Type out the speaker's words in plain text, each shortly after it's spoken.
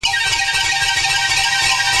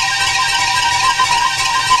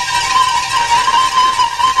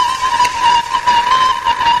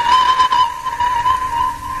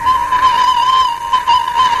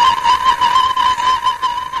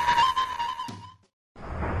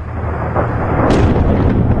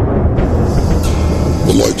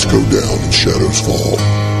down and shadows fall.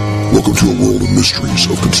 Welcome to a world of mysteries,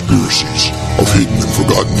 of conspiracies, of hidden and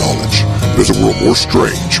forgotten knowledge. It is a world more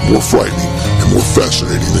strange, more frightening, and more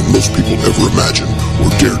fascinating than most people ever imagined or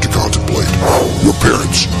dared to contemplate. Your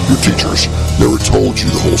parents, your teachers, never told you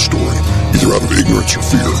the whole story, either out of ignorance or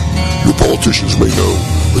fear. Your politicians may know,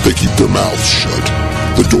 but they keep their mouths shut.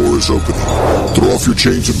 The door is opening. Throw off your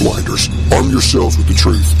chains and blinders, arm yourselves with the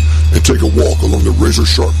truth, and take a walk along the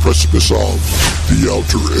razor-sharp precipice of the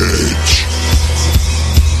Outer Edge.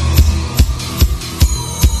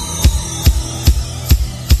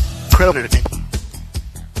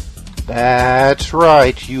 That's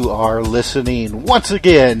right. You are listening once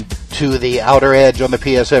again to the Outer Edge on the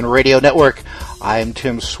PSN Radio Network. I'm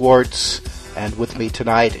Tim Swartz, and with me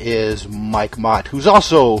tonight is Mike Mott, who's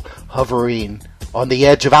also hovering on the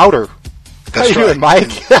edge of outer. That's How you doing,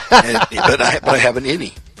 Mike? But I have an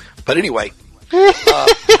innie. But anyway,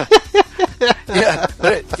 yeah.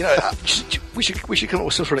 But we should come up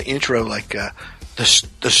with some sort of intro like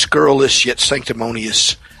the scurrilous yet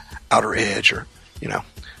sanctimonious Outer Edge, or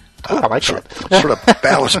I like sort that. of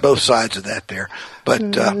balance both sides of that there. But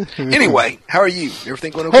anyway, how are you?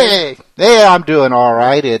 Everything going okay? Hey, I'm doing all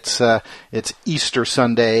right. It's Easter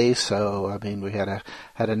Sunday, so I mean we had a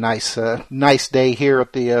nice day here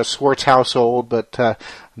at the Swartz household, but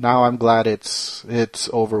now I'm glad it's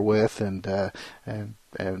over with, and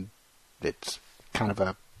it's kind of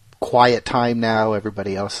a quiet time now.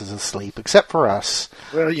 Everybody else is asleep except for us.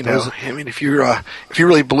 Well, I mean, if you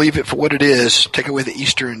really believe it for what it is, take away the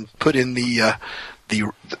Easter and put in the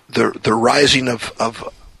rising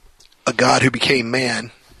of a God who became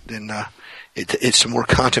man, then it's a more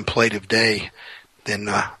contemplative day than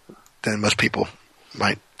most people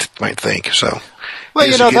might think. So,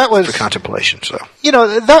 well, that was for contemplation. So,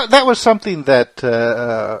 that was something that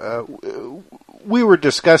we were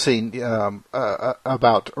discussing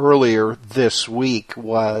about earlier this week,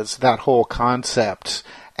 was that whole concept,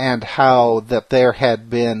 and how that there had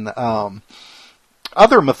been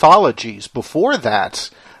other mythologies before that,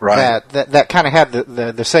 right, that kind of had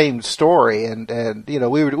the same story, and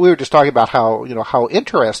we were just talking about how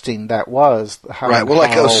interesting that was. Right. Well,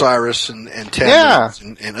 like Osiris and Tammuz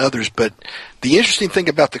and others. But the interesting thing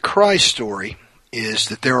about the Christ story is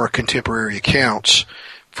that there are contemporary accounts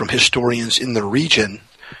from historians in the region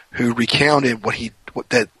who recounted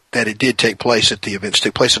that it did take place, that the events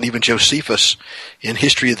took place, and even Josephus in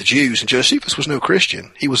History of the Jews. And Josephus was no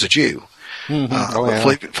Christian; he was a Jew.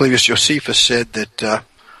 Mm-hmm. Flavius Josephus said that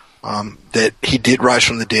that he did rise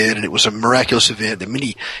from the dead, and it was a miraculous event. That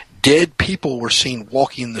many dead people were seen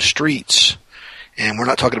walking the streets. And we're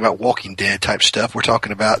not talking about Walking Dead type stuff. We're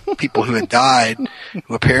talking about people who had died,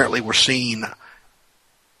 who apparently were seen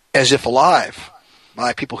as if alive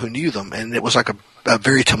by people who knew them, and it was like a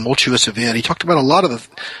very tumultuous event. He talked about a lot of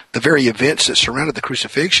the very events that surrounded the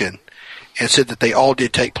crucifixion, and said that they all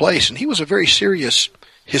did take place. And he was a very serious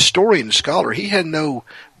historian and scholar. He had no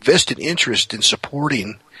vested interest in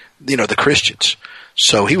supporting, the Christians.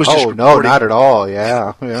 So he was just no, not at all.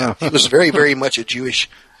 Yeah. He was very, very much a Jewish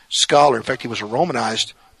scholar. In fact, he was a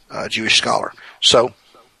Romanized Jewish scholar. So,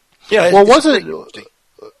 yeah. Well,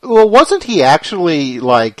 wasn't he actually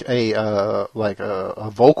like a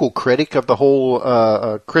vocal critic of the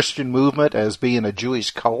whole Christian movement as being a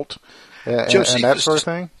Jewish cult and that sort of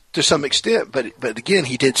thing? To some extent, but again,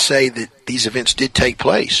 he did say that these events did take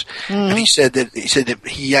place, and he said that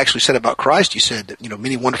he actually said about Christ. He said that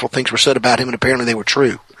many wonderful things were said about him, and apparently they were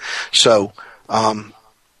true. So,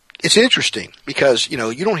 it's interesting because, you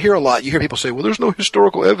don't hear a lot. You hear people say, well, there's no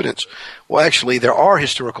historical evidence. Well, actually, there are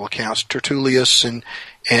historical accounts. Tertullius and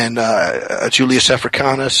Julius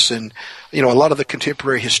Africanus and, a lot of the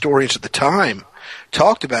contemporary historians at the time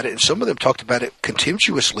talked about it, and some of them talked about it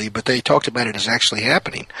contemptuously, but they talked about it as actually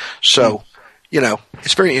happening. So,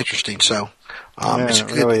 it's very interesting. So,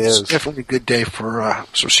 it's definitely a good day for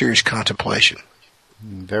some serious contemplation.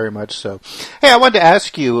 Very much so. Hey, I wanted to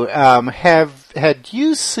ask you, had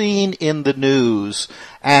you seen in the news,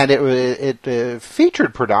 and it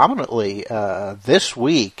featured predominantly this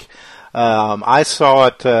week, I saw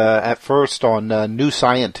it at first on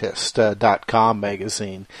newscientist.com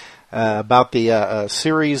magazine, about the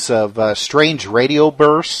series of strange radio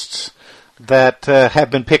bursts that have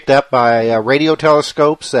been picked up by radio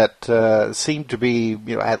telescopes that seem to be,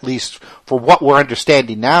 at least for what we're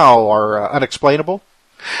understanding now, are unexplainable.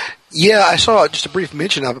 Yeah, I saw just a brief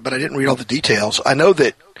mention of it, but I didn't read all the details. I know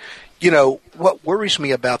that, what worries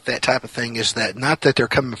me about that type of thing is that not that they're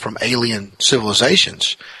coming from alien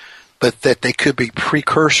civilizations, but that they could be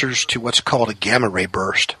precursors to what's called a gamma ray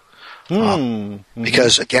burst.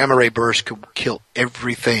 Because a gamma ray burst could kill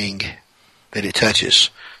everything that it touches.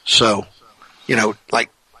 So, like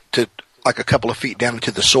a couple of feet down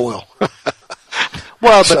into the soil.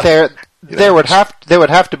 Well, but there would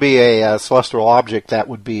have to be a celestial object that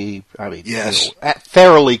would be, yes,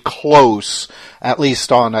 fairly close, at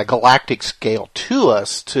least on a galactic scale, to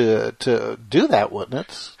us to do that, wouldn't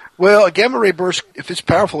it? Well, a gamma ray burst, if it's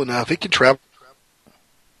powerful enough, it can travel.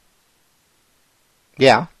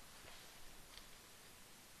 Yeah.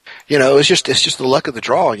 It's just the luck of the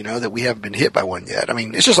draw, that we haven't been hit by one yet. I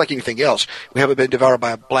mean, it's just like anything else. We haven't been devoured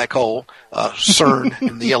by a black hole, CERN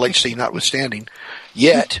and the LHC notwithstanding,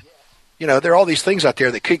 yet. There are all these things out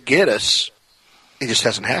there that could get us. It just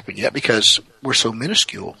hasn't happened yet because we're so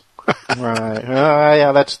minuscule. Right.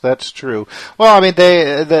 Yeah, that's true. Well, I mean,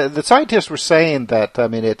 the scientists were saying that. I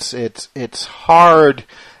mean, it's hard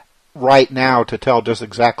right now to tell just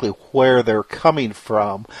exactly where they're coming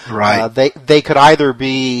from. Right. They could either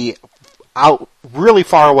be out really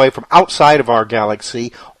far away from outside of our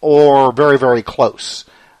galaxy or very, very close.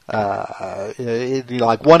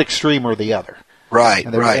 Like one extreme or the other. Right.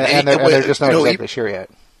 And they're just not exactly sure yet.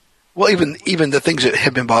 Well, even the things that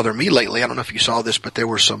have been bothering me lately, I don't know if you saw this, but there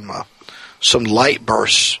were some light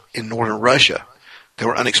bursts in northern Russia. They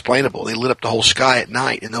were unexplainable. They lit up the whole sky at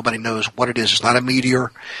night, and nobody knows what it is. It's not a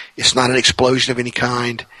meteor. It's not an explosion of any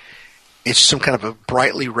kind. It's some kind of a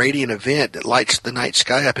brightly radiant event that lights the night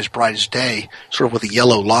sky up as bright as day, sort of with a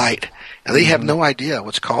yellow light. And they have no idea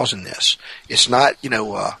what's causing this. It's not,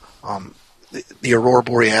 the aurora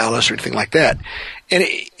borealis or anything like that. And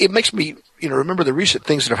it makes me, remember the recent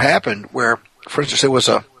things that have happened where, for instance, there was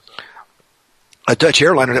a Dutch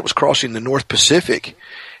airliner that was crossing the North Pacific,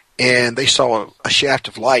 and they saw a shaft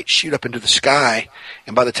of light shoot up into the sky,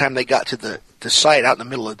 and by the time they got to the site out in the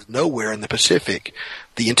middle of nowhere in the Pacific,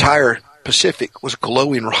 the entire Pacific was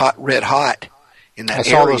glowing red hot in that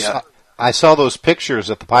area. I saw those pictures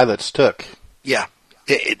that the pilots took. Yeah.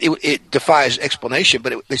 It defies explanation,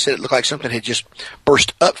 but they said it looked like something had just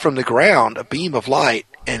burst up from the ground, a beam of light,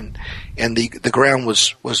 and the ground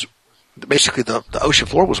was basically the ocean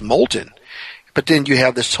floor was molten. But then you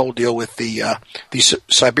have this whole deal with these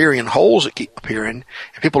Siberian holes that keep appearing,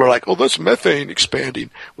 and people are like, "Oh, that's methane expanding,"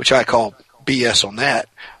 which I call BS on that.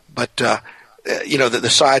 But the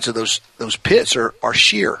sides of those pits are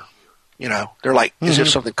sheer. They're like as if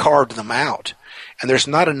something carved them out, and there's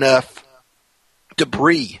not enough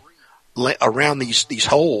debris around these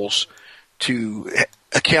holes to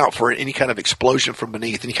account for any kind of explosion from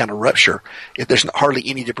beneath, any kind of rupture. There's hardly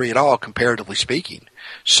any debris at all, comparatively speaking.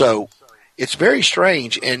 So it's very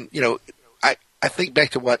strange. And, I think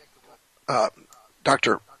back to what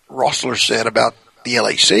Dr. Rossler said about the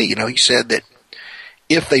LHC. He said that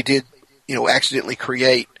if they did, accidentally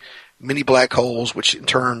create many black holes, which in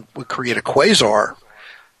turn would create a quasar,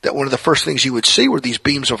 that one of the first things you would see were these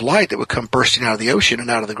beams of light that would come bursting out of the ocean and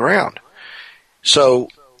out of the ground. So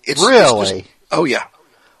it's really, oh yeah,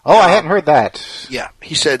 I hadn't heard that. Yeah,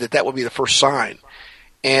 he said that would be the first sign,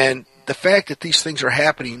 and the fact that these things are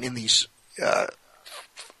happening in these,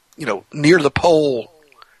 near the pole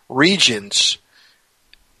regions,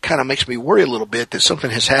 kind of makes me worry a little bit that something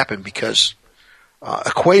has happened because a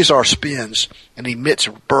quasar spins and emits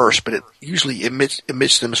a burst, but it usually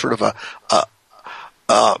emits them sort of a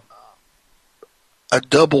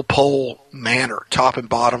double pole manner, top and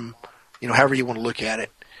bottom, however you want to look at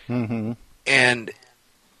it. Mm-hmm. And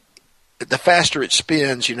the faster it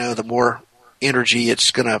spins, the more energy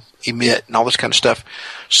it's going to emit and all this kind of stuff.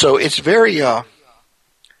 So it's very,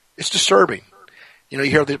 it's disturbing. You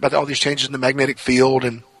hear about all these changes in the magnetic field,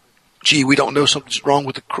 and gee, we don't know something's wrong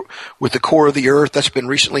with the core of the Earth. That's been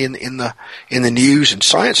recently in the news and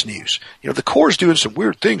science news. The core is doing some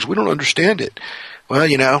weird things. We don't understand it. Well,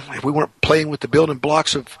 if we weren't playing with the building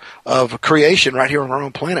blocks of creation right here on our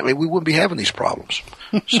own planet, maybe we wouldn't be having these problems.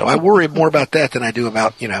 So I worry more about that than I do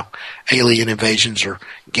about, alien invasions or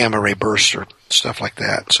gamma ray bursts or stuff like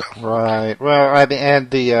that. So right. Well, and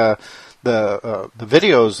the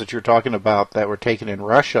videos that you're talking about that were taken in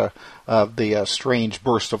Russia of the strange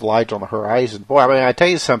burst of light on the horizon. Boy, I tell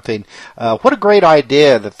you something. What a great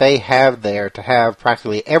idea that they have there to have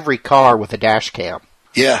practically every car with a dash cam.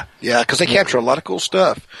 Yeah, because they capture a lot of cool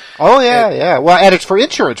stuff. Oh, yeah. Well, and it's for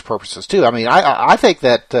insurance purposes, too. I think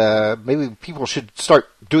that maybe people should start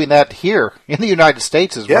doing that here in the United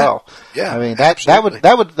States as well. Yeah,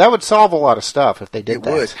 that would solve a lot of stuff if they did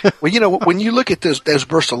that. Would. Well, when you look at those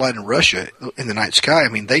bursts of light in Russia in the night sky,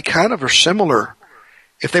 they kind of are similar,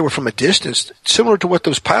 if they were from a distance, similar to what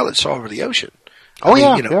those pilots saw over the ocean.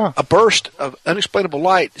 A burst of unexplainable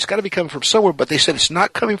light, it's got to be coming from somewhere, but they said it's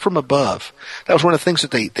not coming from above. That was one of the things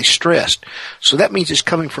that they stressed. So that means it's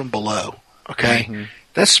coming from below, okay? Mm-hmm.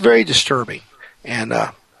 That's very disturbing. And,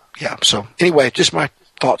 yeah, so anyway, just my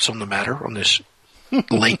thoughts on the matter on this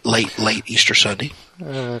late Easter Sunday.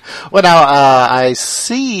 Well, now, I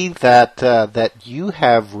see that you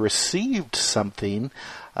have received something,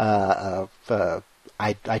 I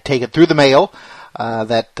take it through the mail,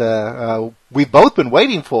 that we've both been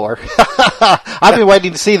waiting for. I've been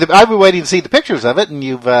waiting to see the pictures of it, and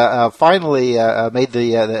you've finally made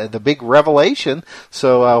the big revelation.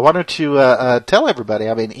 So why don't you tell everybody?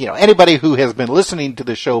 I mean, anybody who has been listening to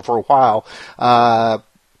the show for a while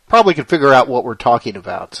probably can figure out what we're talking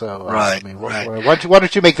about. So right. Why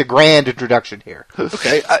don't you make the grand introduction here?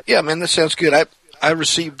 Okay, yeah, man, that sounds good. I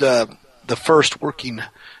received the first working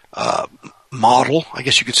model, I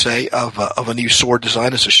guess you could say, of a new sword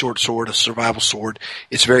design. It's a short sword, a survival sword.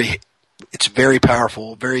 It's very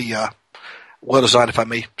powerful, very well designed, if I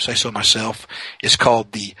may say so myself. It's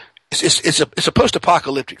called it's a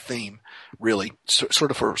post-apocalyptic theme, really,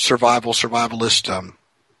 sort of for survivalist,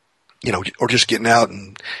 or just getting out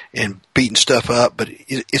and beating stuff up. But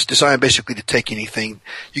it's designed basically to take anything.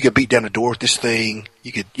 You could beat down a door with this thing.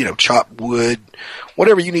 You could, chop wood,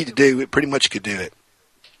 whatever you need to do. It pretty much could do it.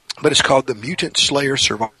 But it's called the Mutant Slayer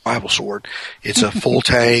Survival Sword. It's a full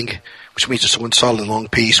tang, which means it's one solid long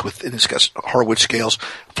piece and it's got hardwood scales.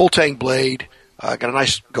 Full tang blade, got a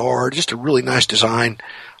nice guard, just a really nice design.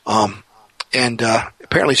 And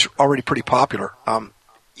apparently it's already pretty popular.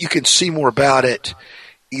 You can see more about it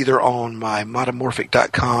either on my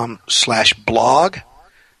metamorphic.com/blog.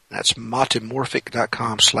 That's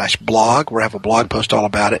metamorphic.com/blog, where I have a blog post all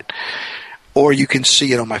about it. Or you can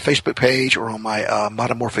see it on my Facebook page or on my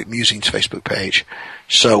Metamorphic Musings Facebook page.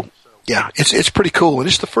 So, yeah, it's pretty cool, and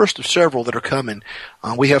it's the first of several that are coming.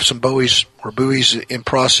 We have some buoys in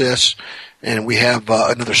process, and we have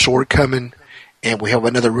another sword coming, and we have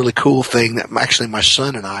another really cool thing that actually my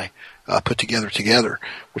son and I put together,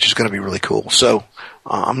 which is going to be really cool. So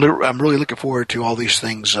I'm really looking forward to all these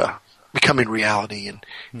things becoming reality and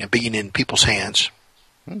being in people's hands.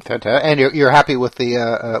 Fantastic. And you're happy with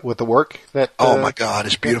the work that? Oh my God,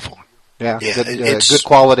 it's beautiful. Yeah, it's good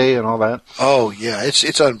quality and all that. Oh yeah,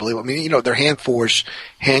 it's unbelievable. I mean, they're hand forged,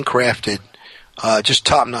 handcrafted, just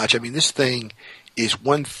top notch. I mean, this thing is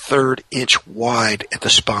 1/3 inch wide at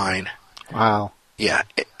the spine. Wow. Yeah,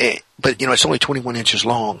 but it's only 21 inches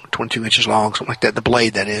long, 22 inches long, something like that. The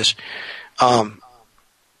blade, that is.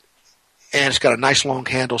 And it's got a nice long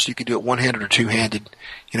handle, so you can do it one-handed or two-handed,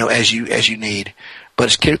 as you need.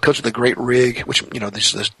 But it comes with a great rig, which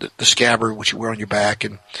the scabbard which you wear on your back,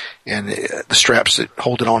 and the straps that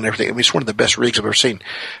hold it on and everything. I mean, it's one of the best rigs I've ever seen.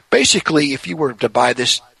 Basically, if you were to buy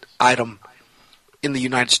this item in the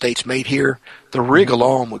United States, made here, the rig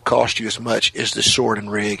alone would cost you as much as the sword and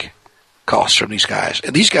rig costs from these guys.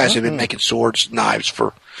 And these guys have been making swords, knives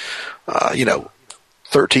for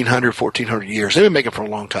 1,300, 1,400 years. They've been making for a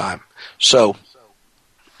long time. So,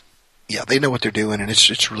 yeah, they know what they're doing, and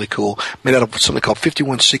it's really cool. Made out of something called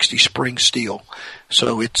 5160 spring steel.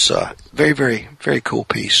 So it's a very, very, very cool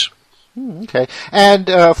piece. Okay. And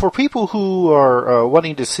for people who are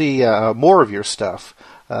wanting to see more of your stuff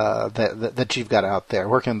that you've got out there,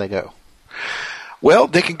 where can they go? Well,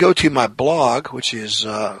 they can go to my blog, which is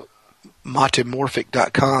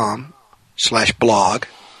metamorphic.com/blog,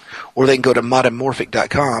 or they can go to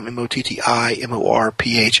metamorphic.com,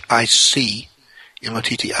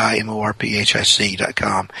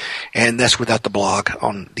 MOTTIMORPHIC.com, and that's without the blog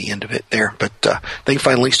on the end of it there. But they can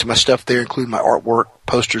find links to my stuff there, including my artwork,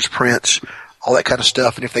 posters, prints, all that kind of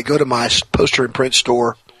stuff. And if they go to my poster and print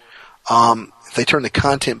store, if they turn the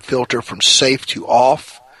content filter from safe to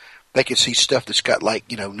off, they can see stuff that's got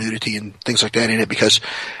nudity and things like that in it, because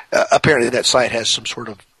apparently that site has some sort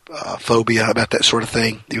of phobia about that sort of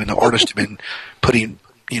thing, even though artists have been putting,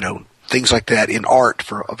 things like that in art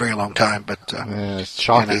for a very long time. But it's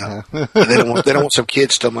shocking. Huh? they don't want some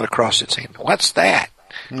kids stumbling across it saying, "What's that?"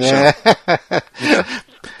 Yeah. So,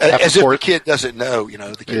 as if the kid doesn't know.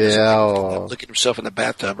 The kid doesn't look at himself in the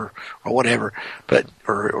bathtub or whatever, but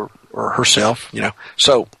or herself.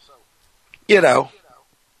 So it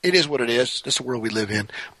is what it is. That's the world we live in.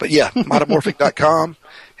 But yeah, metamorphic.com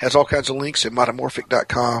has all kinds of links at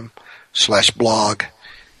metamorphic.com/blog,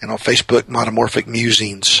 and on Facebook, Metamorphic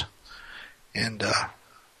Musings. And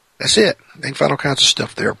that's it. They can find all kinds of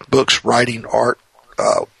stuff there. Books, writing, art,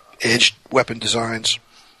 edged weapon designs,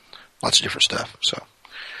 lots of different stuff. So,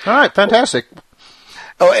 all right, fantastic.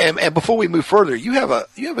 Oh, and before we move further, you have a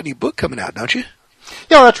new book coming out, don't you?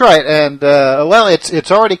 Yeah, that's right. And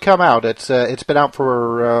it's already come out. It's been out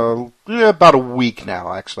for about a week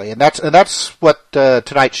now, actually. And that's what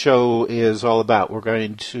tonight's show is all about.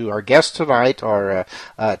 Our guests tonight are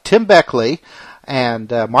Tim Beckley,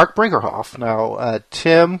 and Marc Brinkerhoff. Now,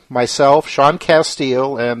 Tim, myself, Sean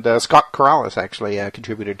Castile, and Scott Corrales actually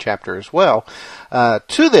contributed a chapter as well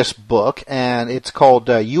to this book, and it's called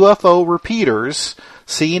UFO Repeaters,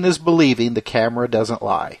 Seeing is Believing, The Camera Doesn't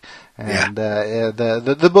Lie. And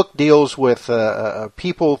the book deals with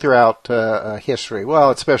people throughout history, well,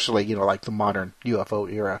 especially like the modern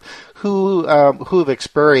UFO era, who've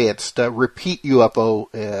experienced repeat UFO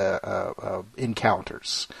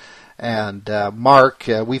encounters. And Marc,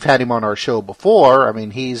 we've had him on our show before. I mean,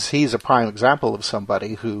 he's a prime example of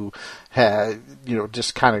somebody who had,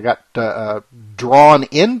 just kind of got drawn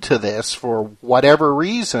into this for whatever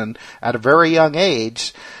reason at a very young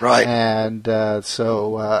age. Right. And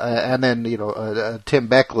and then Tim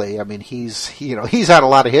Beckley. I mean, he's had a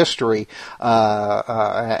lot of history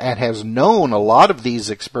and has known a lot of these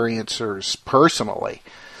experiencers personally.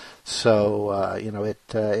 So,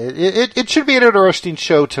 it should be an interesting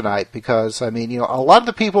show tonight because, I mean, a lot of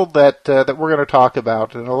the people that we're going to talk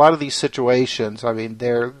about and a lot of these situations, I mean,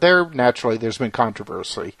 they're naturally, there's been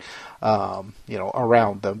controversy,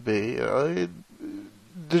 around them. The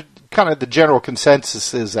general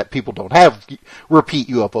consensus is that people don't have repeat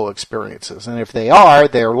UFO experiences, and if they are,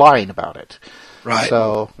 they're lying about it. Right.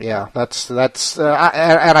 So yeah, that's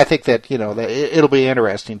and I think that it'll be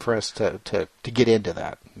interesting for us to get into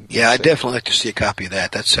that. Yeah, I'd definitely like to see a copy of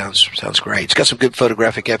that. That sounds great. It's got some good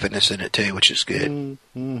photographic evidence in it too, which is good.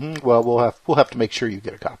 Mm-hmm. Well, we'll have to make sure you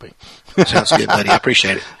get a copy. Sounds good, buddy. I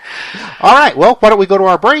appreciate it. All right. Well, why don't we go to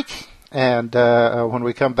our break? And when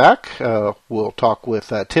we come back, we'll talk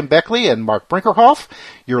with Tim Beckley and Marc Brinkerhoff.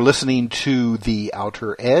 You're listening to The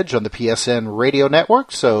Outer Edge on the PSN Radio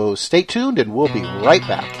Network, so stay tuned and we'll be right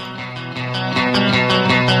back.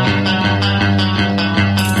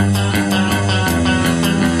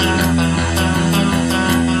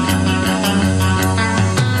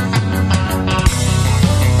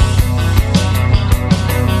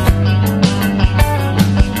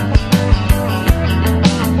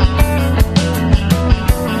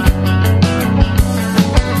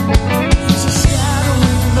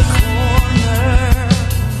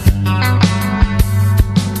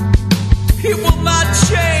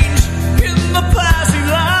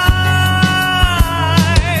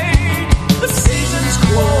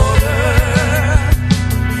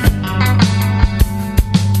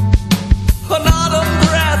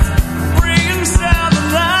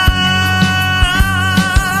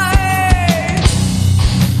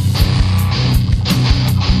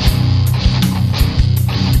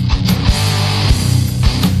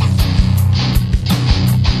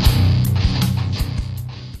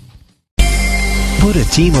 Put a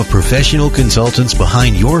team of professional consultants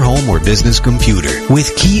behind your home or business computer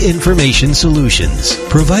with Key Information Solutions,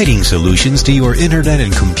 providing solutions to your internet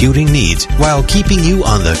and computing needs while keeping you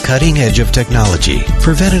on the cutting edge of technology.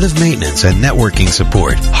 Preventative maintenance and networking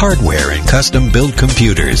support, hardware and custom-built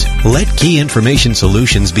computers. Let Key Information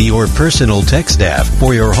Solutions be your personal tech staff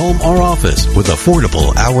for your home or office with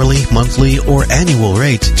affordable hourly, monthly, or annual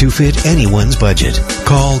rates to fit anyone's budget.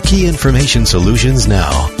 Call Key Information Solutions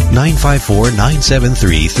now.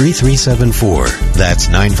 954-973-3374. That's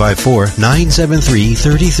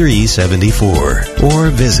 954-973-3374. Or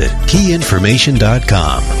visit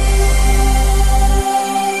keyinformation.com.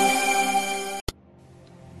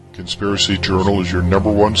 Conspiracy Journal is your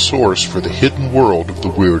 #1 source for the hidden world of the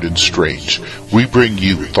weird and strange. We bring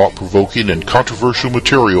you thought-provoking and controversial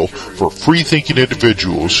material for free-thinking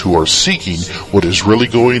individuals who are seeking what is really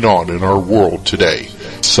going on in our world today.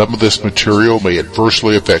 Some of this material may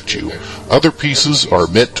adversely affect you. Other pieces are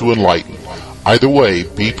meant to enlighten. Either way,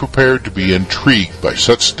 be prepared to be intrigued by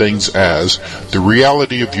such things as the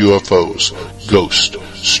reality of UFOs, ghosts,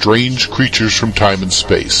 strange creatures from time and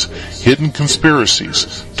space, hidden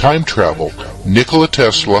conspiracies, time travel, Nikola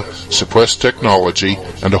Tesla, suppressed technology,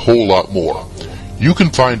 and a whole lot more. You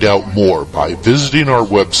can find out more by visiting our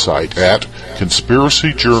website at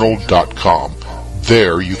conspiracyjournal.com.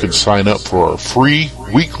 There you can sign up for our free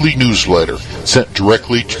weekly newsletter sent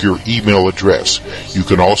directly to your email address. You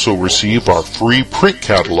can also receive our free print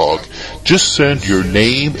catalog. Just send your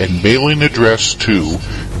name and mailing address to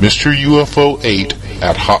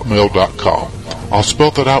MrUFO8@hotmail.com. I'll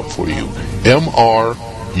spell that out for you.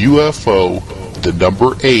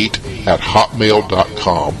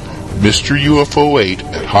 MrUFO8@hotmail.com.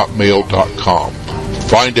 MrUFO8@hotmail.com.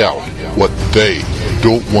 Find out what they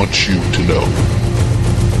don't want you to know.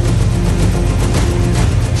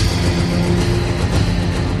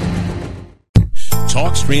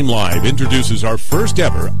 TalkStream Live introduces our first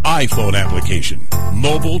ever iPhone application,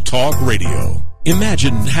 Mobile Talk Radio.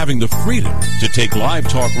 Imagine having the freedom to take live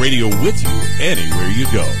talk radio with you anywhere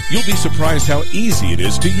you go. You'll be surprised how easy it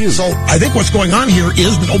is to use. So I think what's going on here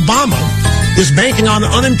is that Obama is banking on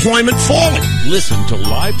unemployment falling. Listen to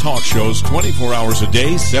live talk shows 24 hours a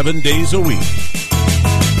day, 7 days a week.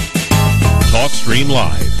 TalkStream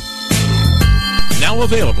Live. Now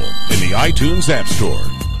available in the iTunes App Store.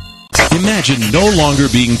 Imagine no longer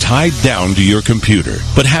being tied down to your computer,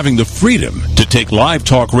 but having the freedom to take live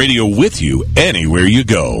talk radio with you anywhere you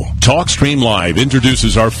go. TalkStream Live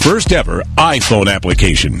introduces our first ever iPhone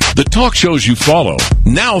application. The talk shows you follow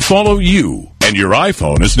now follow you. And your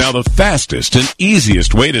iPhone is now the fastest and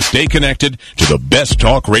easiest way to stay connected to the best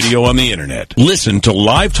talk radio on the internet. Listen to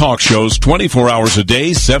live talk shows 24 hours a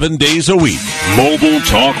day, 7 days a week. Mobile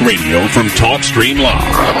talk radio from TalkStream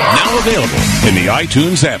Live. Now available in the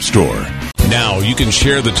iTunes App Store. Now you can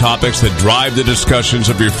share the topics that drive the discussions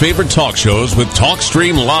of your favorite talk shows with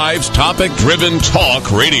TalkStream Live's topic-driven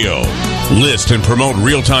talk radio. List and promote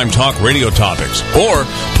real-time talk radio topics, or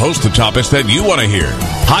post the topics that you want to hear.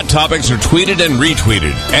 Hot topics are tweeted and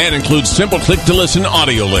retweeted, and include simple click-to-listen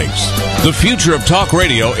audio links. The future of talk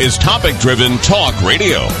radio is topic-driven talk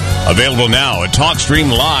radio. Available now at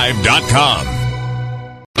TalkStreamLive.com.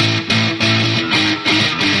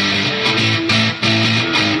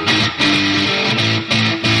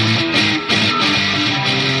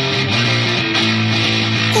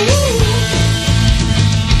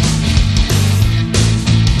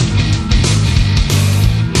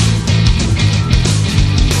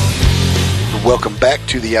 Welcome back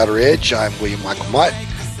to the Outer Edge. I'm William Michael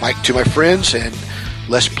Mike to my friends and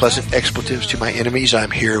less pleasant expletives to my enemies.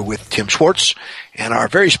 I'm here with Tim Schwartz and our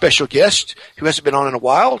very special guest who hasn't been on in a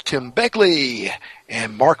while, Tim Beckley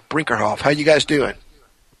and Marc Brinkerhoff. How you guys doing?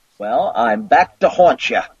 Well, I'm back to haunt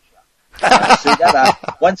you. See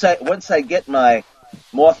that? Once I get my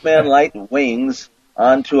Mothman light wings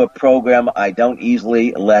onto a program, I don't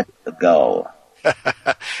easily let go.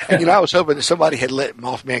 And I was hoping that somebody had let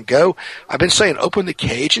Mothman go. I've been saying open the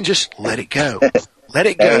cage and just let it go. Let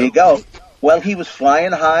it go. There you go. Well, he was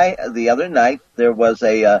flying high the other night. There was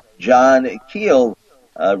a John Keel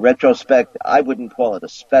retrospect. I wouldn't call it a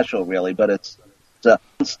special, really, but it's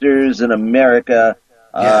Monsters in America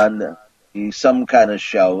on some kind of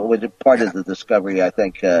show, which is part of the Discovery, I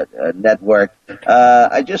think, network.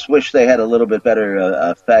 I just wish they had a little bit better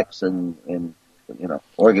effects and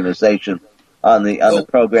organization on the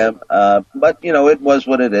program, but it was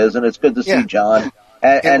what it is, and it's good to see John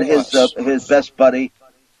and his best buddy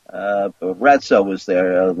Ratso was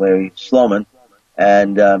there, Larry Sloman,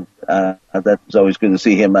 and that's always good to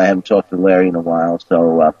see him. I haven't talked to Larry in a while,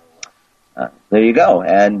 so there you go.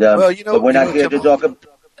 And but we're not here to talk about.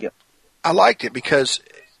 I liked it because,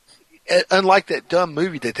 unlike that dumb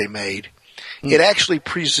movie that they made, it actually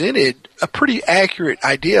presented a pretty accurate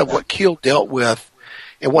idea of what Keel dealt with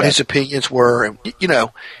and what his opinions were, and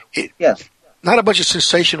not a bunch of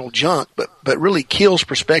sensational junk, but really Keel's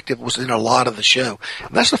perspective was in a lot of the show,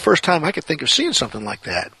 and that's the first time I could think of seeing something like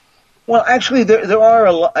that. Well, actually, there are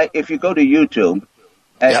a lot. If you go to YouTube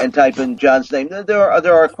and type in John's name, there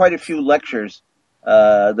are quite a few lectures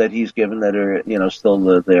that he's given that are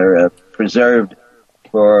still there preserved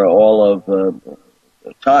for all of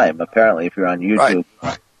time. Apparently, if you're on YouTube,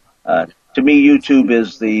 to me, YouTube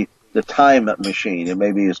is the time machine. It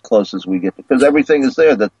may be as close as we get, because everything is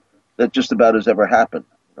there that just about has ever happened.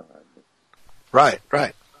 Right.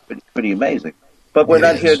 Pretty amazing. But we're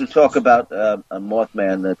not here to talk about a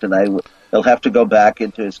Mothman tonight. He'll have to go back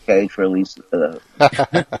into his cage for at least a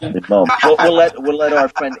moment.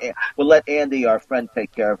 We'll let Andy, our friend,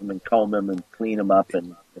 take care of him and comb him and clean him up,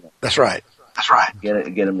 and That's right. Get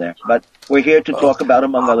him there. But we're here to talk about,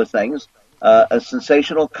 among other things, a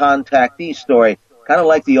sensational contactee story. Kind of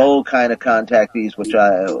like the old kind of contactees, which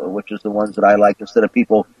is the ones that I like, instead of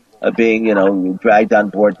people being, dragged on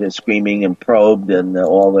board, screaming and probed and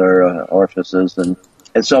all their orifices and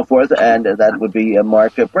so forth. And that would be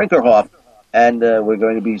Marc Brinkerhoff. And we're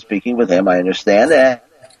going to be speaking with him, I understand,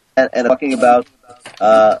 and talking about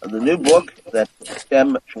the new book that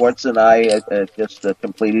Tim Schwartz and I just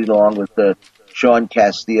completed, along with Sean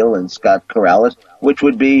Castile and Scott Corrales, which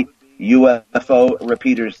would be UFO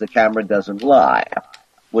Repeaters, The Camera Doesn't Lie,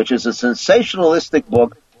 which is a sensationalistic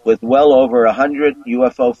book with well over 100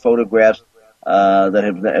 UFO photographs that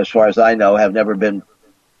have, as far as I know, have never been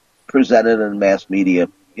presented in mass media,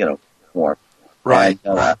 form. Right.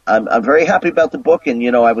 And, I'm very happy about the book, and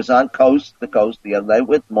I was on the coast the other night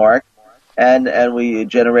with Marc, and we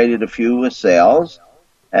generated a few sales,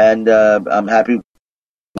 and I'm happy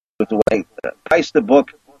with the way I priced the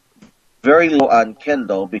book very low on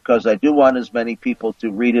Kindle, because I do want as many people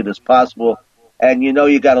to read it as possible, And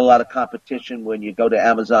you got a lot of competition when you go to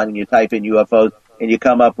Amazon and you type in UFOs and you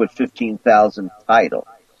come up with 15,000 titles.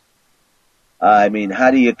 I mean,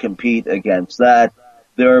 how do you compete against that?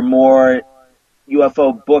 There are more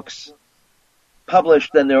UFO books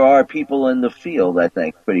published than there are people in the field, I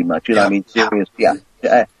think, pretty much. I mean, serious, yeah.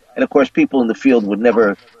 And of course, people in the field would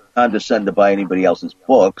never condescend to buy anybody else's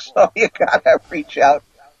books, so you gotta reach out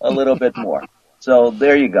a little bit more. So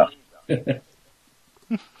there you go.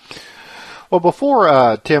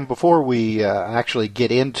 Well, Tim, before we actually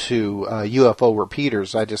get into UFO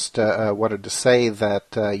repeaters, I just wanted to say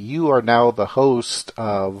that you are now the host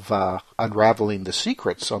of Unraveling the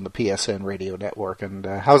Secrets on the PSN radio network. And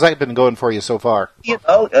how's that been going for you so far?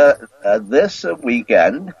 This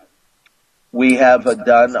weekend, we have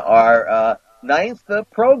done our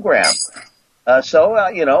 9th program. So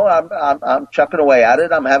I'm chucking away at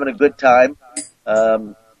it. I'm having a good time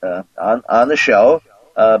on the show.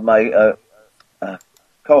 My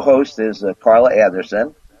co-host is Carla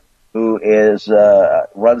Anderson, who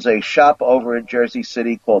runs a shop over in Jersey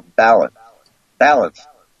City called Balance,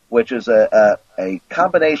 which is a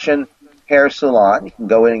combination hair salon. You can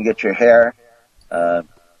go in and get your hair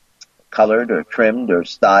colored or trimmed or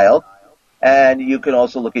styled, and you can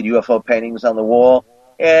also look at UFO paintings on the wall.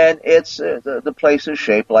 And it's the place is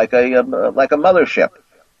shaped like a mothership,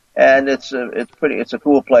 and it's a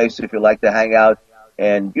cool place if you like to hang out.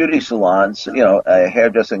 And beauty salons,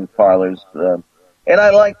 hairdressing parlors, and I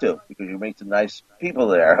like to because you meet some nice people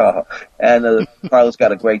there. And Carla's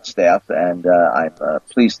got a great staff, and I'm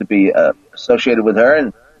pleased to be associated with her.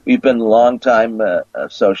 And we've been longtime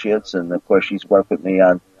associates, and of course she's worked with me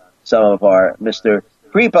on some of our Mr.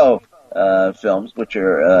 Creepo films, which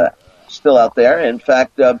are still out there. In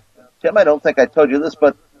fact, Tim, I don't think I told you this,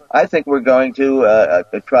 but I think we're going to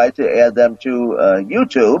try to add them to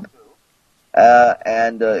YouTube.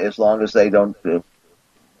 And as long as they don't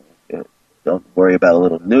worry about a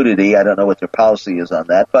little nudity, I don't know what their policy is on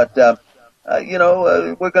that. But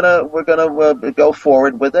we're gonna go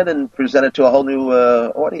forward with it and present it to a whole new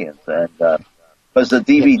audience. And because the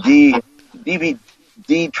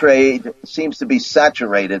DVD trade seems to be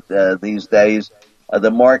saturated these days,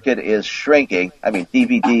 the market is shrinking. I mean,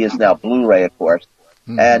 DVD is now Blu-ray, of course,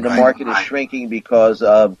 and the market is shrinking because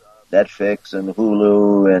of Netflix and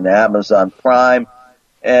Hulu and Amazon Prime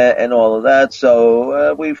and all of that.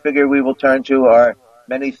 So we figure we will turn to our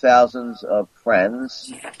many thousands of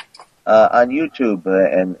friends on YouTube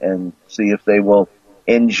and see if they will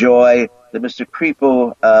enjoy the Mr.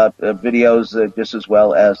 Creepo videos just as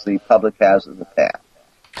well as the public has in the past.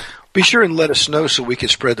 Be sure and let us know so we can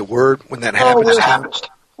spread the word when that happens.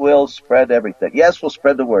 We'll spread everything. Yes, we'll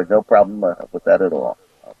spread the word. No problem with that at all.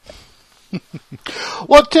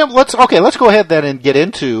 Well, Tim, let's go ahead then and get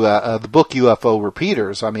into the book UFO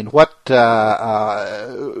Repeaters. I mean, what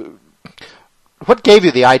gave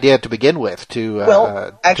you the idea to begin with to do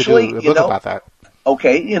a book about that?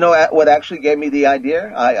 Okay, what actually gave me the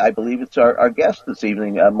idea? I believe it's our guest this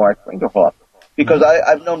evening, Marc Brinkerhoff, because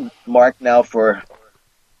I've known Marc now for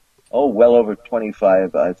well over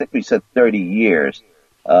 25. I think we said 30 years.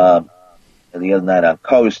 The other night on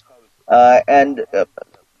Coast, and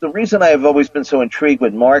the reason I have always been so intrigued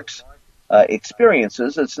with Marc's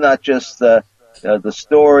experiences, it's not just the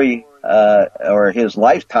story or his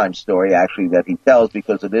lifetime story, actually, that he tells,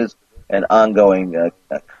 because it is an ongoing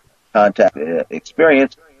contact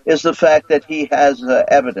experience, is the fact that he has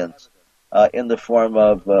evidence in the form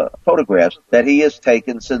of photographs that he has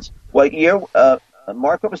taken since what year?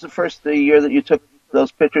 Marc, what was the first year that you took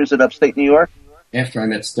those pictures in upstate New York? After I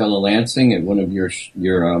met Stella Lansing at one of your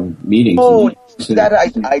meetings. Oh, that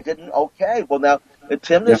I didn't. Okay, well now,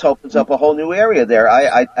 Tim, this opens up a whole new area there.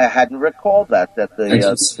 I hadn't recalled that the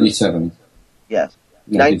 1977. Yes,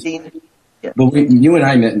 19. Yeah. Well, you and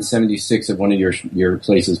I met in '76 at one of your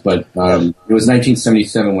places, but it was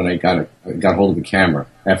 1977 when I got hold of the camera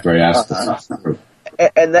after I asked.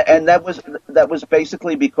 And that was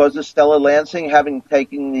basically because of Stella Lansing having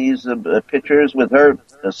taken these pictures with her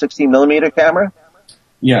 16mm camera.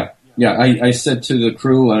 Yeah. I said to the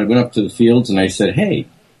crew, I went up to the fields and I said, "Hey,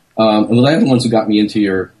 well, they're the ones who got me into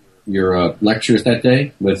your lectures that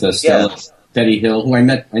day with Stella, yes. Betty Hill, who I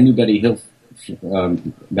knew Betty Hill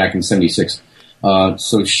back in '76.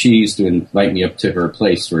 So she used to invite me up to her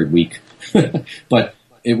place for a week. But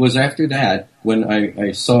it was after that when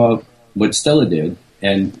I saw what Stella did,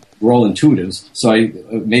 and we're all intuitives, so I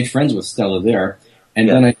made friends with Stella there. And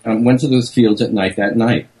then I went to those fields at night that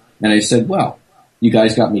night, and I said, "Well, you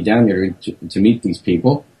guys got me down here to meet these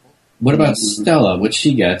people. What about Stella? What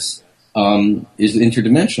she gets is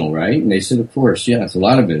interdimensional, right?" And they said, "Of course, yes, a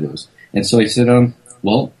lot of it is." And so I said,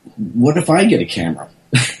 "Well, what if I get a camera?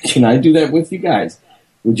 Can I do that with you guys?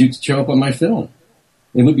 Would you show up on my film?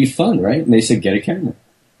 It would be fun, right? And they said, get a camera.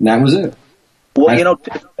 And that was it. Well,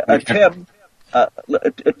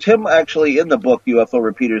 Tim actually in the book UFO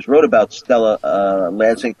Repeaters wrote about Stella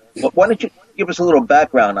Lansing. Why don't you give us a little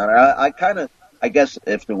background on her? I guess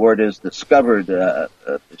if the word is discovered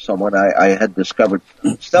someone, I had discovered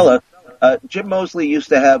Stella. Jim Moseley used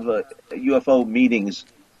to have UFO meetings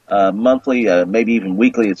monthly, maybe even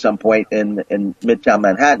weekly at some point in Midtown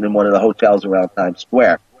Manhattan in one of the hotels around Times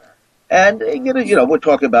Square. And, we're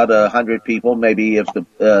talking about 100 people, maybe if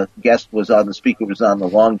the speaker was on the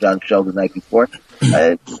Long John show the night before.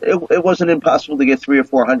 It wasn't impossible to get 300 or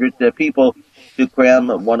 400 people to cram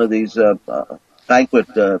one of these banquet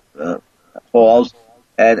halls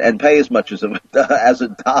and pay as much as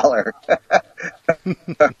 $1.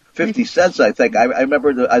 50 cents, I think. I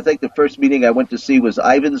remember I think the first meeting I went to see was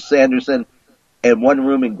Ivan Sanderson in one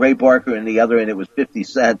room and Gray Barker in the other, and it was 50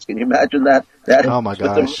 cents. Can you imagine that? Oh my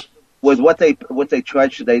gosh. With what they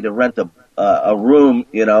charge today to rent a room,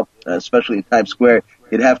 especially in Times Square,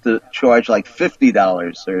 you'd have to charge like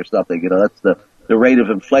 $50 or something. That's the rate of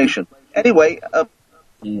inflation. Anyway,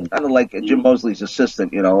 kind of like Jim Moseley's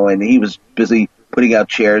assistant, and he was busy putting out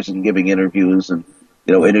chairs and giving interviews and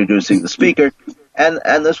introducing the speaker.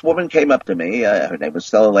 And this woman came up to me. Her name was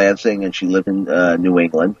Stella Lansing, and she lived in New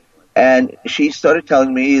England. And she started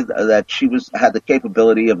telling me that she had the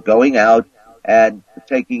capability of going out and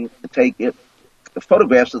take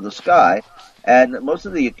photographs of the sky, and most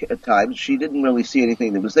of the times she didn't really see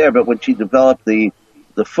anything that was there. But when she developed the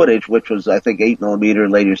footage, which was I think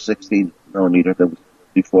 8mm, later 16mm, that was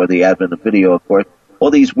before the advent of video, of course,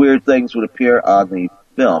 all these weird things would appear on the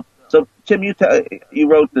film. So Tim, you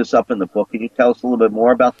wrote this up in the book. Can you tell us a little bit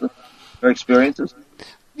more about her experiences?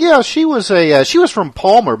 Yeah, she was from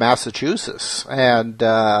Palmer, Massachusetts, and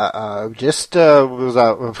was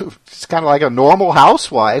kind of like a normal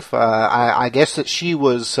housewife. I guess that she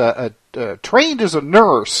was trained as a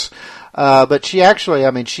nurse, but she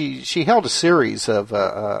actually, she held a series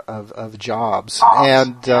of jobs,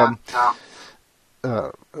 and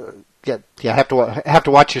you have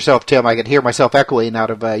to watch yourself, Tim. I could hear myself echoing out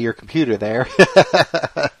of your computer there,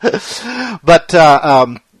 but.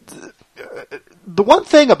 The one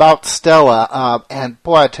thing about Stella, and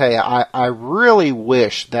boy, I tell you, I really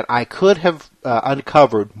wish that I could have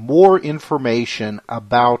uncovered more information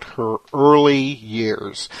about her early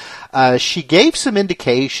years. She gave some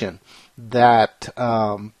indication that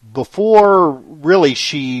before really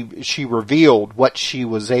she revealed what she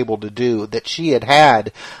was able to do, that she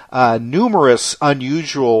had numerous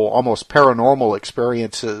unusual, almost paranormal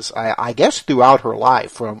experiences, I guess throughout her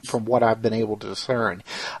life from what I've been able to discern.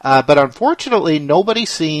 But unfortunately, nobody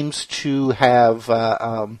seems to have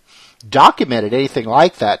documented anything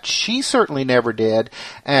like that. She certainly never did.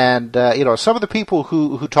 And, some of the people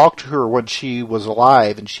who talked to her when she was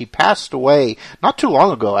alive, and she passed away not too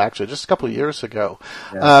long ago, actually, just a couple of years ago.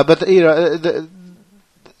 Yeah. But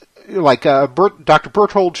Dr.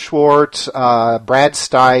 Berthold Schwartz, Brad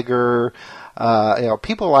Steiger,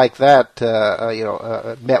 people like that,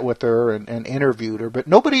 met with her and interviewed her, but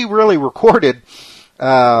nobody really recorded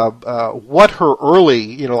what her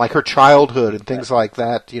early, like her childhood and things like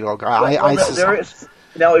that, there is,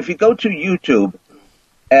 now, if you go to YouTube,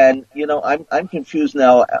 and, I'm confused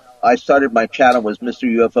now. I started my channel was Mr.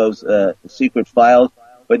 UFO's Secret Files,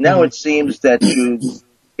 but now it seems that you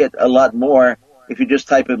get a lot more if you just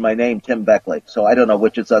type in my name, Tim Beckley. So I don't know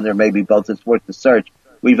which is on there, maybe both. It's worth the search.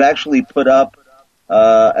 We've actually put up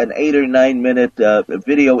an 8 or 9 minute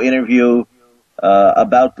video interview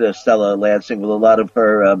about Stella Lansing with a lot of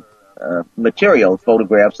her material,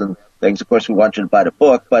 photographs and things. Of course, we want you to buy the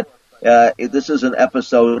book, but this is an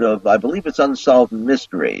episode of, I believe it's Unsolved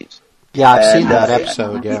Mysteries. Yeah, I've seen that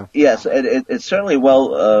episode, yeah. Yes, it's certainly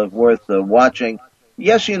well worth watching.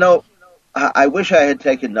 Yes, I wish I had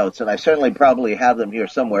taken notes, and I certainly probably have them here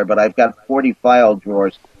somewhere, but I've got 40 file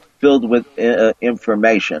drawers filled with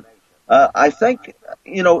information. I think,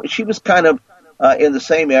 she was kind of in the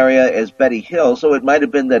same area as Betty Hill, so it might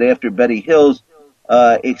have been that after Betty Hill's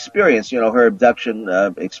experience, her abduction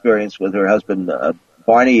experience with her husband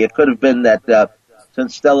Barney, it could have been that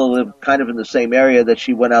since Stella lived kind of in the same area, that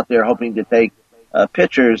she went out there hoping to take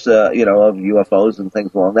pictures, of UFOs and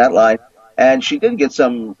things along that line. And she did get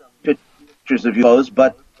some pictures of UFOs,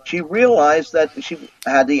 but she realized that she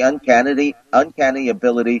had the uncanny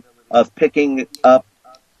ability of picking up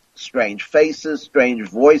strange faces, strange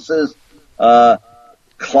voices,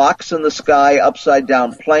 clocks in the sky, upside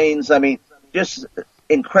down planes. Just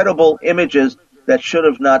incredible images that should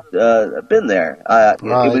have not been there.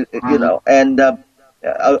 Right. And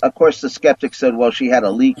of course, the skeptics said, well, she had a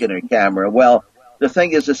leak in her camera. Well, the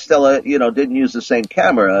thing is that Stella, didn't use the same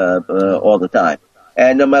camera all the time.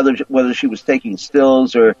 And no matter whether she was taking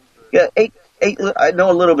stills or I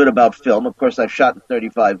know a little bit about film. Of course, I've shot in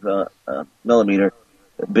 35 millimeter,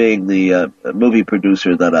 being the movie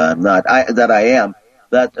producer that I'm not. I am.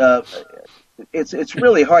 It's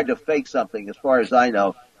really hard to fake something, as far as I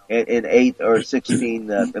know, in 8 or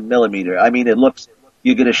 16 millimeter. I mean,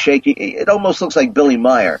 you get a shaky. It almost looks like Billy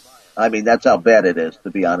Meyer. I mean, that's how bad it is,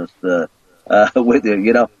 to be honest. With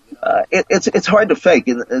you, it's hard to fake,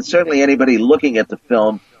 and certainly anybody looking at the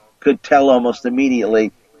film could tell almost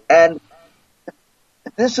immediately. And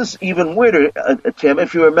this is even weirder, Tim.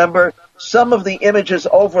 If you remember, some of the images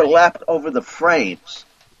overlapped over the frames,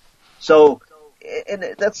 so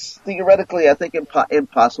and that's theoretically, I think,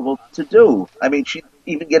 impossible to do. I mean, she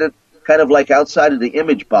even get it kind of like outside of the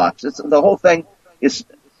image box. The whole thing is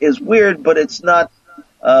weird, but it's not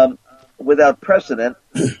without precedent.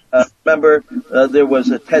 Remember, there was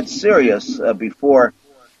a Ted Sirius before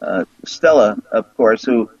Stella, of course,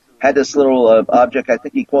 who had this little object. I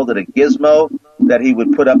think he called it a gizmo that he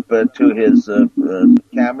would put up to his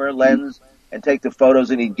camera lens and take the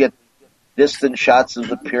photos, and he'd get distant shots of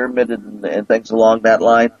the pyramid and things along that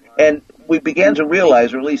line. And we began to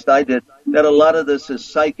realize, or at least I did, that a lot of this is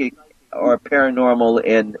psychic or paranormal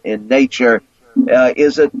in nature.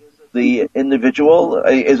 Is it the individual?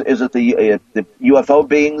 Is it the UFO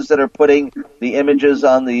beings that are putting the images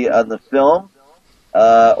on the film?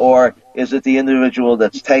 Or is it the individual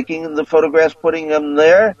that's taking the photographs, putting them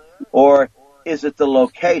there? Or is it the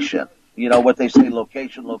location? What they say,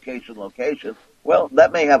 location. Well,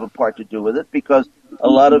 that may have a part to do with it, because a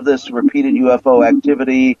lot of this repeated UFO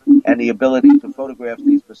activity and the ability to photograph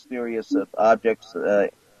these mysterious objects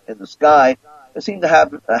in the sky seem to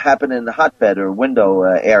happen in the hotbed or window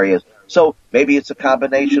areas. So maybe it's a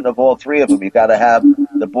combination of all three of them. You got to have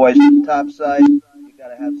the boys on the top side, you got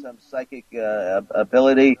to have some psychic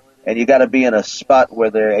ability, and you got to be in a spot where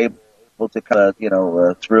they're able to kind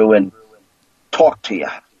of through and talk to you.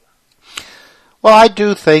 Well, I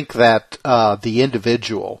do think that the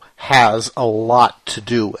individual has a lot to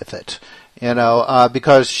do with it,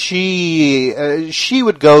 because she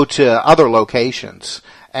would go to other locations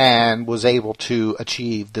and was able to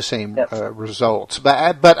achieve the same results.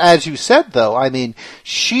 But as you said, though, I mean,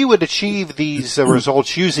 she would achieve these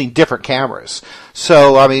results using different cameras.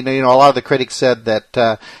 So, I mean, a lot of the critics said that,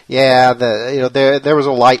 there was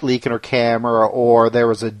a light leak in her camera, or there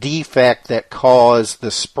was a defect that caused the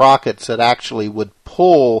sprockets that actually would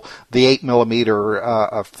pull the 8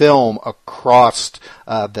 millimeter film across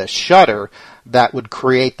the shutter, that would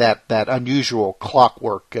create that unusual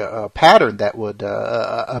clockwork pattern that would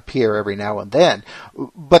appear every now and then.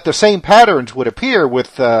 But the same patterns would appear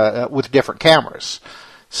with different cameras.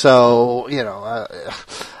 So,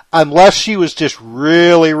 unless she was just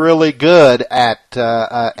really, really good at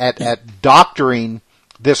doctoring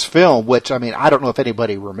this film, which, I mean, I don't know if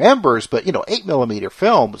anybody remembers, but 8 millimeter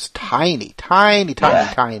film was tiny.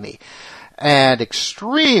 And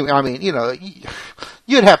extreme. I mean,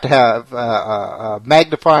 you'd have to have a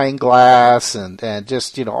magnifying glass and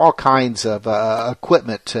just all kinds of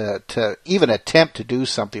equipment to even attempt to do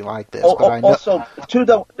something like this. But I know. Also, too,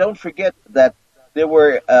 don't forget that there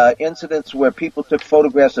were incidents where people took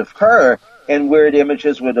photographs of her, and weird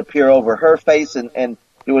images would appear over her face, and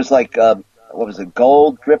it was like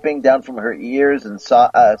gold dripping down from her ears and side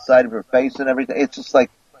of her face and everything. It's just like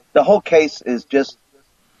the whole case is just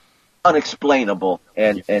unexplainable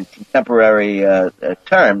in contemporary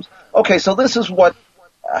terms. Okay, so this is what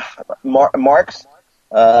Marc's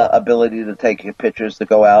ability to take pictures, to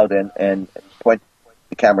go out and point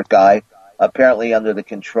the camera guy, apparently under the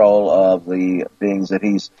control of the beings that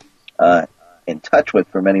he's in touch with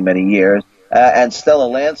for many, many years, and Stella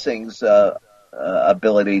Lansing's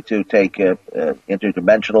ability to take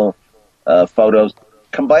interdimensional photos.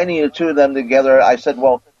 Combining the two of them together, I said,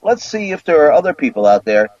 well, let's see if there are other people out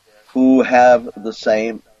there who have the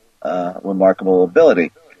same remarkable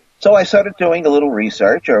ability. So I started doing a little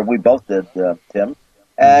research, or we both did, Tim,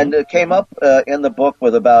 and came up in the book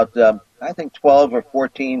with about, I think, 12 or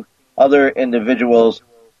 14 other individuals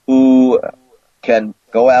who can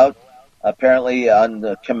go out, apparently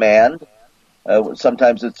on command.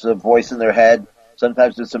 Sometimes it's a voice in their head.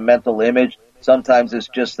 Sometimes it's a mental image. Sometimes it's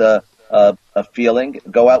just a feeling.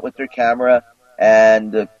 Go out with their camera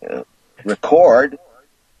and record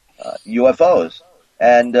UFOs.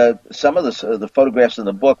 And some of the photographs in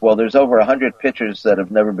the book, well, there's over 100 pictures that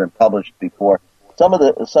have never been published before. Some of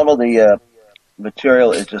the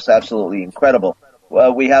material is just absolutely incredible.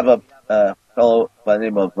 Well, we have a fellow by the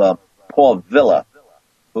name of Paul Villa,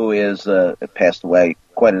 who is passed away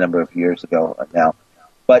quite a number of years ago now.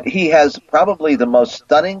 But he has probably the most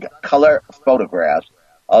stunning color photographs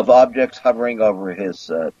of objects hovering over his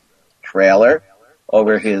trailer,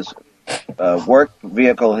 over his work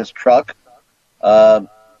vehicle, his truck,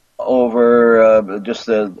 over just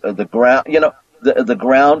the ground, the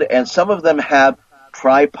ground, and some of them have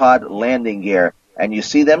tripod landing gear, and you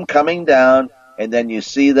see them coming down, and then you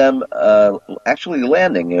see them actually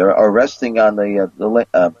landing or resting on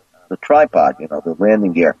the tripod, the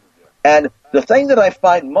landing gear. And the thing that I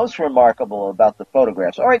find most remarkable about the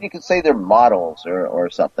photographs, all right, you could say they're models or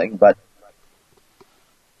something, but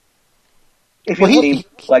if you he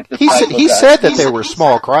said that they were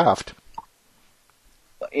small craft.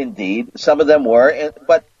 Indeed, some of them were,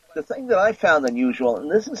 but the thing that I found unusual, and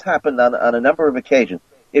this has happened on a number of occasions,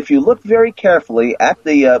 if you look very carefully at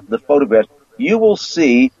the photographs, you will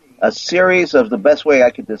see a series of, the best way I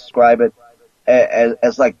could describe it,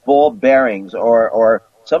 as like ball bearings or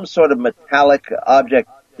some sort of metallic object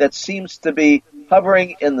that seems to be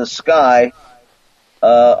hovering in the sky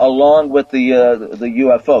along with the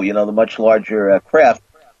UFO, the much larger craft.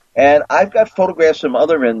 And I've got photographs from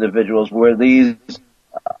other individuals where these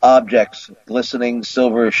objects, glistening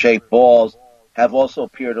silver-shaped balls, have also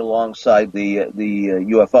appeared alongside the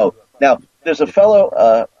UFO. Now, there's a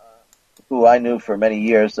fellow who I knew for many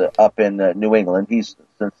years up in New England. He's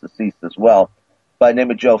since deceased as well, by the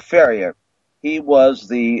name of Joe Ferrier. He was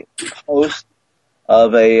the host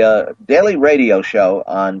of a daily radio show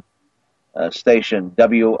on station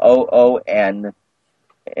WOON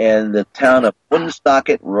in the town of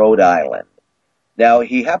Woonsocket, Rhode Island. Now,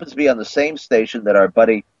 he happens to be on the same station that our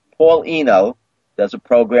buddy Paul Eno does a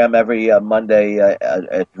program every Monday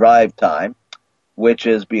at drive time, which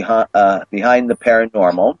is behind the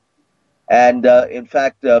paranormal. And in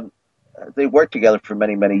fact, they worked together for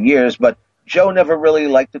many, many years, but Joe never really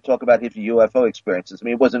liked to talk about his UFO experiences. I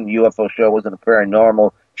mean, it wasn't a UFO show, it wasn't a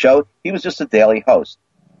paranormal show. He was just a daily host.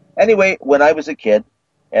 Anyway, when I was a kid,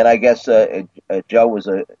 and I guess Joe was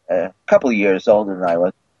a couple of years older than I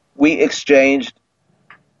was, we exchanged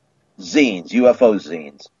zines, UFO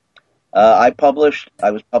zines. I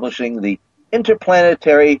was publishing the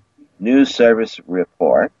Interplanetary News Service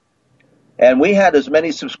Report, and we had as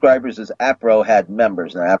many subscribers as APRO had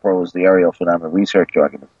members. Now, APRO was the Aerial Phenomena Research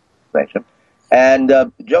Organization.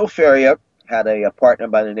 And Joe Ferrier had a partner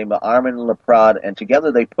by the name of Armin Leprade, and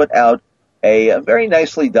together they put out a very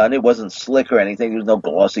nicely done, it wasn't slick or anything, there was no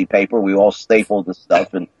glossy paper, we all stapled the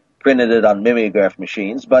stuff and printed it on mimeograph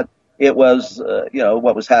machines, but it was,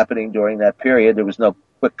 what was happening during that period. There was no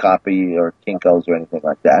quick copy or Kinko's or anything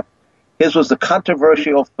like that. His was the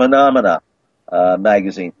Controversial Phenomena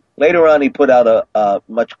magazine. Later on, he put out a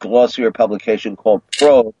much glossier publication called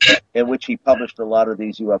Probe, in which he published a lot of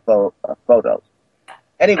these UFO photos.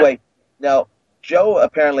 Anyway, now, Joe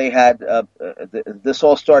apparently had, this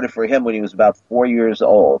all started for him when he was about 4 years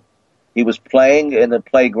old. He was playing in the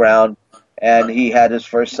playground, and he had his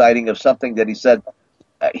first sighting of something that he said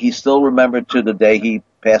he still remembered to the day he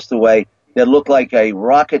passed away, that looked like a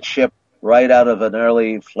rocket ship right out of an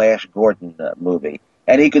early Flash Gordon movie.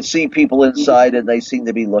 And he could see people inside, and they seemed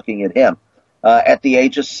to be looking at him. At the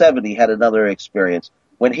age of 7, he had another experience.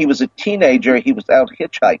 When he was a teenager, he was out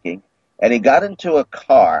hitchhiking, and he got into a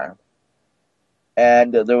car,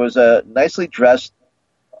 and there was a nicely dressed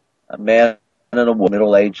man and a woman,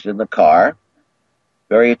 middle-aged, in the car,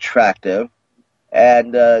 very attractive.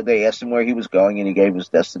 And they asked him where he was going, and he gave his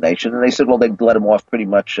destination. And they said, well, they'd let him off pretty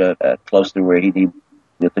much close to where he needed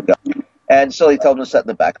to go. And so he told him to sit in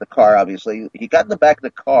the back of the car, obviously. He got in the back of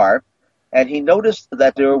the car, and he noticed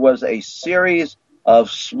that there was a series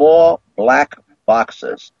of small black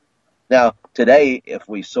boxes. Now, today, if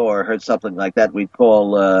we saw or heard something like that, we'd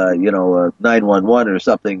call, 911 or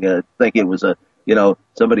something, think it was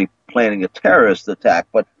somebody planning a terrorist attack,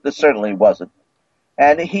 but this certainly wasn't.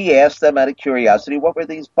 And he asked them out of curiosity, what were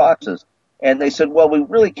these boxes? And they said, well, we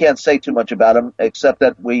really can't say too much about them, except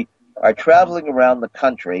that we are traveling around the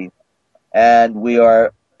country, and we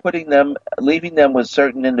are leaving them with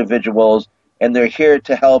certain individuals, and they're here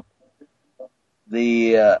to help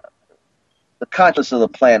the consciousness of the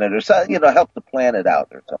planet, or help the planet out,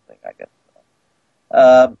 or something, I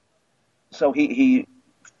guess. So he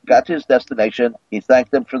got to his destination. He thanked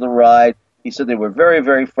them for the ride. He said they were very,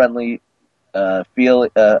 very friendly. Very,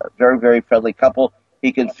 very friendly couple.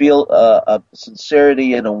 He could feel a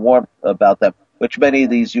sincerity and a warmth about them, which many of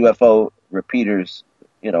these UFO repeaters,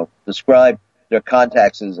 describe their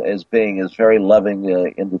contacts as being as very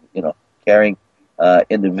loving, caring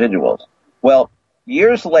individuals. Well,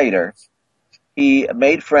 years later, he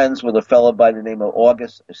made friends with a fellow by the name of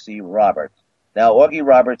August C. Roberts. Now, Augie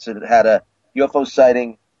Roberts had a UFO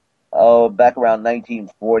sighting, back around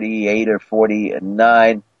 1948 or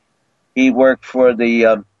 49. He worked for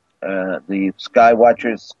the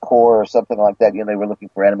Skywatchers Corps or something like that. They were looking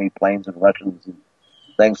for enemy planes and Russians and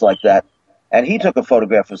things like that. And he took a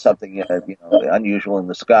photograph of something, unusual in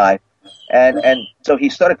the sky. And so he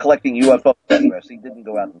started collecting UFO photographs. He didn't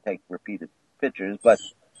go out and take repeated pictures, but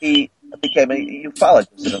he became a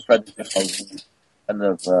ufologist and a friend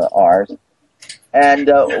of ours. And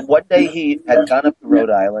one day he had gone up to Rhode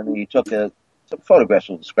Island and he took some photographs,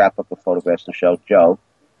 a scrapbook of photographs to show Joe,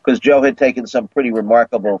 because Joe had taken some pretty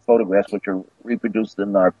remarkable photographs, which are reproduced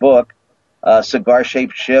in our book.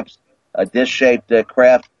 Cigar-shaped ships, a dish-shaped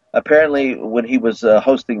craft. Apparently, when he was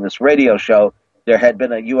hosting this radio show, there had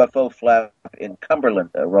been a UFO flap in Cumberland,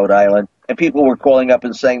 Rhode Island, and people were calling up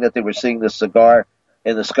and saying that they were seeing this cigar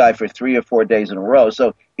in the sky for 3 or 4 days in a row.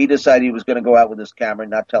 So he decided he was going to go out with his camera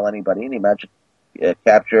and not tell anybody, and he managed to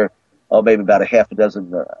capture, maybe about a half a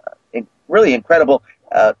dozen really incredible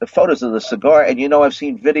the photos of the cigar. And I've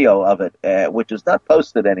seen video of it, which is not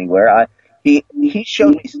posted anywhere. He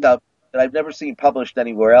showed me stuff that I've never seen published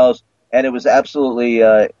anywhere else, and it was absolutely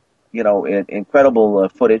incredible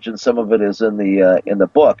footage, and some of it is in the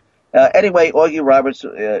book. Anyway, Augie Roberts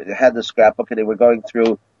had the scrapbook, and they were going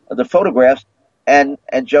through the photographs, and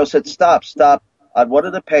Joe said, "Stop!" On one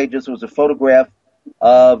of the pages was a photograph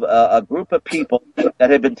of a group of people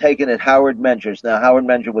that had been taken at Howard Menger's. Now, Howard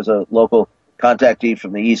Menger was a local contactee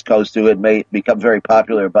from the East Coast who had become very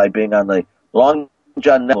popular by being on the Long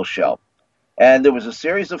John Neville show. And there was a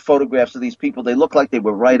series of photographs of these people. They looked like they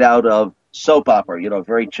were right out of soap opera,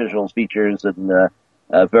 very chiseled features and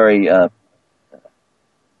very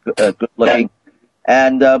good looking.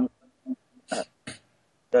 And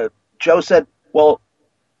Joe said, "Well,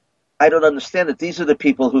 I don't understand it. These are the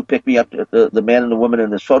people who picked me up. The man and the woman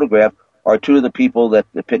in this photograph are two of the people that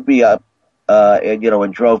picked me up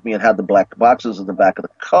and drove me and had the black boxes in the back of the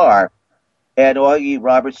car." And Augie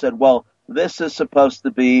Roberts said, "Well, this is supposed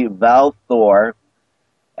to be Val Thor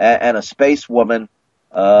and a space woman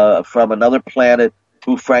from another planet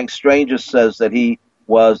who Frank Stranger says that he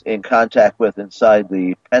was in contact with inside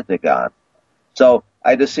the Pentagon." So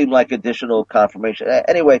I just seemed like additional confirmation.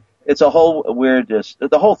 Anyway, it's a whole weirdness.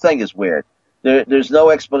 The whole thing is weird. There's no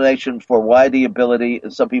explanation for why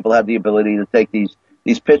some people have the ability to take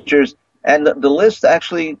these pictures. And the list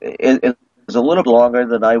actually is a little longer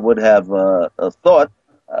than I would have thought.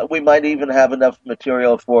 We might even have enough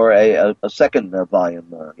material for a second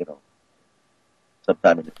volume,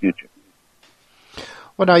 sometime in the future.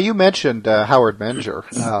 Well, now you mentioned Howard Menger.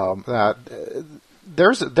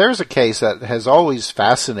 There's a case that has always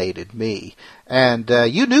fascinated me, and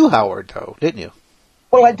you knew Howard, though, didn't you?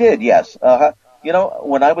 Well, I did, yes.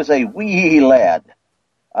 When I was a wee lad,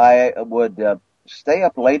 I would stay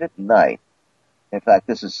up late at night. In fact,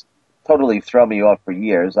 this has totally thrown me off for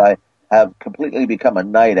years. I have completely become a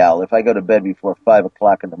night owl. If I go to bed before 5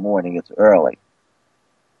 o'clock in the morning, it's early.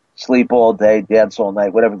 Sleep all day, dance all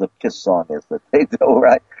night, whatever the Kiss song is that they do,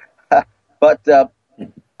 right? But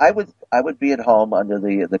I would be at home under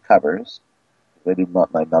the covers. I didn't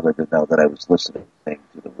want my mother to know that I was listening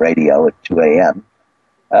to the radio at 2 a.m.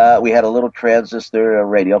 We had a little transistor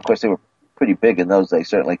radio. Of course, they were pretty big in those days,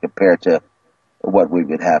 certainly compared to what we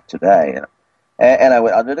would have today. And I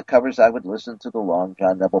would, under the covers, I would listen to the Long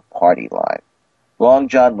John Neville party line. Long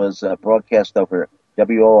John was broadcast over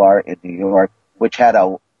WOR in New York, which had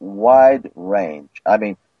a wide range. I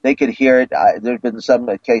mean, they could hear it. There have been some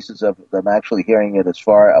cases of them actually hearing it as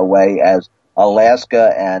far away as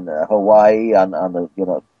Alaska and Hawaii on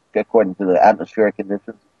the, according to the atmospheric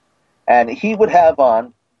conditions. And he would have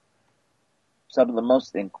on some of the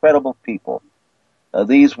most incredible people.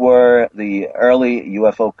 These were the early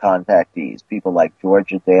UFO contactees, people like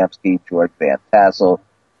George Adamski, George Van Tassel,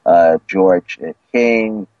 George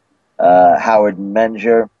King, Howard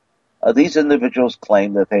Menger. These individuals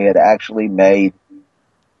claimed that they had actually made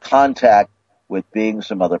contact with beings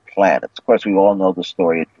from other planets. Of course, we all know the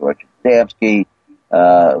story of George Adamski,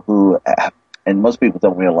 who, and most people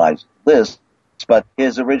don't realize this, but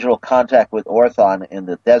his original contact with Orthon in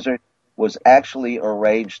the desert was actually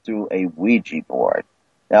arranged through a Ouija board.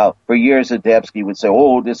 Now, for years, Adamski would say,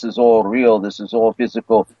 "Oh, this is all real, this is all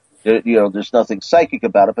physical, there's nothing psychic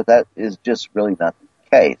about it," but that is just really not the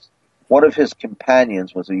case. One of his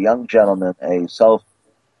companions was a young gentleman, a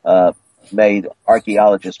self-made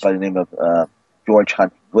archaeologist by the name of George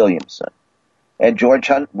Hunt Williamson. And George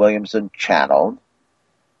Hunt Williamson channeled,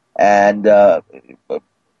 and they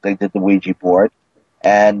did the Ouija board,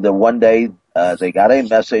 and one day they got a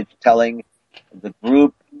message telling the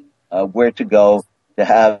group where to go to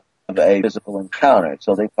have a physical encounter.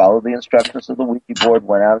 So they followed the instructions of the Ouija board,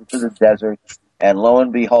 went out into the desert, and lo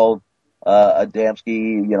and behold,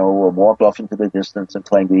 Adamski, walked off into the distance and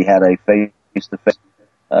claimed he had a face-to-face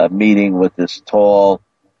meeting with this tall,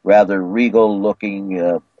 rather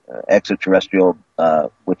regal-looking extraterrestrial,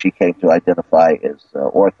 which he came to identify as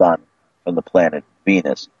Orthon from the planet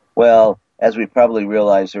Venus. Well, as we probably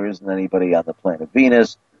realize, there isn't anybody on the planet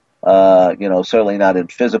Venus, certainly not in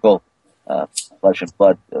physical flesh and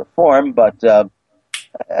blood form, but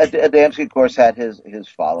Adamski, of course, had his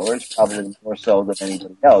followers, probably more so than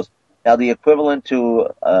anybody else. Now, the equivalent to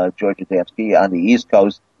George Adamski on the East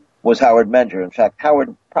Coast was Howard Menger. In fact,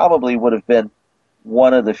 Howard probably would have been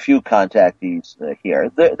one of the few contactees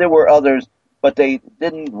here. There were others, but they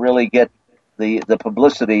didn't really get the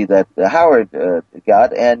publicity that Howard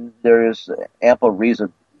got, and there is ample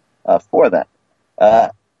reason for that.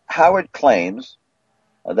 Howard claims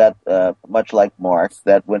that, much like Marc,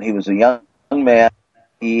 that when he was a young man,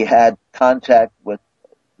 he had contact with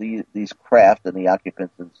these craft and the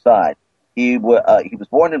occupants inside. He was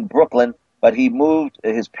born in Brooklyn, but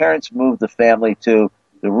his parents moved the family to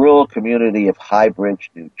the rural community of Highbridge,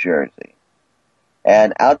 New Jersey.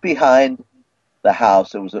 And out behind the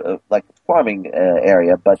house, it was like a farming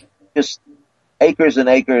area, but just acres and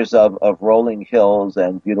acres of rolling hills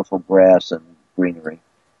and beautiful grass and greenery.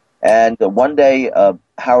 And one day,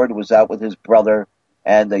 Howard was out with his brother,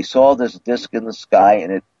 and they saw this disc in the sky,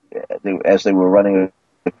 and as they were running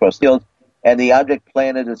across the field, and the object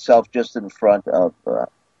planted itself just in front of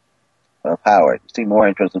Howard. He seemed more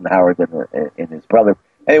interested in Howard than in his brother.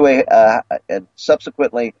 Anyway, and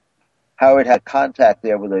subsequently, Howard had contact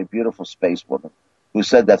there with a beautiful space woman who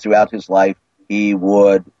said that throughout his life he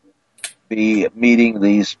would be meeting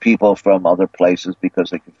these people from other places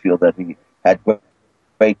because they could feel that he had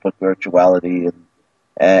great spirituality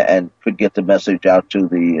and could get the message out to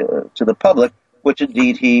the public, which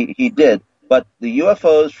indeed he did. But the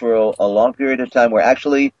UFOs for a long period of time were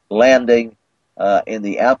actually landing in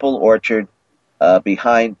the apple orchard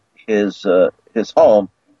behind his home,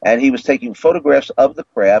 and he was taking photographs of the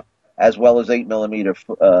craft as well as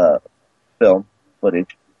 8mm film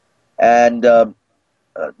footage, and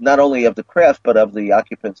not only of the craft but of the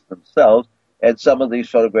occupants themselves. And some of these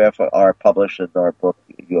photographs are published in our book,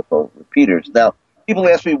 UFO Repeaters. Now, people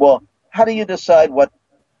ask me, well, how do you decide what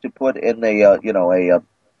to put in in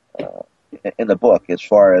the book as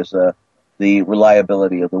far as the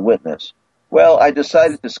reliability of the witness? Well, I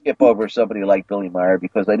decided to skip over somebody like Billy Meyer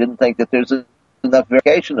because I didn't think that there's enough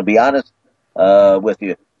verification, to be honest with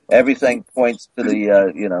you. Everything points to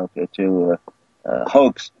the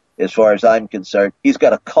hoax as far as I'm concerned. He's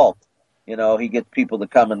got a cult. He gets people to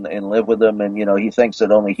come and live with him, and, he thinks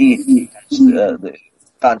that only he has the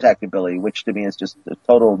contact ability, which to me is just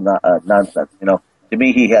total nonsense. To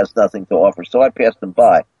me, he has nothing to offer, so I passed him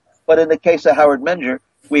by. But in the case of Howard Menger,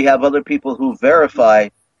 we have other people who verify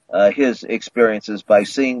his experiences by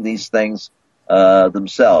seeing these things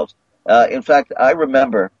themselves. In fact, I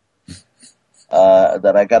remember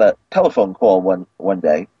that I got a telephone call one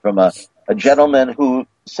day from a gentleman who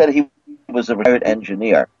said he was a retired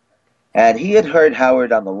engineer. And he had heard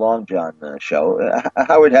Howard on the Long John show.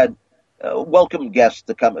 Howard had welcomed guests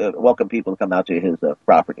to come, welcome people to come out to his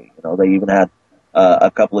property. They even had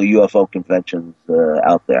a couple of UFO conventions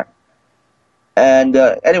out there. And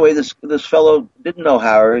anyway, this fellow didn't know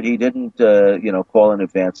Howard. He didn't, call in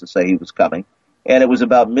advance to say he was coming. And it was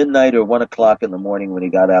about midnight or 1 o'clock in the morning when he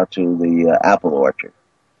got out to the apple orchard.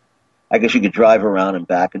 I guess you could drive around and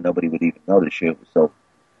back, and nobody would even notice you. It was so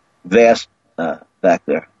vast. Back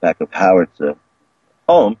of Howard's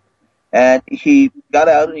home, and he got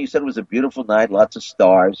out and he said it was a beautiful night, lots of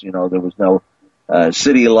stars. There was no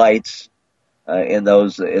city lights in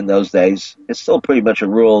those days. It's still pretty much a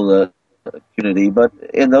rural community, but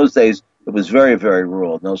in those days it was very, very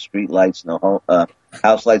rural. No street lights, no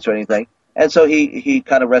house lights or anything. And so he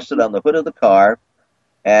kind of rested on the hood of the car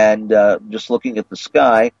and just looking at the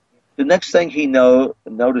sky. The next thing he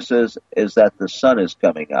notices is that the sun is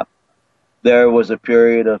coming up. There was a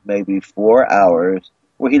period of maybe 4 hours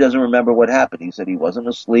where he doesn't remember what happened. He said he wasn't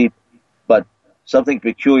asleep, but something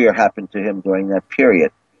peculiar happened to him during that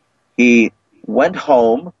period. He went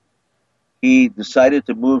home. He decided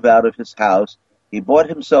to move out of his house. He bought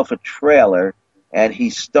himself a trailer, and he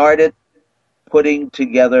started putting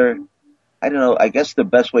together, I don't know, I guess the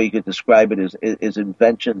best way you could describe it is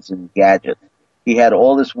inventions and gadgets. He had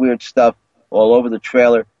all this weird stuff all over the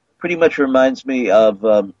trailer. Pretty much reminds me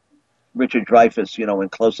of Richard Dreyfuss, in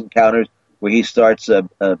Close Encounters, where he starts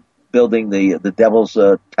building the Devil's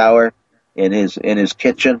Tower in his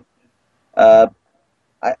kitchen.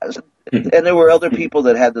 and there were other people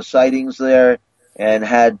that had the sightings there and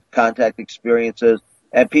had contact experiences,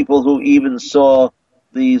 and people who even saw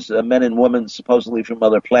these men and women supposedly from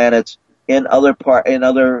other planets in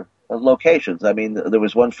other locations. I mean, there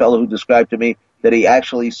was one fellow who described to me that he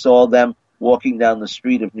actually saw them walking down the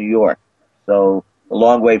street of New York, so a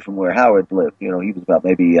long way from where Howard lived. You know, he was about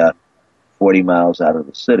maybe 40 miles out of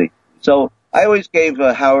the city. So I always gave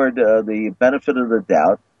Howard the benefit of the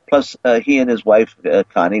doubt. Plus, he and his wife,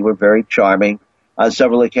 Connie, were very charming. On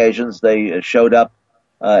several occasions, they showed up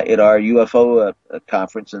at our UFO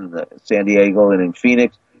conference in San Diego and in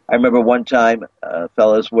Phoenix. I remember one time,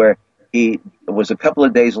 fellas, where he was a couple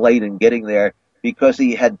of days late in getting there because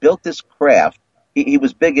he had built this craft. He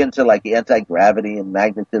was big into like anti-gravity and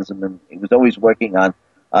magnetism, and he was always working on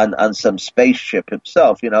some spaceship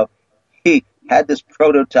himself. You know, he had this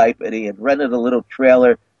prototype, and he had rented a little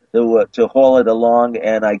trailer to haul it along,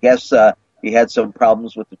 and I guess he had some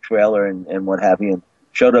problems with the trailer and what have you, and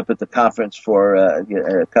showed up at the conference for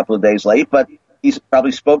a couple of days late, but he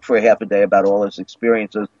probably spoke for a half a day about all his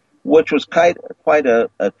experiences, which was quite a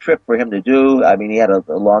trip for him to do. I mean, he had a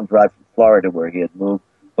long drive from Florida where he had moved,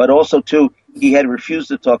 but also, too, he had refused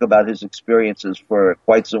to talk about his experiences for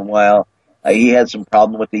quite some while. He had some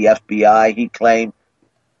problem with the FBI. He claimed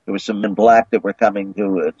there was some men in black that were coming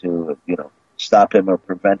to stop him or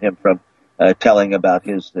prevent him from telling about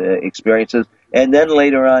his experiences. And then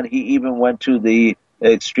later on, he even went to the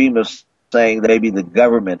extreme of saying that maybe the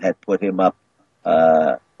government had put him up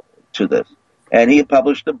to this. And he had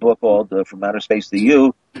published a book called From Outer Space to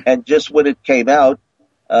You, and just when it came out,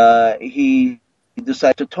 he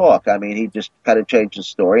decided to talk. I mean, he just kind of changed his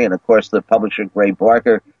story, and of course the publisher, Gray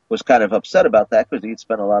Barker, was kind of upset about that because he'd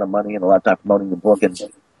spent a lot of money and a lot of time promoting the book, and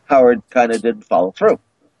Howard kind of didn't follow through.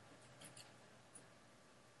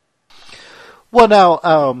 Well, now,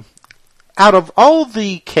 out of all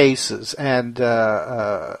the cases and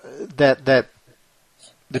that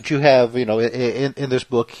you have, you know, in this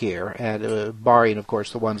book here, and barring, of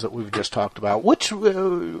course, the ones that we've just talked about, which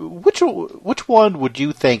one would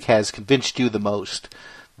you think has convinced you the most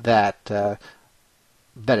that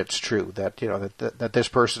it's true, that, you know, that this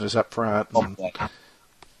person is up front? Well,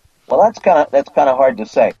 that's kind of hard to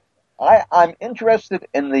say. I'm interested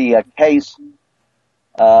in the case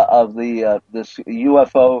of this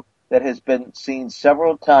UFO that has been seen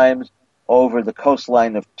several times over the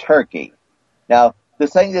coastline of Turkey. Now, the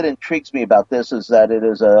thing that intrigues me about this is that it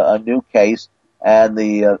is a new case, and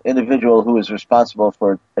the individual who is responsible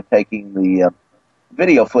for taking the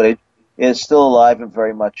video footage is still alive and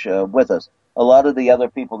very much with us. A lot of the other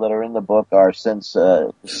people that are in the book are since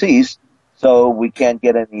deceased, so we can't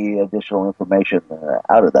get any additional information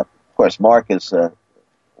out of them. Of course, Marc is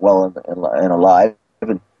well and alive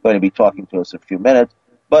and going to be talking to us in a few minutes.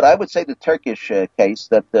 But I would say the Turkish case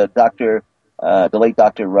that the late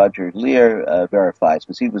Dr. Roger Lear verifies,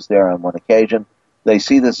 because he was there on one occasion. They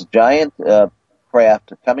see this giant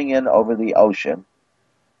craft coming in over the ocean,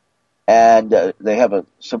 and they have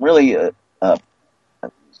some really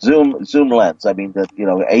zoom lens. I mean,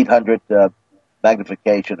 800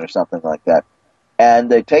 magnification or something like that. And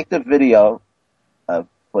they take the video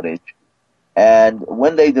footage, and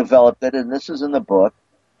when they developed it, and this is in the book,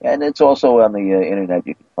 and it's also on the internet,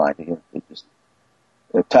 you can find it. You just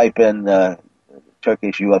type in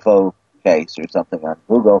Turkish UFO case or something on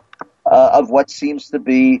Google, of what seems to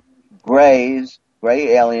be gray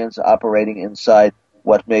aliens operating inside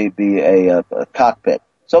what may be a cockpit.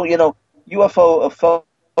 So, UFO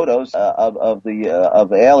photos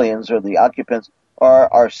of aliens or the occupants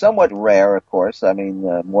are somewhat rare, of course. I mean,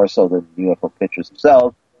 more so than UFO pictures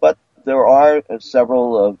themselves, but there are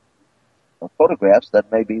several photographs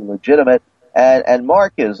that may be legitimate. And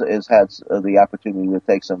Marc has had the opportunity to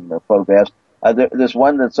take some photographs. There's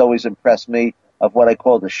one that's always impressed me of what I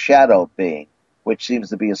call the shadow being, which seems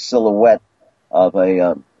to be a silhouette of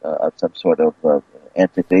of some sort of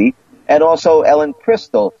entity. And also Ellen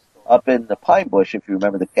Crystal up in the Pine Bush, if you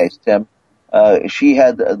remember the case, Tim. She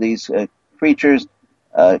had these creatures,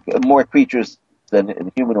 more creatures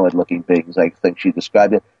than humanoid-looking beings, I think she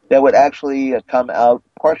described it, that would actually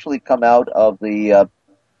partially come out of the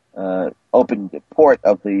open port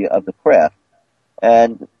of the craft.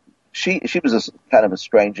 And she was kind of a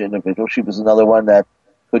strange individual. She was another one that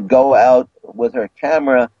could go out with her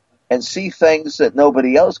camera and see things that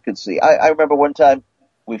nobody else could see. I remember one time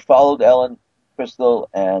we followed Ellen Crystal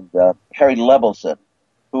and Harry Levelson,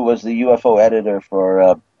 who was the UFO editor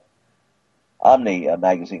for Omni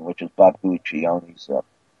magazine, which is Bob Guiccione's,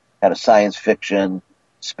 had a science fiction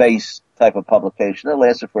space type of publication that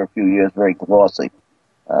lasted for a few years, very glossy,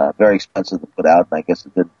 very expensive to put out, and I guess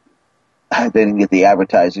it didn't they didn't get the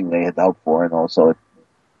advertising they had hoped for, and also it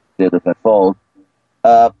did unfold.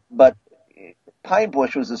 But Pine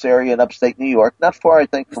Bush was this area in upstate New York, not far, I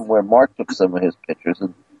think, from where Marc took some of his pictures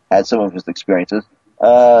and had some of his experiences,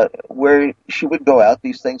 where she would go out.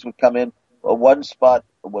 These things would come in. One spot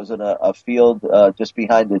was in a field just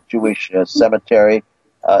behind the Jewish cemetery.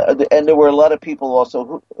 And there were a lot of people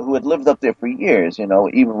also who had lived up there for years,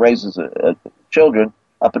 even raised children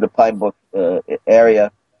up in the Pine Bush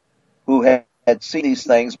area, who had seen these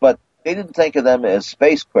things, but they didn't think of them as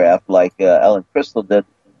spacecraft like Ellen Crystal did.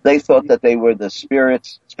 They thought that they were the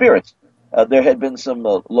spirits. There had been some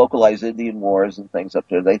localized Indian wars and things up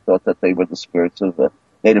there. They thought that they were the spirits of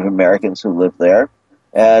Native Americans who lived there.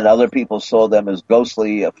 And other people saw them as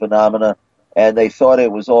ghostly phenomena, and they thought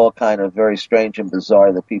it was all kind of very strange and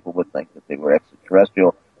bizarre that people would think that they were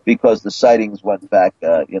extraterrestrial, because the sightings went back,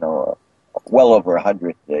 well over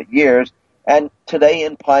 100 years. And today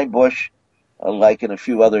in Pine Bush, like in a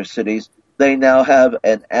few other cities, they now have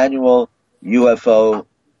an annual UFO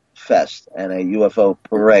fest and a UFO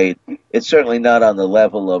parade. It's certainly not on the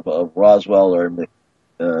level of Roswell or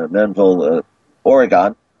Menville,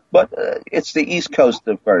 Oregon, but it's the East Coast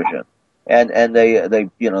version. And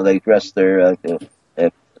they dress their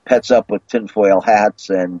pets up with tinfoil hats,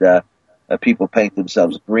 and people paint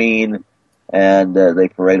themselves green, and they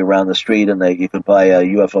parade around the street, and you can buy a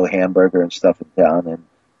UFO hamburger and stuff in town. And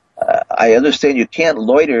I understand you can't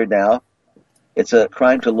loiter now. It's a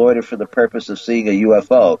crime to loiter for the purpose of seeing a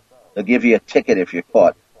UFO. They'll give you a ticket if you're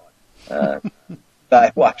caught.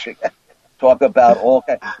 Guy watching. Talk about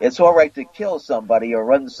it's all right to kill somebody or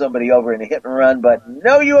run somebody over in a hit and run, but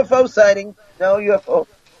no UFO sighting, no UFO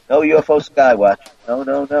skywatch.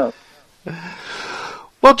 No.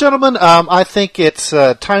 Well, gentlemen, I think it's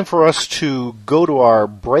time for us to go to our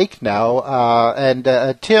break now. And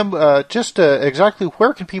Tim, just exactly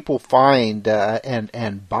where can people find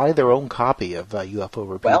and buy their own copy of UFO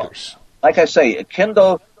Repeaters? Well, like I say, a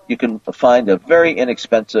Kindle, you can find a very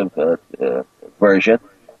inexpensive version.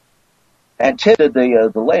 And Tim did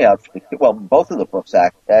the layout for both of the books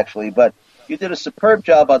actually, but you did a superb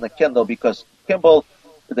job on the Kindle, because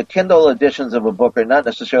the Kindle editions of a book are not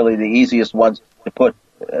necessarily the easiest ones to put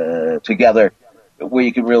together, where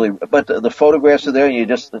you can really, but the photographs are there, and you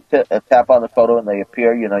just tap on the photo and they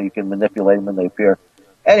appear. You can manipulate them and they appear.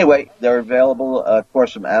 Anyway, they're available, of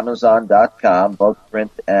course, from Amazon.com, both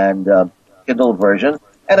print and Kindle version,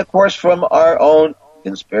 and of course from our own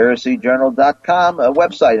ConspiracyJournal.com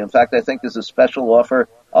website. In fact, I think there's a special offer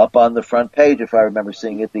up on the front page, if I remember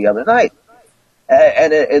seeing it the other night.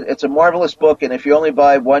 And it's a marvelous book, and if you only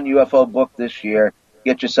buy one UFO book this year,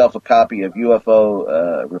 get yourself a copy of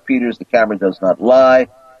UFO Repeaters, The Camera Does Not Lie,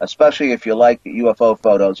 especially if you like UFO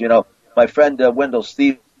photos. My friend Wendell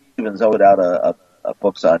Stevens put out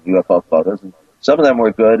books on UFO photos, and some of them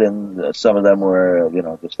were good, and some of them were,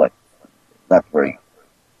 just like not very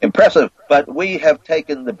impressive. But we have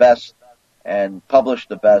taken the best and published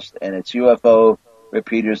the best, and it's UFO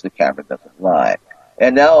Repeaters, The Camera Doesn't Lie.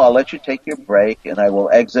 And now I'll let you take your break, and I will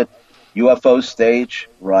exit UFO stage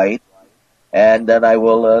right, and then I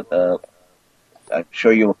will, I'm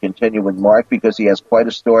sure you will continue with Marc, because he has quite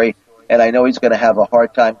a story, and I know he's going to have a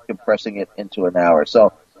hard time compressing it into an hour.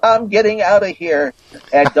 So I'm getting out of here,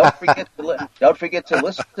 and don't forget to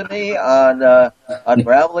listen to me on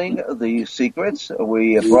Unraveling the Secrets.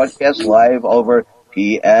 We broadcast live over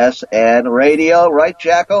PSN Radio, right,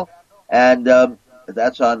 Jackal? And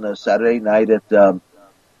that's on Saturday night at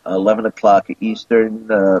 11 o'clock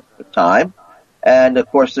Eastern time. And, of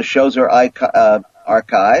course, the shows are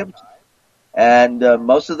archived, and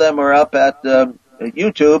most of them are up at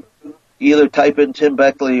YouTube. Either type in Tim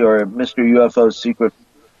Beckley or Mr. UFO Secret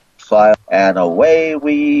File, and away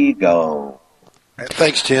we go.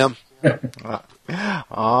 Thanks, Tim.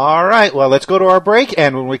 All right. Well, let's go to our break,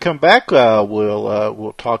 and when we come back,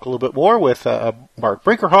 we'll talk a little bit more with Marc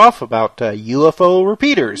Brinkerhoff about UFO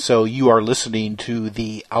repeaters. So you are listening to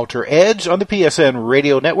the Outer Edge on the PSN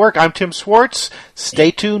Radio Network. I'm Tim Swartz.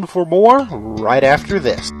 Stay tuned for more right after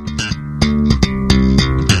this.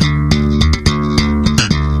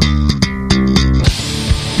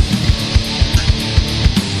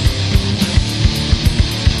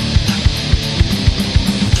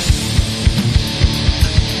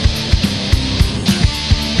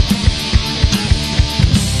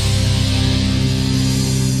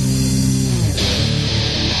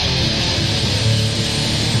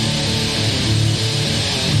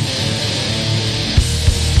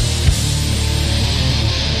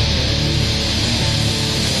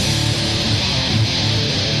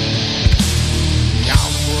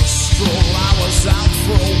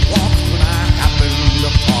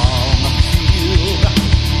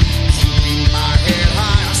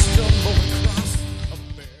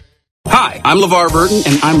 I'm LeVar Burton,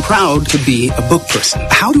 and I'm proud to be a book person.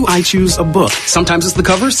 How do I choose a book? Sometimes it's the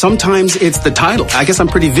cover, sometimes it's the title. I guess I'm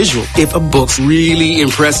pretty visual. If a book's really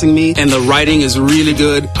impressing me and the writing is really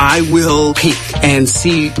good, I will peek and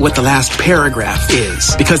see what the last paragraph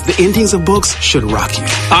is, because the endings of books should rock you.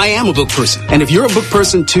 I am a book person, and if you're a book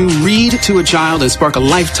person too, read to a child and spark a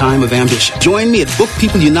lifetime of ambition. Join me at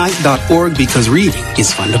bookpeopleunite.org, because reading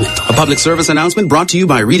is fundamental. A public service announcement brought to you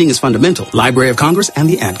by Reading is Fundamental, Library of Congress, and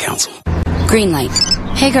the Ad Council. Green light.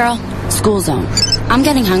 Hey girl, school zone. I'm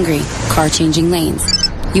getting hungry. Car changing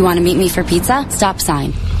lanes. You want to meet me for pizza? Stop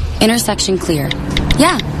sign. Intersection clear.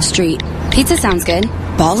 Yeah, street. Pizza sounds good.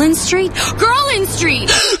 Ball in street? Girl in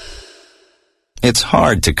street! It's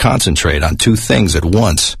hard to concentrate on two things at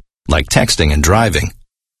once, like texting and driving.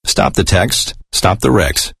 Stop the text, stop the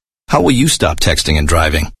wrecks. How will you stop texting and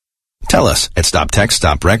driving? Tell us at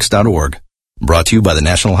stoptextstopwrecks.org. Brought to you by the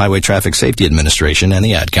National Highway Traffic Safety Administration and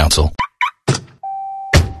the Ad Council.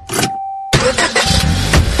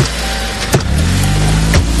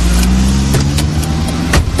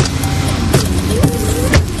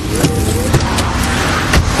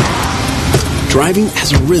 Driving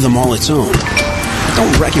has a rhythm all its own.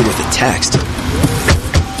 Don't wreck it with a text.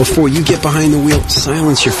 Before you get behind the wheel,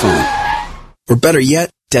 silence your phone. Or better yet,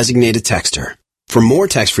 designate a texter. For more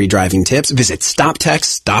text-free driving tips, visit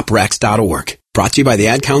stoptextstopwrecks.org. Brought to you by the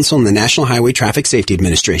Ad Council and the National Highway Traffic Safety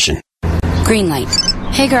Administration. Green light.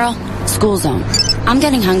 Hey girl, school zone. I'm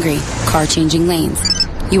getting hungry. Car changing lanes.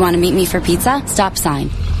 You want to meet me for pizza? Stop sign.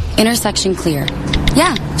 Intersection clear.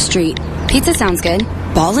 Yeah, street. Pizza sounds good.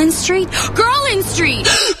 Ball in street? Girl in street!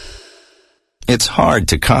 It's hard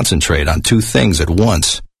to concentrate on two things at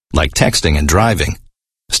once, like texting and driving.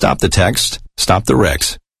 Stop the text, stop the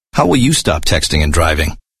wrecks. How will you stop texting and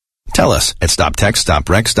driving? Tell us at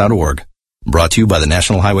stoptextstopwrecks.org. Brought to you by the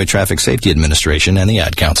National Highway Traffic Safety Administration and the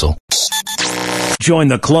Ad Council. Join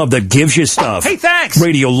the club that gives you stuff. Hey, thanks!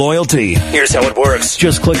 Radio Loyalty. Here's how it works.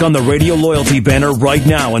 Just click on the Radio Loyalty banner right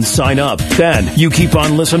now and sign up. Then, you keep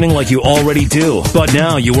on listening like you already do. But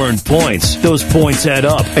now you earn points. Those points add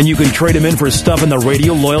up, and you can trade them in for stuff in the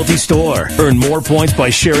Radio Loyalty store. Earn more points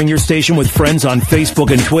by sharing your station with friends on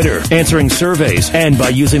Facebook and Twitter, answering surveys, and by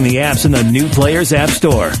using the apps in the New Players App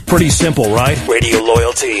Store. Pretty simple, right? Radio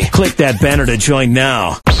Loyalty. Click that banner to join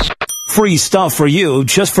now. Free stuff for you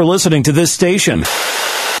just for listening to this station.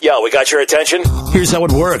 Yo, we got your attention? Here's how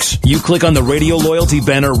it works. You click on the Radio Loyalty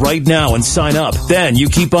banner right now and sign up. Then you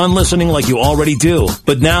keep on listening like you already do.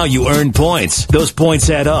 But now you earn points. Those points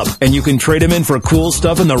add up, and you can trade them in for cool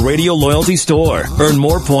stuff in the Radio Loyalty store. Earn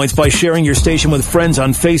more points by sharing your station with friends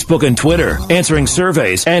on Facebook and Twitter, answering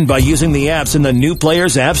surveys, and by using the apps in the New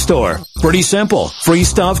Players App Store. Pretty simple. Free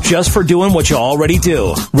stuff just for doing what you already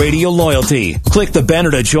do. Radio Loyalty. Click the banner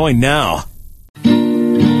to join now.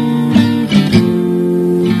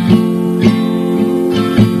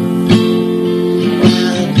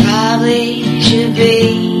 Should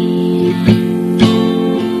be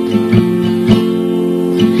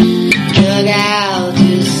drug out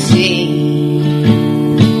to sea.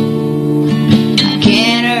 I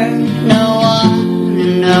can't hurt no one,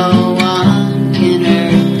 and no one can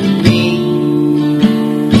hurt me.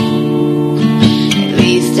 At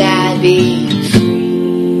least I'd be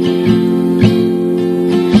free.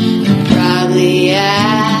 Probably I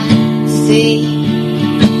see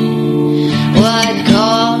what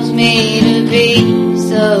caused me to be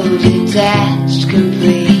so detached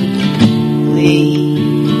completely.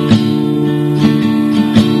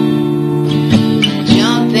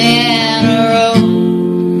 Jump in a rope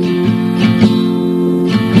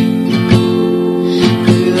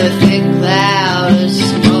through a thick cloud of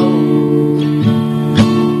smoke,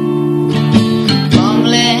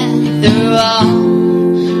 fumbling through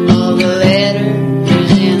all the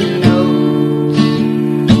letters in the notes,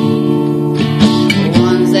 the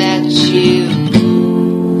ones that you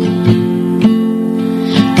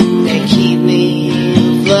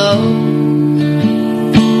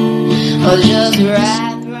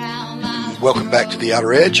Welcome back to the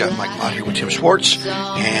Outer Edge. I'm Mike Mott here with Tim Schwartz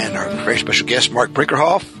and our very special guest, Marc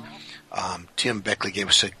Brinkerhoff. Tim Beckley gave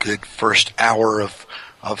us a good first hour of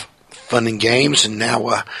fun and games, and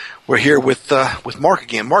now we're here with Marc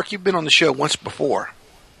again. Marc, you've been on the show once before.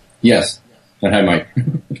 Yes. Hi, Mike.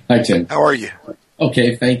 Hi, Tim. How are you?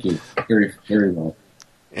 Okay, thank you. Very, very well.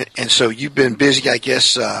 And so you've been busy, I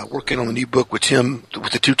guess, working on the new book with Tim,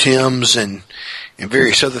 with the two Tims, and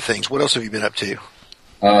various other things. What else have you been up to?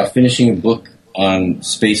 Finishing a book on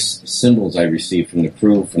space symbols I received from the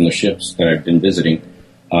crew from the ships that I've been visiting,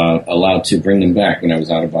 allowed to bring them back when I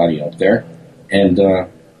was out of body out there. And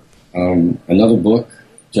another book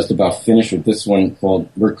just about finished with this one called,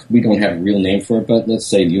 we don't have a real name for it, but let's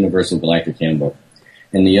say the Universal Galactic Handbook.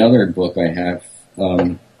 And the other book I have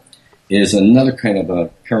is another kind of a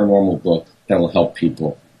paranormal book that will help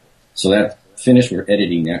people. So that finished, we're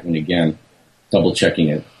editing that one again, double checking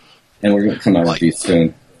it, and we're going to come out with these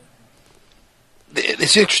soon.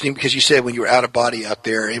 It's interesting because you said when you were out of body out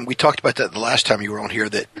there, and we talked about that the last time you were on here,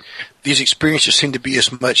 that these experiences seem to be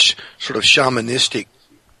as much sort of shamanistic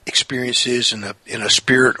experiences in a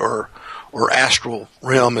spirit or astral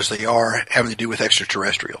realm as they are having to do with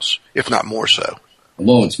extraterrestrials, if not more so.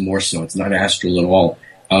 Well, it's more so. It's not astral at all.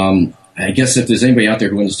 I guess if there's anybody out there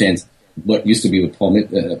who understands what used to be with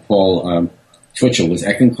Paul Twitchell was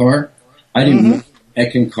Eckankar, I didn't know what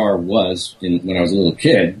Eckankar was when I was a little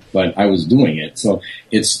kid, but I was doing it. So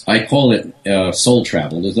I call it soul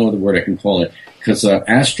travel. There's no other word I can call it, because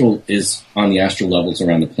astral is on the astral levels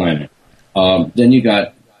around the planet. Then you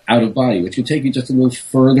got out of body, which would take you just a little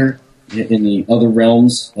further in the other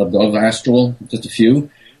realms of astral, just a few,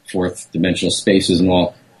 fourth dimensional spaces and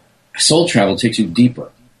all. Soul travel takes you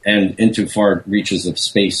deeper and into far reaches of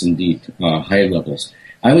space and deep, high levels.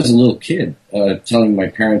 I was a little kid telling my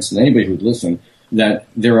parents and anybody who would listen that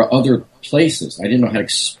there are other places. I didn't know how to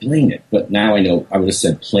explain it, but now I know. I would have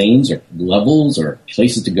said planes or levels or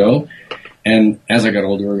places to go. And as I got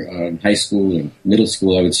older, in high school and middle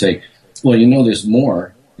school, I would say, well, there's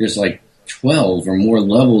more. There's like 12 or more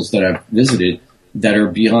levels that I've visited that are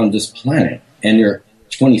beyond this planet. And their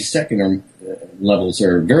 22nd levels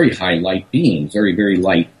are very high light beings, very, very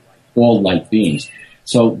light, all light beings.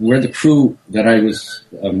 So where the crew that I was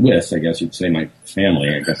with, I guess you'd say my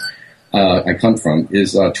family, I guess, I come from,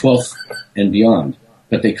 is 12th and beyond.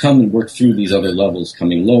 But they come and work through these other levels,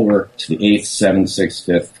 coming lower to the 8th, 7th, 6th,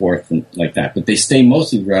 5th, 4th, and like that. But they stay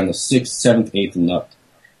mostly around the 6th, 7th, 8th, and up,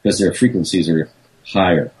 because their frequencies are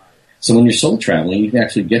higher. So when you're soul traveling, you can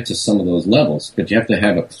actually get to some of those levels, but you have to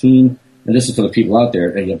have a clean, and this is for the people out there,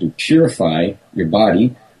 and you have to purify your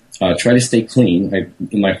body, try to stay clean.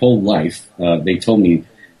 In my whole life, they told me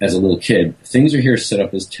as a little kid, things are here set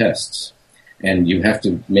up as tests, and you have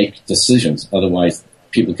to make decisions, otherwise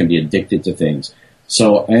people can be addicted to things.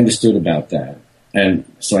 So I understood about that. And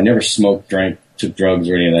so I never smoked, drank, took drugs,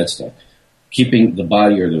 or any of that stuff. Keeping the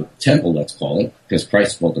body, or the temple, let's call it, because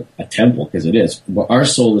Christ called it a temple, because it is. But our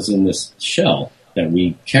soul is in this shell that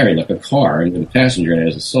we carry like a car, and the passenger in it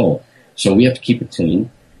has a soul. So we have to keep it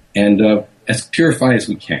clean and as purified as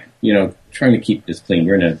we can. Trying to keep this clean.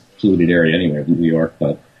 We're in a polluted area anyway, in New York,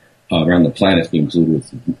 but around the planet it's being polluted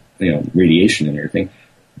with radiation and everything.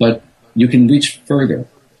 But you can reach further.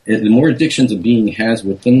 The more addictions a being has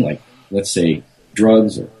with them, like let's say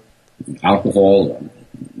drugs or alcohol, or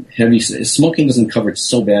heavy smoking doesn't cover it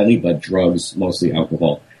so badly, but drugs, mostly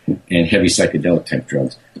alcohol and heavy psychedelic type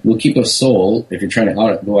drugs, will keep a soul. If you're trying to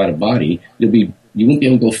go out of body, you won't be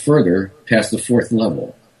able to go further past the 4th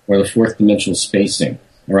level or the 4th dimensional spacing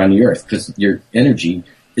around the Earth, because your energy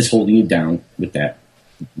is holding you down with that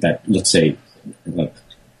let's say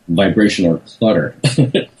vibration or clutter.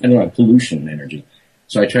 I don't know, pollution energy.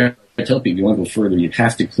 So I tell people, if you want to go further, you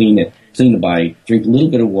have to clean the body, drink a little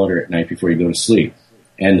bit of water at night before you go to sleep.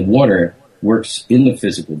 And the water works in the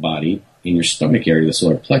physical body, in your stomach area, the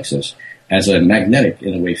solar plexus, as a magnetic,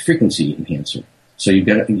 in a way, frequency enhancer. So you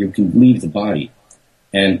can leave the body.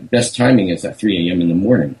 And best timing is at 3 a.m. in the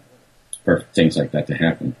morning for things like that to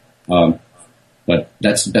happen. But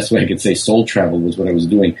that's the best way I could say soul travel was what I was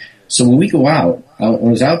doing. So when we go out, when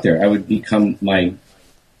I was out there, I would become my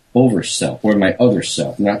over self, or my other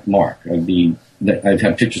self, not Marc. I'd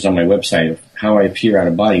have pictures on my website of how I appear out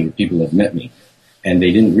of body with people who have met me. And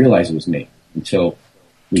they didn't realize it was me until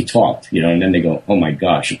we talked, and then they go, oh my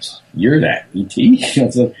gosh, you're that E.T.?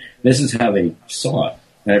 So this is how they saw it.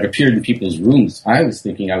 And I've appeared in people's rooms. I was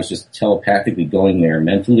thinking I was just telepathically going there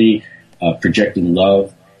mentally, projecting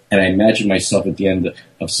love. And I imagined myself at the end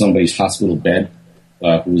of somebody's hospital bed,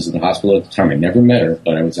 who was in the hospital at the time. I never met her,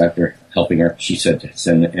 but I was out there helping her. She said to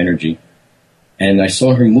send the energy. And I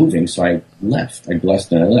saw her moving, so I left. I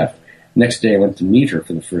blessed and I left. Next day I went to meet her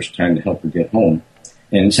for the first time to help her get home.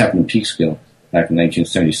 And this happened in Peekskill back in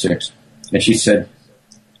 1976. And she said,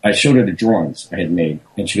 I showed her the drawings I had made.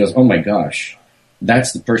 And she goes, oh my gosh,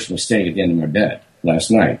 that's the person who was staying at the end of my bed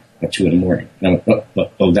last night at 2 a.m. And I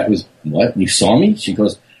went, oh, that was what? You saw me? She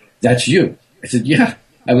goes, that's you. I said, yeah,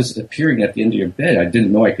 I was appearing at the end of your bed. I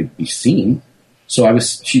didn't know I could be seen. So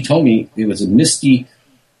she told me it was a misty,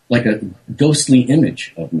 like a ghostly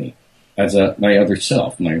image of me as my other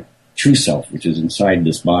self, my true self, which is inside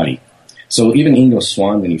this body. So even Ingo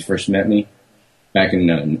Swann, when he first met me back in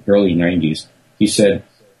the early 90s, he said,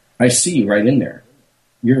 I see you right in there.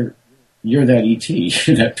 You're you're that ET,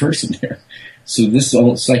 you're that person there. So this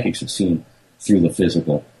all psychics have seen through the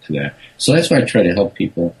physical to that. So that's why I try to help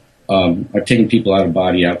people. I've taken people out of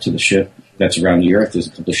body out to the ship that's around the Earth. There's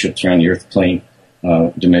a couple of ships around the Earth playing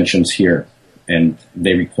dimensions here, and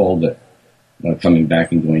they recall that coming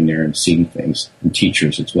back and going there and seeing things, and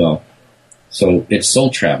teachers as well. So it's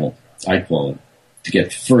soul travel, I call it, to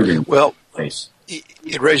get further. Well, place.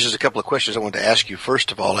 It raises a couple of questions I wanted to ask you.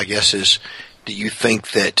 First of all, I guess is, do you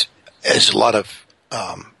think that, as a lot of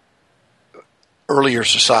earlier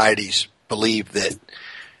societies believe, that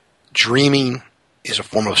dreaming is a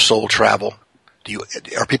form of soul travel?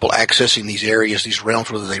 Are people accessing these areas, these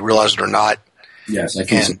realms, whether they realize it or not? Yes, I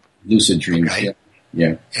think it's lucid dreams. Okay.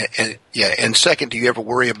 Yeah. And second, do you ever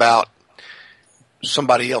worry about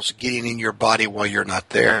somebody else getting in your body while you're not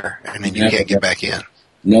there, and then you can't get back in?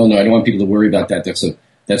 No, I don't want people to worry about that.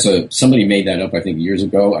 Somebody made that up, I think, years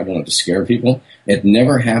ago. I don't know, to scare people. It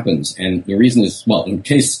never happens. And the reason is, well, in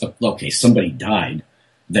case, somebody died,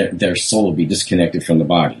 their soul would be disconnected from the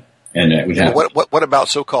body. And it would happen. What about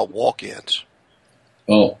so-called walk-ins?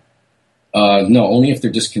 Oh, no, only if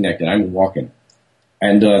they're disconnected. I'm walking.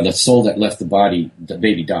 And the soul that left the body, the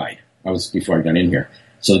baby died. Before I got in here.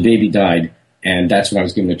 So the baby died, and that's when I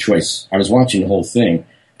was given a choice. I was watching the whole thing,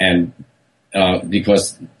 and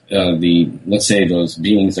because let's say those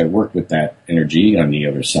beings that work with that energy on the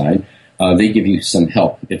other side, they give you some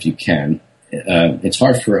help if you can. It's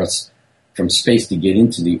hard for us from space to get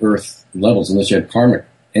into the Earth levels unless you had karmic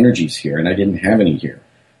energies here, and I didn't have any here.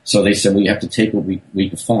 So they said, well, you have to take what we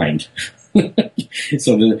could find.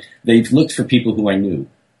 So they looked for people who I knew,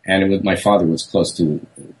 and my father was close to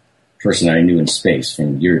a person I knew in space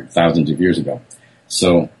from thousands of years ago.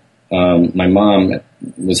 So my mom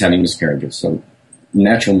was having miscarriages, so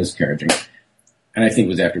natural miscarriaging, and I think it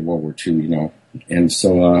was after World War II, And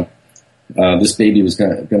so this baby was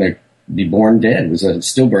going to be born dead. It was a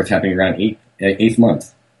stillbirth happening around eighth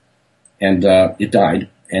month, and it died.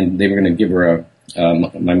 And they were going to give her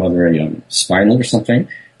my mother a spinal or something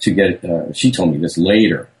to get. She told me this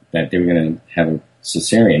later, that they were going to have a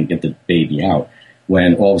cesarean, get the baby out.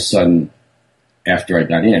 When all of a sudden, after I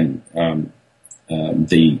got in,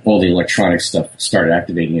 all the electronic stuff started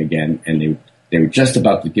activating again, and they were just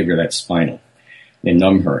about to give her that spinal and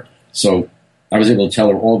numb her. So I was able to tell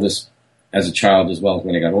her all this as a child, as well as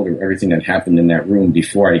when I got older, everything that happened in that room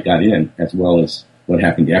before I got in, as well as what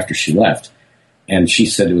happened after she left. And she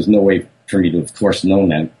said there was no way for me to, of course, know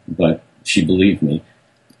that, but she believed me.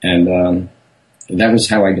 And that was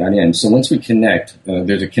how I got in. So once we connect,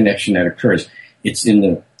 there's a connection that occurs. It's in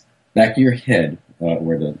the back of your head,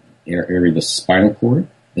 where the area of the spinal cord,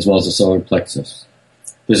 as well as the solar plexus.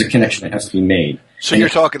 There's a connection that has to be made. So you're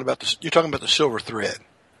talking about the silver thread.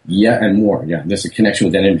 Yeah, and more. Yeah, there's a connection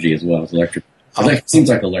with that energy as well as electric. It seems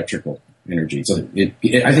like electrical energy. So I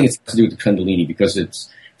think it's to do with the Kundalini, because it's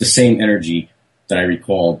the same energy that I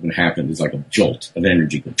recall when it happened. It's like a jolt of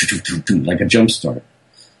energy, like a jump start.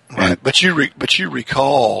 Right, but you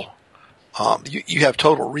recall, you have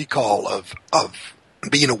total recall of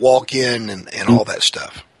being a walk-in and all that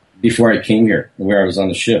stuff. Before I came here, where I was on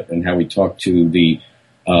the ship, and how we talked to the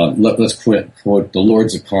let's quote the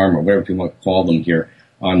Lords of Karma, whatever people want to call them here,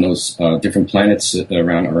 on those different planets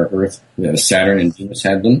around our Earth. Saturn and Venus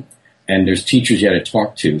had them, and there's teachers you had to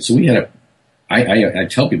talk to. So we had I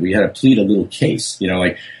tell people, we had to plead a little case,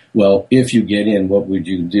 like, well, if you get in, what would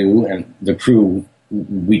you do? And the crew,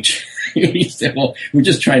 we said, well, we're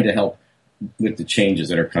just trying to help with the changes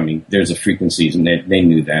that are coming. There's a frequencies, and they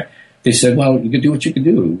knew that. They said, well, you could do what you could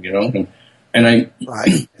do, and I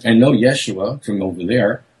know Yeshua from over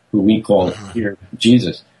there, who we call here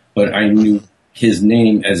Jesus, but I knew his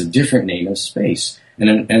name as a different name in space.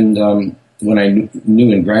 And when I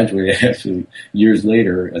knew and graduated, actually years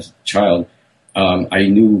later as a child, I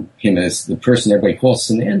knew him as the person everybody calls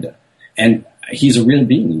Sananda. And he's a real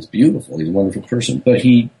being. He's beautiful. He's a wonderful person. But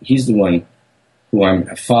he's the one who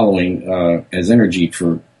I'm following as energy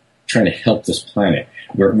for trying to help this planet.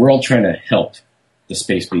 We're all trying to help the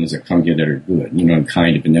space beings that come here that are good, and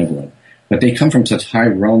kind and benevolent. But they come from such high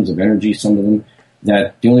realms of energy, some of them,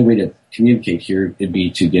 that the only way to communicate here would be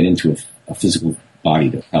to get into a physical body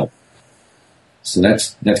to help. So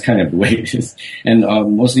that's kind of the way it is. And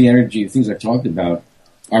most of the energy, things I've talked about,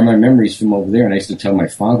 are my memories from over there. And I used to tell my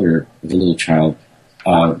father as a little child,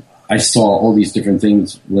 I saw all these different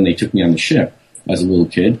things when they took me on the ship as a little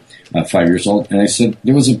kid, 5 years old. And I said,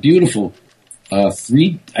 there was a beautiful I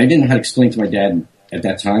didn't know how to explain to my dad at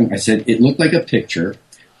that time. I said, it looked like a picture,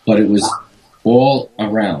 but it was all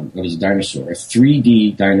around. It was a dinosaur, a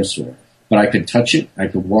 3D dinosaur. But I could touch it, I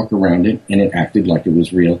could walk around it, and it acted like it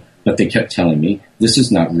was real. But they kept telling me, this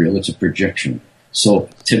is not real, it's a projection. So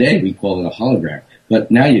today we call it a hologram.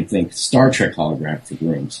 But now you'd think Star Trek holographic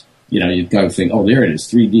rooms. You've got to think, oh, there it is,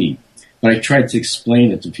 3D. But I tried to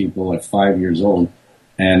explain it to people at 5 years old,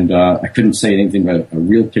 and I couldn't say anything about a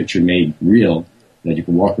real picture made real that you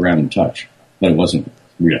could walk around and touch. But it wasn't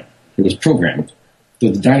real. It was programmed.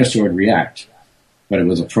 So the dinosaur would react, but it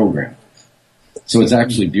was a program. So it's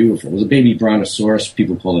actually beautiful. It was a baby brontosaurus,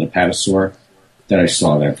 people call it a patasaur, that I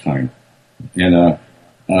saw that time. And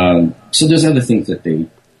so there's other things that they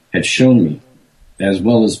had shown me, as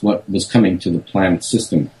well as what was coming to the planet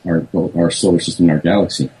system, our solar system, our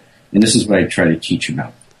galaxy. And this is what I try to teach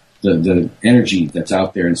about. The energy that's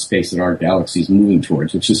out there in space that our galaxy is moving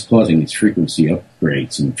towards, which is causing these frequency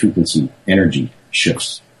upgrades and frequency energy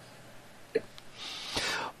shifts.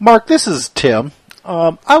 Mark, this is Tim.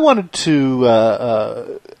 I wanted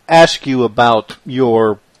to ask you about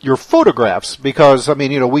your photographs, because,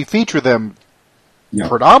 we feature them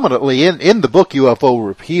predominantly in the book UFO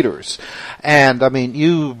Repeaters. And,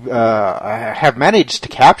 you have managed to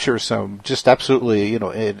capture some just absolutely,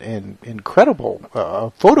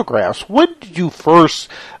 incredible photographs. When did you first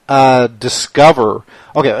discover...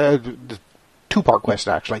 Okay, two-part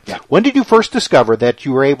question, actually. Yeah. When did you first discover that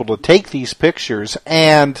you were able to take these pictures?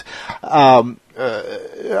 And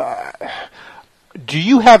do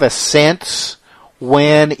you have a sense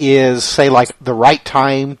when is, say, like the right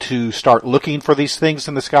time to start looking for these things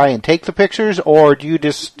in the sky and take the pictures, or do you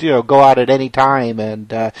just go out at any time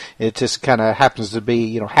and it just kind of happens to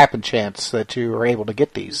be happen chance that you are able to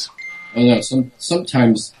get these? Well, no,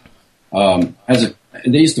 sometimes they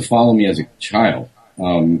used to follow me as a child.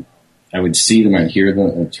 I would see them, I'd hear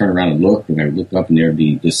them, I'd turn around and look, and I would look up, and there would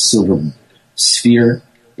be this silver sphere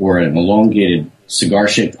or an elongated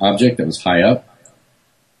cigar-shaped object that was high up.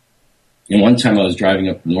 And one time I was driving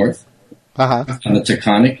up north on the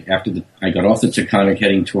Taconic. I got off the Taconic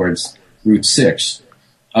heading towards Route 6.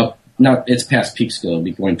 It's past Peekskill. I'll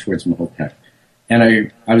be going towards Mahopek.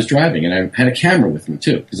 And I was driving, and I had a camera with me,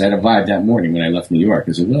 too, because I had a vibe that morning when I left New York.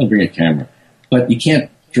 I said, well, I'll bring a camera. But you can't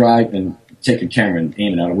drive and take a camera and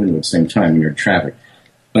aim it out a window at the same time when you're in traffic.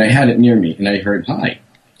 But I had it near me, and I heard hi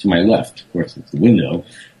to my left. Of course, it's the window.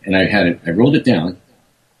 And I rolled it down,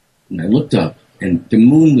 and I looked up, and the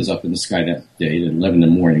moon was up in the sky that day at 11 in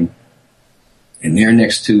the morning. And there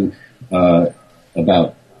next to,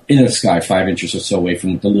 about in the sky, 5 inches or so away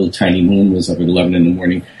from the little tiny moon was up at 11 in the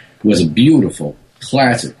morning, was a beautiful,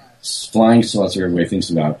 classic flying saucer everybody thinks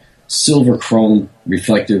about, silver chrome,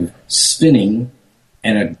 reflective, spinning,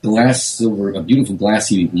 and a beautiful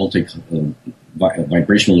glassy,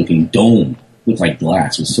 vibrational looking dome. Looked like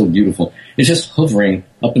glass. It was so beautiful. It's just hovering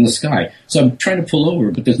up in the sky. So I'm trying to pull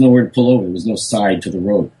over, but there's nowhere to pull over. There was no side to the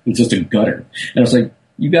road. It was just a gutter. And I was like,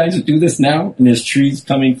 you guys do this now? And there's trees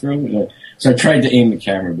coming through. So I tried to aim the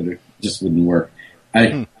camera, but it just wouldn't work.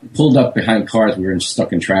 I pulled up behind cars. We were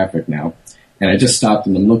stuck in traffic now. And I just stopped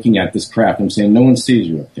and I'm looking at this craft. I'm saying, no one sees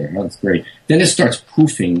you up there. That's great. Then it starts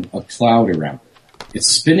poofing a cloud around. It's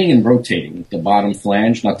spinning and rotating. The bottom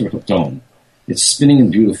flange, not the dome. It's spinning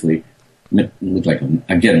and beautifully. It looks like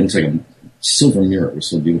a silver mirror. It was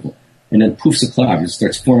so beautiful. And then poofs a cloud. It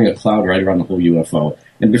starts forming a cloud right around the whole UFO.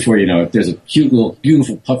 And before you know it, there's a cute little,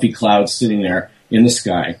 beautiful puffy cloud sitting there in the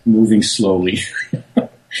sky, moving slowly.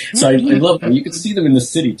 So I love them. You can see them in the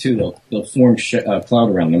city too. They'll form a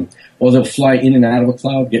cloud around them, or they'll fly in and out of a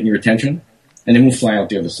cloud, getting your attention, and then we'll fly out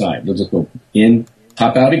the other side. They'll just go in,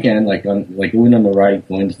 pop out again, like going on the right,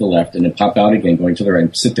 going to the left, and then pop out again, going to the right,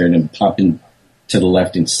 and sit there, and then pop in to the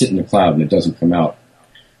left and sit in the cloud, and it doesn't come out.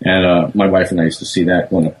 And my wife and I used to see that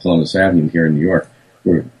going up Columbus Avenue here in New York.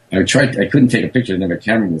 I couldn't take a picture, I didn't have a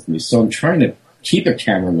camera with me, so I'm trying to keep a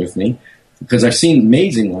camera with me, because I've seen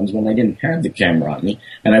amazing ones when I didn't have the camera on me,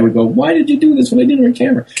 and I would go, why did you do this when I didn't have a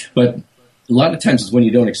camera? But a lot of times it's when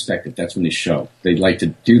you don't expect it, that's when they show. They'd like to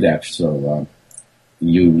do that, so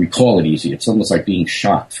you recall it easy. It's almost like being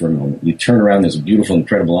shocked for a moment. You turn around, there's a beautiful,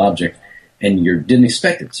 incredible object, and you didn't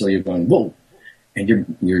expect it, so you're going, whoa, and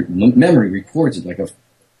your memory records it like a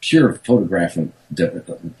pure photograph,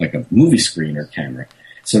 like a movie screen or camera.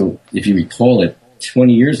 So if you recall it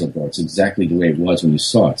 20 years ago, it's exactly the way it was when you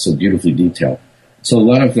saw it, so beautifully detailed. So a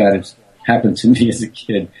lot of that has happened to me as a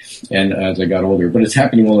kid and as I got older, but it's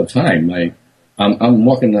happening all the time. I'm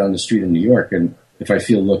walking down the street in New York, and if I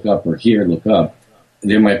feel look up or hear look up,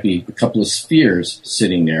 there might be a couple of spheres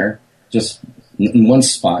sitting there, just in one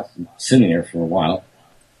spot, sitting there for a while,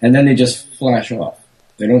 and then they just flash off.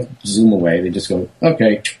 They don't zoom away. They just go,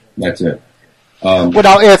 okay, that's it. Well,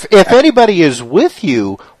 now, if anybody is with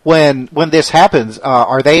you when this happens,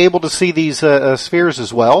 are they able to see these spheres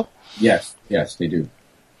as well? Yes, they do.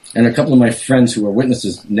 And a couple of my friends who were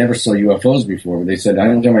witnesses never saw UFOs before. But they said, I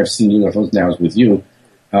don't know if I've seen UFOs now is with you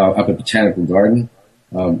up at Botanical Garden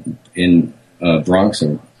in Bronx,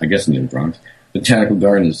 or I guess near the Bronx. Botanical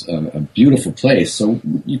Garden is a beautiful place. So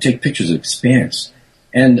you take pictures of expanse.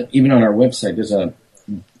 And even on our website, there's a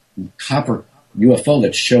copper UFO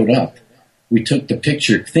that showed up. We took the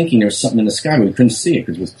picture thinking there was something in the sky, but we couldn't see it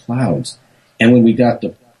because it was clouds. And when we got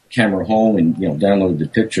the camera home and downloaded the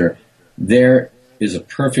picture, there is a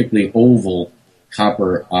perfectly oval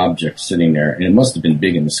copper object sitting there, and it must have been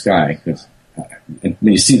big in the sky because when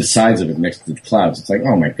you see the sides of it next to the clouds, it's like,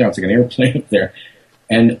 oh my God, it's like an airplane up there.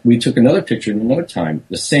 And we took another picture another time,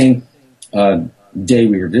 the same day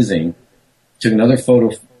we were visiting, took another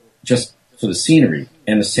photo just for the scenery,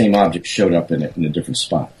 and the same object showed up in a different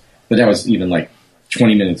spot. But that was even like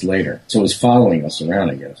 20 minutes later. So it was following us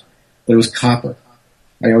around, I guess. But it was copper.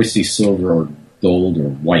 I always see silver or gold or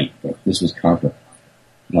white, but this was copper.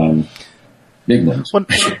 Big ones.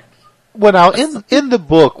 Well, now in the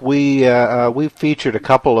book we featured a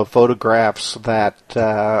couple of photographs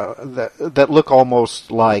that look almost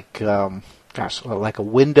like like a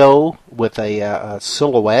window with a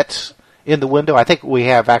silhouette in the window. I think we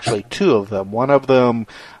have actually two of them. One of them,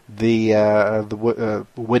 the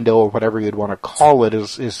window or whatever you'd want to call it,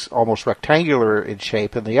 is almost rectangular in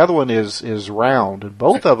shape, and the other one is round. And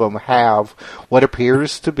both of them have what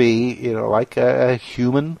appears to be like a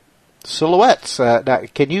human silhouettes. Now,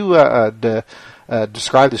 can you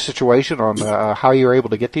describe the situation on how you were able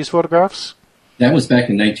to get these photographs? That was back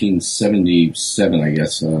in 1977, I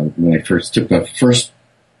guess, when I first took the first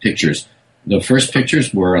pictures. The first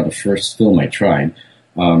pictures were on the first film I tried.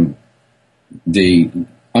 The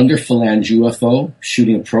underphalange UFO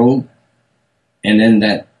shooting a probe, and then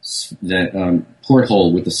that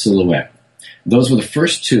porthole with the silhouette. Those were the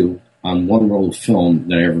first two on one roll of film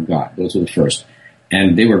that I ever got. Those were the first.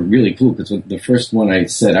 And they were really cool because the first one I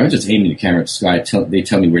said, I was just aiming the camera at the sky. They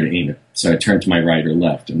tell me where to aim it. So I turned to my right or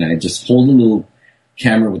left. And I just hold a little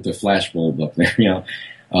camera with the flash bulb up there,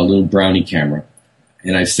 a little brownie camera.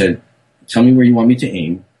 And I said, tell me where you want me to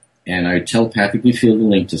aim. And I telepathically feel the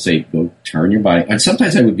link to say, go turn your body. And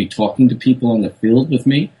sometimes I would be talking to people on the field with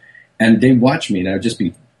me, and they'd watch me, and I would just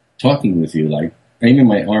be talking with you, like aiming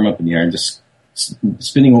my arm up in the air and just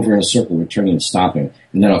spinning over in a circle, returning and stopping.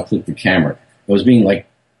 And then I'll click the camera. I was being like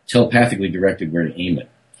telepathically directed where to aim it.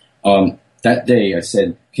 That day I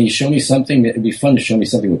said, can you show me something? It'd be fun to show me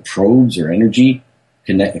something with probes or energy.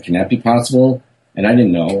 Can that be possible? And I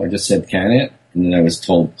didn't know. I just said, can it? And then I was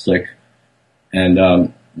told click. And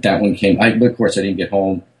that one came. But of course I didn't get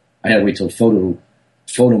home. I had to wait till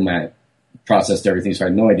Photomat processed everything, so I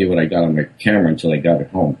had no idea what I got on my camera until I got it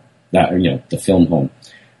home. The film home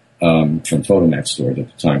from Photomat stores at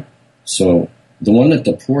the time. So the one at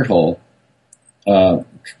the porthole,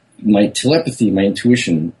 my telepathy, my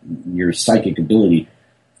intuition, your psychic ability,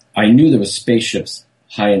 I knew there was spaceships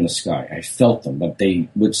high in the sky. I felt them, but they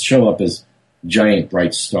would show up as giant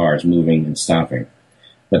bright stars moving and stopping.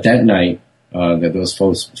 But that night that those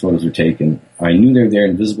photos were taken, I knew they were there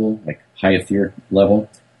invisible, like high etheric level.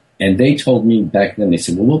 And they told me back then, they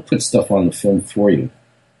said, well, we'll put stuff on the film for you.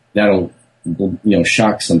 That'll,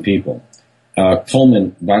 shock some people.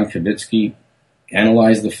 Coleman von Kavitsky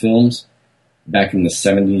analyzed the films back in the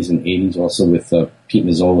 70s and 80s, also with Pete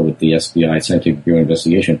Mazzola with the SBI, Scientific Bureau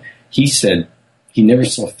Investigation. He said he never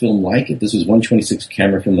saw a film like it. This was 126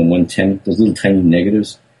 camera film and 110, those little tiny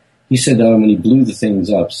negatives. He said when he blew the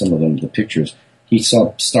things up, some of them, the pictures, he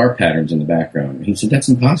saw star patterns in the background. And he said, that's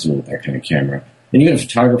impossible with that kind of camera. And even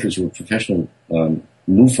photographers who were professional,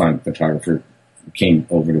 MUFON photographer came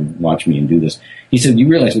over to watch me and do this. He said, you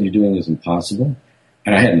realize what you're doing is impossible?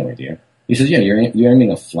 And I had no idea. He says, yeah, you're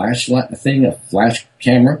aiming a flash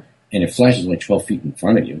camera, and it flashes like 12 feet in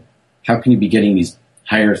front of you. How can you be getting these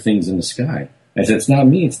higher things in the sky? I said, it's not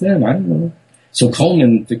me, it's them, I don't know. So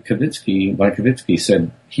Coleman von Kavitsky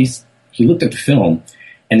said he looked at the film,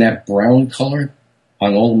 and that brown color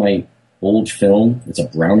on all my old film, it's a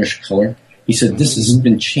brownish color. He said, this has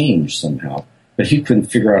been changed somehow. But he couldn't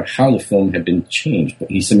figure out how the film had been changed. But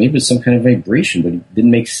he said maybe it was some kind of vibration, but it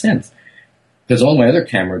didn't make sense. Because all my other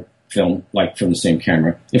camera film, like from the same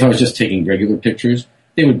camera, if I was just taking regular pictures,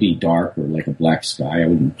 they would be dark or like a black sky. I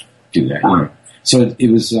wouldn't do that. So it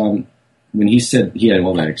was, when he said he had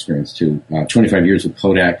all that experience too, 25 years with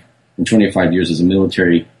Kodak and 25 years as a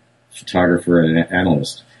military photographer and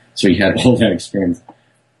analyst. So he had all that experience.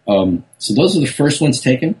 So those are the first ones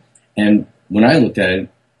taken. And when I looked at it,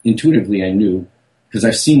 intuitively I knew, because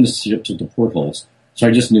I've seen the ships with the portholes, so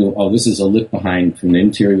I just knew, this is a lift behind from the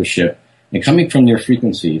interior of the ship. And coming from their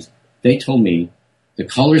frequencies, they told me the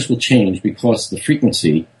colors will change because the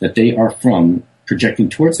frequency that they are from projecting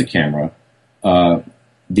towards the camera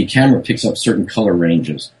picks up certain color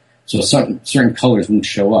ranges. So certain colors won't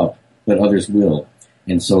show up, but others will.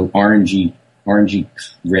 And so orangey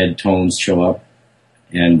red tones show up.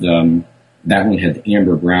 And that one had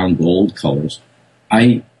amber, brown, gold colors.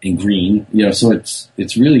 And green. So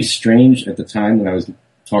it's really strange at the time when I was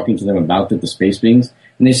talking to them about the space beings.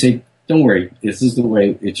 And they say, don't worry, this is the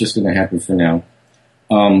way it's just going to happen for now.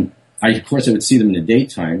 Of course, I would see them in the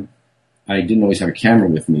daytime. I didn't always have a camera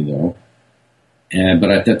with me, though. But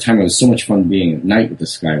at that time, it was so much fun being at night with the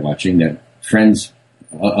sky watching that friends,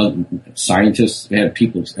 scientists, they had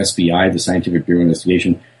people, SBI, the Scientific Bureau of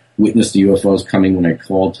Investigation, witnessed the UFOs coming when I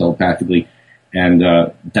called telepathically. And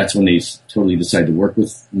that's when they totally decided to work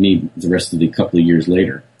with me the rest of the couple of years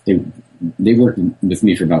later. They worked with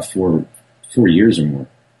me for about four years or more,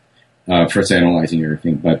 first analyzing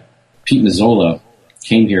everything. But Pete Mazzola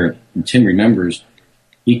came here, and Tim remembers,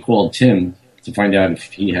 he called Tim to find out if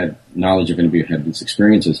he had knowledge of anybody who had these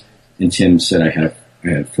experiences. And Tim said, I had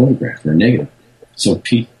a photograph or a negative. So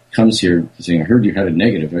Pete comes here saying, I heard you had a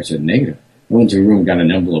negative. I said, negative. I went to a room, got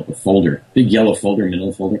an envelope, a folder, big yellow folder,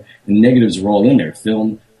 manila folder, and negatives were all in there.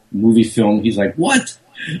 Film, movie film. He's like, what?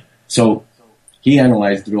 So he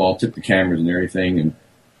analyzed it all, took the cameras and everything,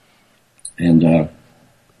 and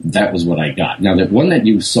that was what I got. Now, the one that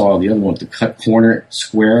you saw, the other one with the cut corner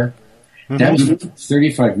square, that was a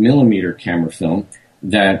 35 millimeter camera film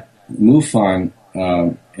that MUFON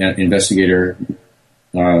investigator,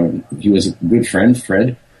 he was a good friend,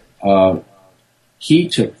 Fred, he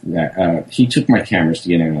took my cameras to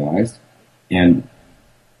get analyzed, and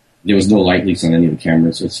there was no light leaks on any of the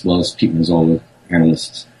cameras, as well as Pete Mazzola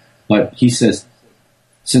analysts. But he says,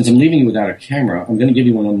 since I'm leaving you without a camera, I'm going to give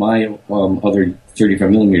you one of my other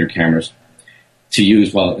 35 millimeter cameras to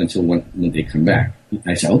use until when they come back.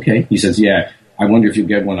 I said, okay. He says, yeah, I wonder if you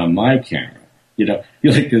get one on my camera. You're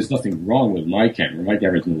like, there's nothing wrong with my camera. My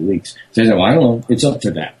camera's no leaks. So I said, well, I don't know. It's up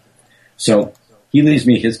to that. So he leaves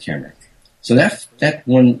me his camera. So that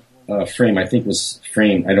one frame, I think was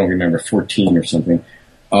frame, I don't remember, 14 or something.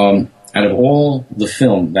 Out of all the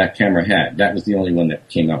film that camera had, that was the only one that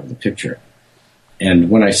came out with a picture. And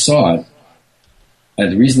when I saw it,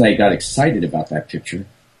 the reason I got excited about that picture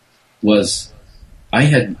was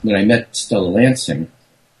when I met Stella Lansing,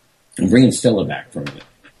 I'm bringing Stella back for a minute.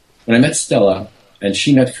 When I met Stella and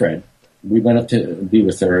she met Fred, we went up to be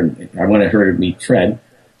with her, and I wanted her to meet Fred.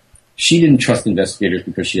 She didn't trust investigators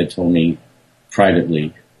because she had told me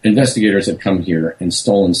privately investigators had come here and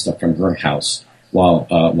stolen stuff from her house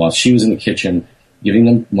while she was in the kitchen giving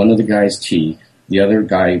them one of the guys tea. The other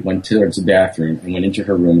guy went towards the bathroom and went into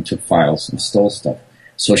her room and took files and stole stuff.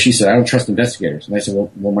 So she said, I don't trust investigators. And I said,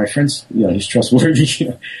 well, my friend's, he's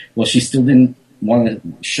trustworthy. Well, she still didn't want to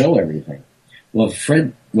show everything. Well,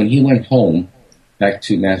 Fred, when he went home, back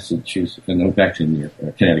to back to New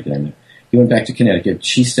York, Connecticut, I mean. He went back to Connecticut.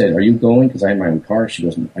 She said, are you going? Because I had my own car. She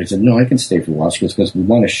goes, I said, no, I can stay for a while. She goes, because we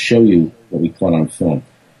want to show you what we caught on film.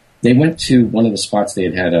 They went to one of the spots they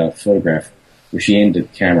had a photograph where she aimed the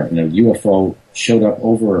camera, and a UFO showed up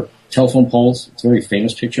over telephone poles. It's a very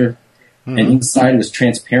famous picture. Mm-hmm. And inside it was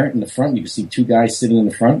transparent in the front. You could see two guys sitting in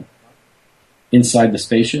the front inside the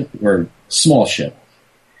spaceship, or small ship.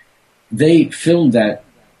 They filmed that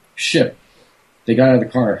ship. They got out of the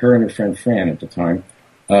car, her and her friend Fran at the time,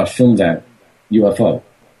 filmed that UFO.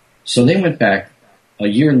 So they went back a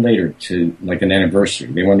year later to like an anniversary.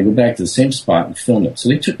 They wanted to go back to the same spot and film it. So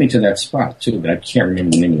they took me to that spot too, but I can't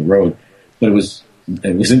remember the name of the road. But it was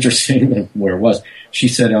interesting where it was. She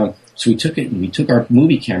said, so we took our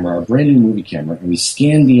movie camera, our brand new movie camera, and we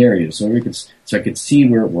scanned the area so I could see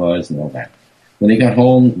where it was and all that. When they got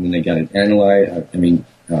home, when they got it analyzed,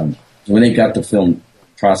 when they got the film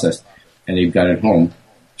processed and they got it home,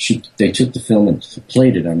 they took the film and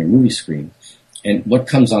played it on their movie screen. And what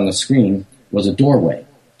comes on the screen was a doorway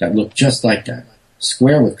that looked just like that,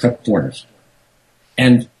 square with cut corners.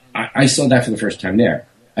 And I saw that for the first time there.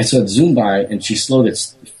 I saw it zoom by, and she slowed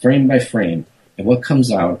it frame by frame. And what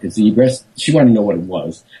comes out is the egress. She wanted to know what it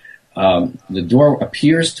was. The door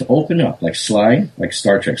appears to open up like Star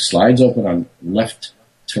Trek, slides open on left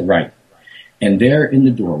to right. And there in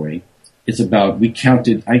the doorway is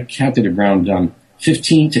I counted around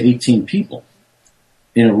 15 to 18 people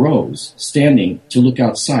in a rows standing to look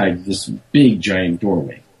outside this big giant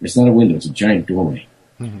doorway. It's not a window, it's a giant doorway.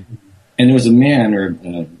 Mm-hmm. And there was a man or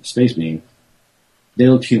a space being. They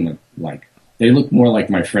looked human-like. They looked more like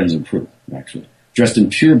my friends in crew, actually. Dressed in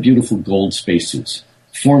pure, beautiful gold spacesuits,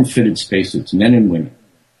 form-fitted spacesuits, men and women,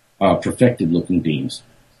 perfected-looking beings.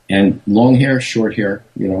 And long hair, short hair,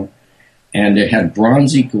 and it had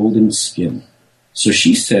bronzy golden skin. So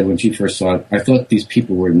she said when she first saw it, I thought these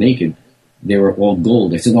people were naked. They were all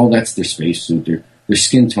gold. I said, oh, that's their spacesuit. Their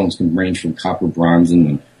skin tones can range from copper, bronze,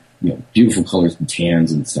 and beautiful colors and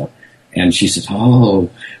tans and stuff. And she said, oh.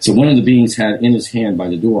 So one of the beings had in his hand by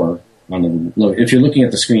the door, if you're looking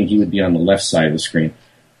at the screen, he would be on the left side of the screen.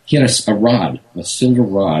 He had a rod, a silver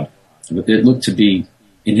rod. It looked to be,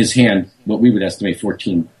 in his hand, what we would estimate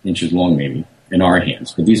 14 inches long maybe, in our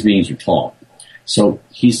hands. But these beings are tall. So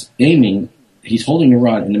he's aiming, he's holding a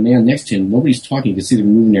rod, and the man next to him, nobody's talking, you can see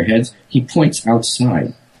them moving their heads. He points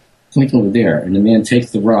outside, point over there, and the man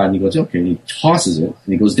takes the rod, and he goes, okay, and he tosses it,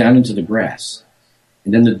 and he goes down into the grass.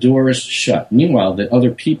 And then the door is shut. Meanwhile, the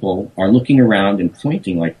other people are looking around and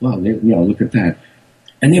pointing like, wow, look at that.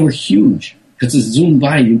 And they were huge. Because it zoomed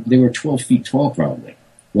by, they were 12 feet tall probably,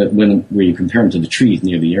 where you compare them to the trees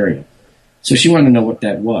near the area. So she wanted to know what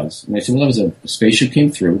that was. And I said, well, that was a spaceship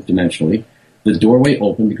came through dimensionally. The doorway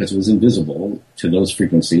opened because it was invisible to those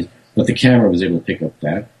frequencies, but the camera was able to pick up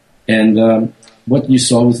that. And what you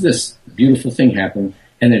saw was this beautiful thing happen,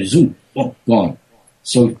 and then zoom, oh, gone.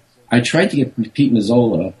 So I tried to get Pete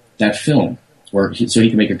Mazzola that film, so he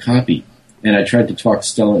could make a copy. And I tried to talk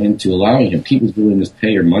Stella into allowing him. Pete was willing to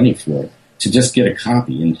pay her money for it, to just get a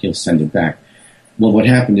copy, and he'll send it back. Well, what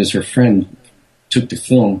happened is her friend took the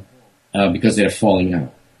film because they had a falling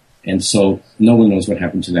out. And so no one knows what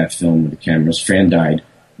happened to that film with the cameras. Fran died,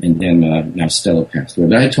 and then now Stella passed away.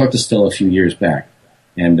 But I talked to Stella a few years back,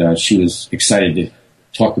 and she was excited to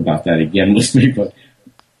talk about that again with me. But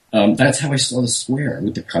that's how I saw the square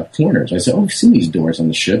with the cut corners. I said, oh, I've seen these doors on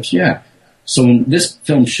the ships. Yeah. So when this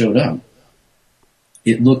film showed up,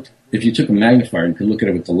 it looked, if you took a magnifier, you could look at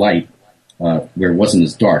it with the light, where it wasn't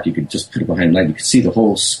as dark. You could just put it behind light. You could see the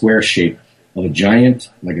whole square shape of a giant,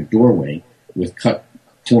 like a doorway, with cut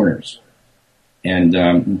corners.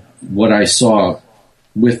 And what I saw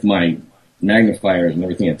with my magnifiers and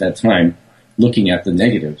everything at that time, looking at the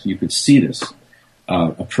negatives, you could see this.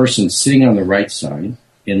 A person sitting on the right side,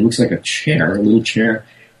 and it looks like a chair, a little chair,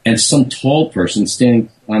 and some tall person standing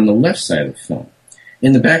on the left side of the film.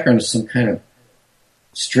 In the background is some kind of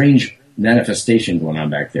strange manifestation going on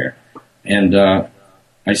back there. And I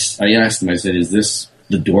asked them, I said, is this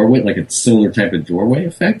the doorway, like a similar type of doorway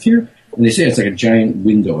effect here? And they say it's like a giant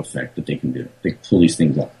window effect that they can do. They pull these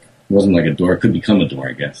things up. It wasn't like a door. It could become a door,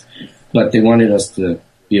 I guess. But they wanted us to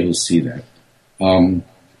be able to see that.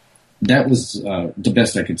 That was the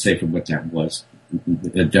best I could say for what that was.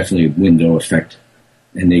 Definitely a window effect.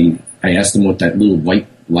 And I asked them what that little white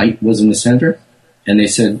light was in the center. And they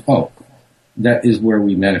said, oh, that is where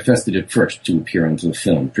we manifested it first to appear onto the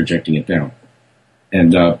film, projecting it down.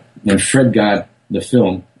 And when Fred got the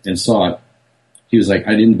film and saw it, he was like,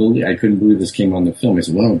 I couldn't believe this came on the film. I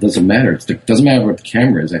said, well, it doesn't matter. It doesn't matter what the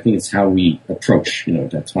camera is. I think it's how we approach,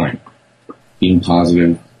 at that time. Being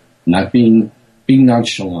positive, not being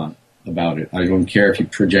nonchalant about it. I don't care if you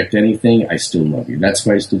project anything, I still love you. That's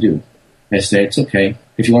what I used to do. I say, it's okay.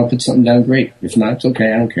 If you want to put something down, great. If not, it's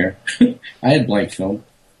okay. I don't care. I had blank film,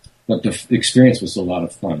 but the experience was a lot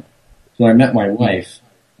of fun. So I met my wife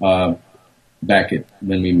back at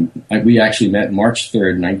when we actually met March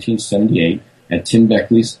 3rd, 1978, at Tim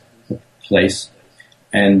Beckley's place.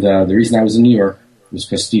 And the reason I was in New York was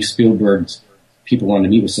because Steve Spielberg's people wanted to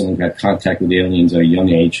meet with someone who had contact with aliens at a young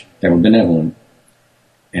age that were benevolent.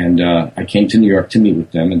 And I came to New York to meet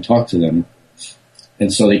with them and talk to them.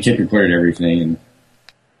 And so they tape recorded everything. And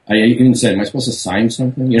I even said, am I supposed to sign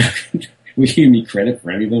something? Will you give me credit for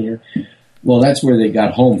anything here? Well, that's where they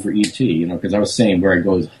got home for E.T., because I was saying where I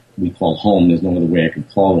go, we call home. There's no other way I could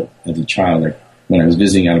call it as a child. Like when I was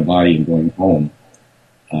visiting out of body and going home,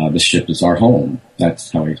 the ship is our home. That's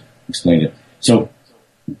how I explained it. So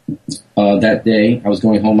that day, I was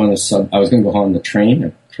going home on I was going to go home on the train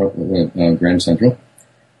at Grand Central.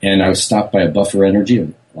 And I was stopped by a Buffer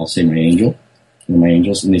Energy, I'll say my angel, one of my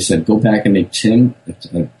angels, and they said, go back and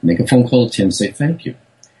make a phone call to Tim, say thank you.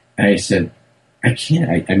 And I said, I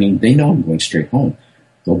can't. I mean, they know I'm going straight home.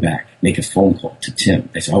 Go back, make a phone call to Tim.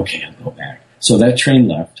 They said, okay, I'll go back. So that train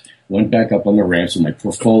left, went back up on the ramps with my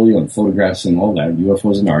portfolio and photographs and all that,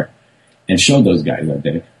 UFOs and art, and showed those guys that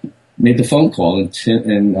day. Made the phone call,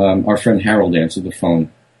 and our friend Harold answered the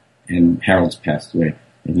phone, and Harold's passed away.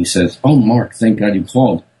 And he says, oh, Mark, thank God you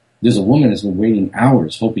called. There's a woman that's been waiting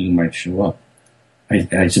hours hoping you might show up.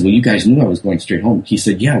 I said, well, you guys knew I was going straight home. He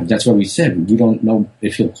said, yeah, that's what we said. We don't know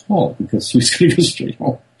if he'll call because he was going to go straight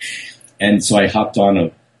home. And so I hopped on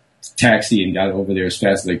a taxi and got over there as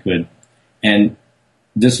fast as I could. And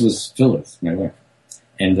this was Phyllis, my wife.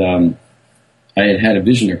 And I had had a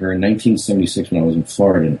vision of her in 1976 when I was in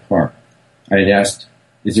Florida in a park. I had asked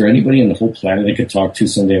is there anybody on the whole planet I could talk to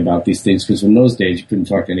someday about these things? Because in those days, you couldn't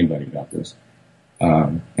talk to anybody about this,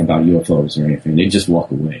 about UFOs or anything. They'd just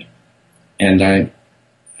walk away. And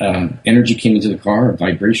energy came into the car, a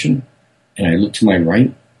vibration, and I looked to my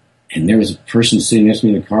right, and there was a person sitting next to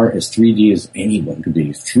me in the car as 3D as anyone could be.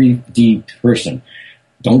 3D person.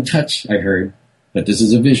 Don't touch, I heard, but this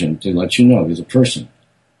is a vision to let you know there's a person.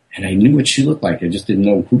 And I knew what she looked like. I just didn't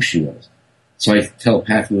know who she was. So I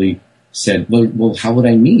telepathically said, well, how would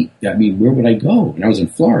I meet? I mean, where would I go? And I was in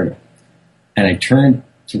Florida. And I turned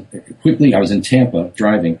quickly. I was in Tampa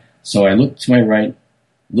driving. So I looked to my right,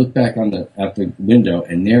 looked back out the window,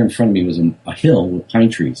 and there in front of me was a hill with pine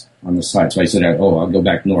trees on the side. So I said, I'll go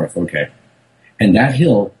back north. Okay. And that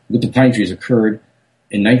hill with the pine trees occurred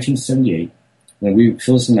in 1978 when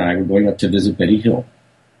Phyllis and I were going up to visit Betty Hill.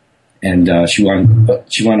 And she wanted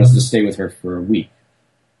us to stay with her for a week.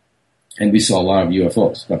 And we saw a lot of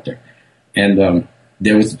UFOs up there. And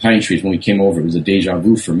there was the pine trees when we came over. It was a deja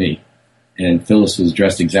vu for me. And Phyllis was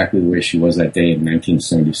dressed exactly the way she was that day in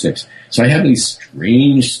 1976. So I have these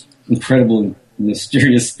strange, incredible,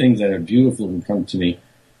 mysterious things that are beautiful and come to me.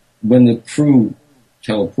 When the crew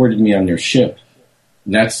teleported me on their ship,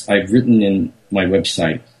 I've written in my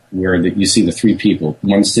website where you see the three people,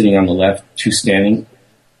 one sitting on the left, two standing.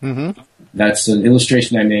 Mm-hmm. That's an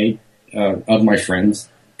illustration I made of my friends,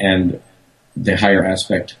 and the higher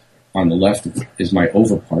aspect on the left is my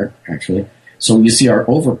over part, actually. So you see our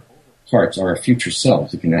over parts are our future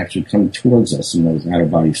selves. It can actually come towards us in those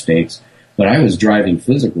out-of-body states. But I was driving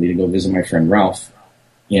physically to go visit my friend Ralph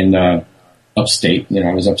in upstate.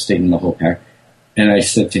 I was upstate in Mahopac. And I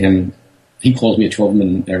said to him, he calls me at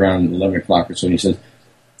 12 around 11 o'clock or so, and he says,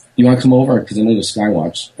 you want to come over? Because I know the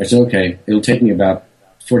Skywatch. I said, okay, it'll take me about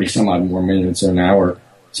 40 some odd more minutes or an hour.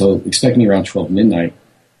 So expect me around 12 midnight.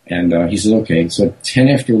 And he said, okay. So at 10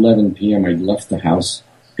 after 11 p.m., I left the house,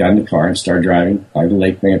 got in the car, and started driving by the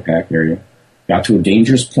Lake Mahopac area. Got to a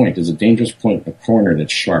dangerous point. There's a dangerous point, a corner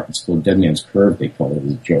that's sharp. It's called Dead Man's Curve, they call it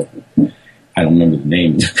as a joke. I don't remember the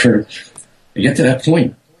name of the curve. I get to that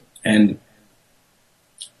point, and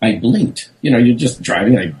I blinked. You're just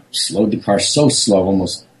driving. I slowed the car so slow,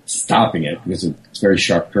 almost stopping it because it's a very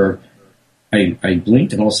sharp curve. I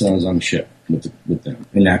blinked, and all of a sudden I was on the ship with them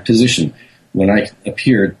in that position. When I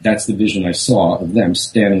appeared, that's the vision I saw of them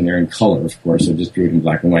standing there in color, of course. I just drew it in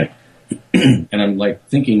black and white. And I'm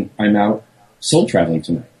thinking I'm out soul traveling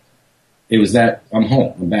tonight. It was that I'm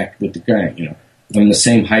home. I'm back with the gang, I'm the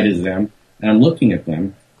same height as them, and I'm looking at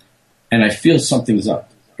them, and I feel something's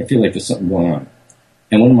up. I feel like there's something going on.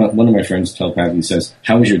 And one of my friends telepathically says,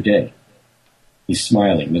 "How was your day?" He's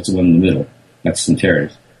smiling. That's the one in the middle. That's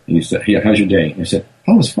Centarius. And he said, "Hey, how's your day?" And I said,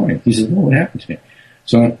 "Oh, it's fine." He said, "Well, what happened to me?"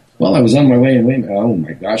 So, I was on my way, and oh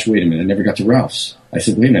my gosh, wait a minute, I never got to Ralph's. I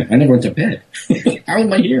said, wait a minute, I never went to bed. How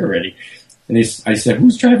am I here already? And I said,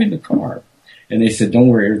 who's driving the car? And they said, don't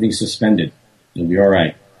worry, everything's suspended. You'll be all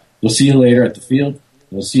right. We'll see you later at the field.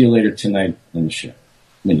 We'll see you later tonight on the ship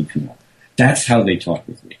when you come out. That's how they talk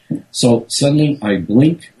with me. So suddenly I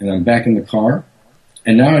blink, and I'm back in the car,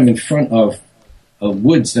 and now I'm in front of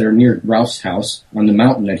woods that are near Ralph's house on the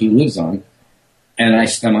mountain that he lives on. And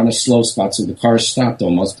I'm on a slow spot, so the car stopped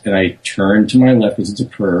almost, and I turned to my left because it's a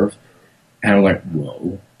curve, and I'm like,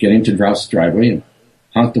 whoa, get into Ralph's driveway and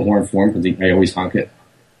honk the horn for him, because I always honk it.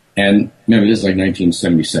 And remember, this is like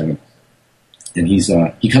 1977. And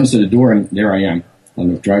he comes to the door, and there I am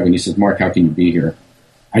on the driveway, and he says, Mark, how can you be here?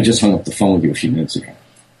 I just hung up the phone with you a few minutes ago.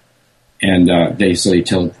 And they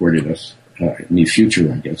teleported us, in the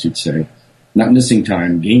future, I guess you'd say. Not missing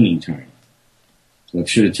time, gaining time. So it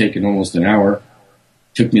should have taken almost an hour.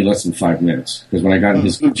 Took me less than 5 minutes, because when I got in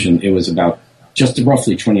his kitchen, it was about just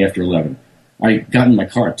roughly 20 after 11. I got in my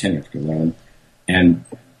car at 10 after 11, and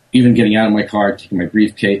even getting out of my car, taking my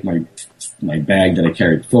briefcase, my bag that I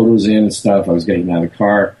carried photos in and stuff, I was getting out of the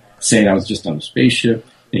car, saying I was just on a spaceship,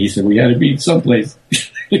 and he said, we got to be someplace,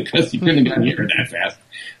 because he couldn't have gotten here that fast.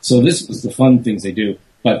 So this was the fun things they do,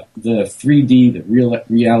 but the 3D, the real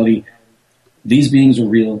reality, these beings are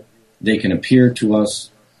real. They can appear to us,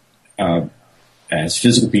 as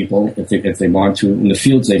physical people, if they want to. In the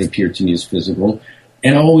fields, they appear to me as physical,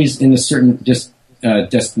 and always in a certain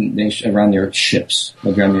destination around their ships,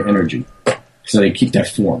 around their energy. So they keep that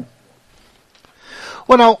form.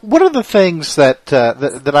 Well, now, one of the things that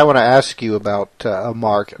I want to ask you about,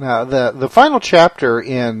 Mark, now the final chapter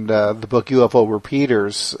in the book UFO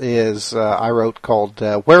Repeaters is I wrote called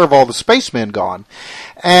 "Where Have All the Spacemen Gone?"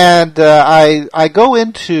 And I go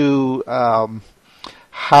into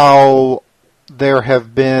how there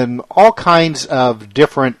have been all kinds of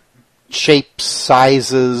different shapes,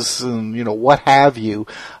 sizes, and what have you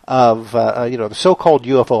of the so-called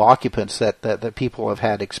UFO occupants that people have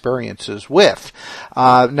had experiences with.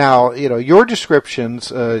 Now your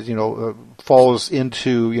descriptions falls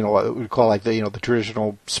into what we call like the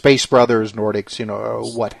traditional Space Brothers,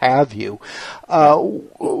 Nordics, what have you.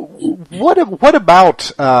 What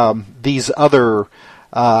about these other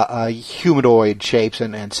humanoid shapes,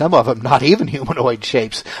 and some of them not even humanoid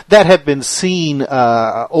shapes that have been seen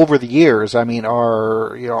over the years? I mean,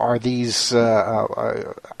 are these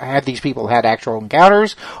have these people had actual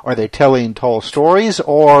encounters? Are they telling tall stories,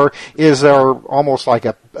 or is there almost like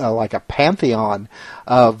a pantheon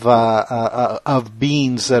of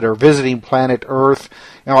beings that are visiting planet Earth?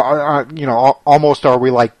 Almost are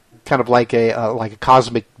we like kind of like a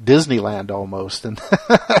cosmic Disneyland almost, and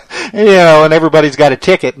and everybody's got a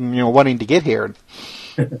ticket and wanting to get here.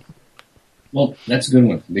 Well, that's a good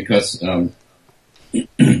one, because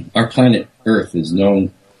our planet Earth is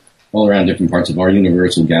known all around different parts of our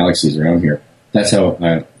universal galaxies around here. That's how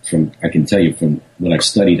I can tell you from what I've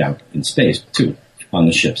studied out in space too, on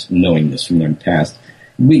the ships, knowing this from their past.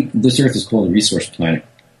 This Earth is called a resource planet,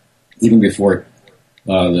 even before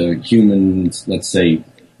the humans, let's say,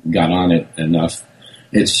 got on it enough.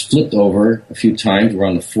 It's flipped over a few times. We're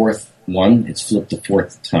on the fourth one. It's flipped the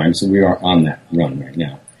fourth time, so we are on that run right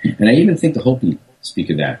now. And I even think the Hopi speak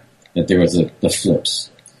of that there was the flips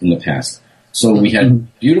in the past. So we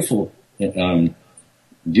had beautiful,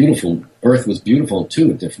 Earth was beautiful too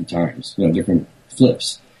at different times, different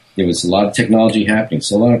flips. There was a lot of technology happening,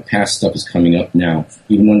 so a lot of past stuff is coming up now,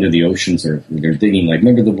 even under the oceans, they're digging. Like,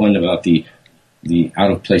 remember the one about the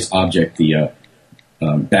out-of-place object, the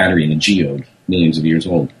battery in a geode, millions of years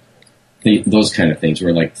old. Those kind of things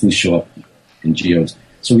where like things show up in geodes.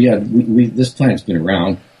 So this planet's been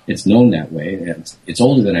around. It's known that way. It's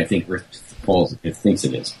older than I think Earth thinks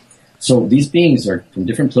it is. So these beings are from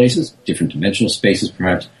different places, different dimensional spaces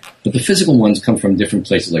perhaps, but the physical ones come from different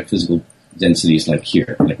places, like physical densities like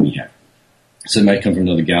here, like we have. So they might come from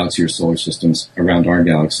another galaxy or solar systems around our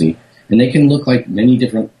galaxy, and they can look like many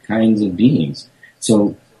different kinds of beings.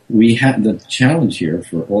 So we have the challenge here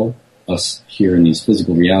for all us here in these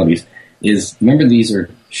physical realities is, remember, these are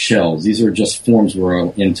shells. These are just forms we're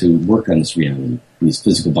all in to work on this reality, these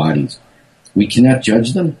physical bodies. We cannot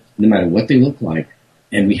judge them, no matter what they look like,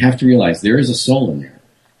 and we have to realize there is a soul in there,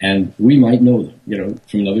 and we might know them,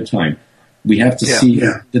 from another time. We have to see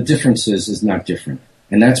the differences is not different,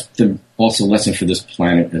 and that's also a lesson for this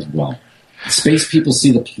planet as well. Space people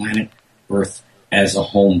see the planet Earth as a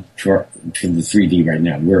home for the 3D right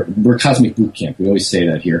now. We're cosmic boot camp. We always say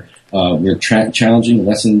that here. We're challenging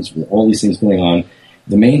lessons with all these things going on.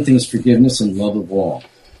 The main thing is forgiveness and love of all.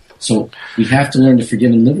 So we have to learn to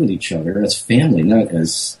forgive and live with each other as family, not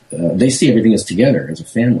as they see everything as together, as a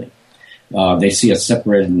family. They see us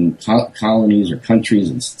separated in colonies or countries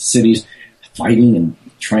and cities, fighting and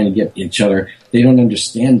trying to get each other. They don't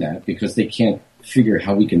understand that because they can't figure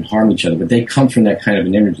how we can harm each other, but they come from that kind of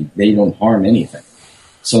an energy. They don't harm anything.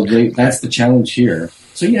 So that's the challenge here.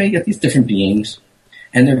 So you get these different beings,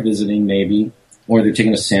 and they're visiting maybe, or they're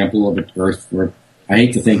taking a sample of Earth. Or I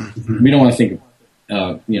hate to think, we don't want to think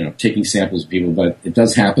of, taking samples of people, but it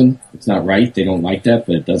does happen. It's not right. They don't like that,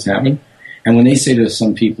 but it does happen. And when they say to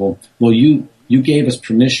some people, well, you gave us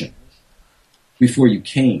permission before you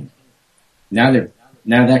came. Now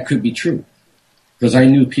that could be true. Because I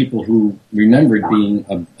knew people who remembered being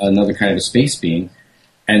another kind of a space being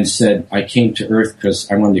and said, I came to Earth because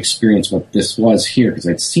I wanted to experience what this was here because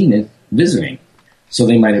I'd seen it visiting. So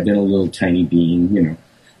they might have been a little tiny being,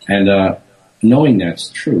 And knowing that's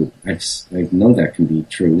true, I know that can be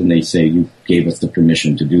true when they say you gave us the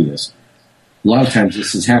permission to do this. A lot of times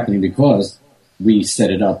this is happening because we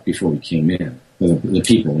set it up before we came in. The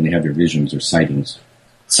people, when they have their visions or sightings.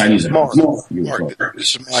 Marc,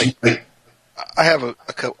 this is Mike. I have a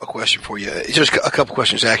question for you. It's just a couple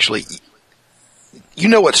questions, actually. You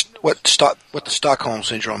know what the Stockholm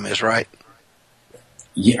Syndrome is, right?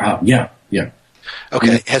 Yeah.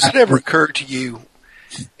 Okay. Has it ever occurred to you,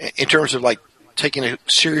 in terms of like taking a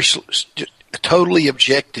totally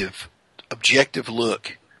objective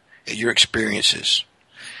look at your experiences,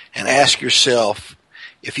 and ask yourself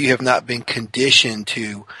if you have not been conditioned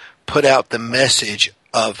to put out the message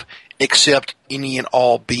of accept any and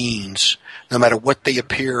all beings, no matter what they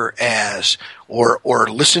appear as, or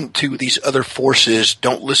listen to these other forces.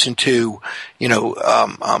 Don't listen to,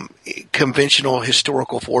 conventional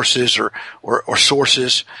historical forces or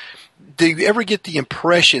sources. Do you ever get the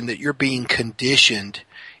impression that you're being conditioned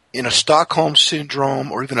in a Stockholm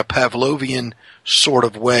Syndrome or even a Pavlovian sort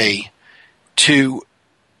of way to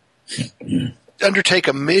undertake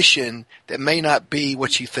a mission that may not be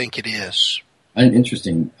what you think it is?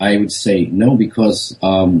 Interesting. I would say no, because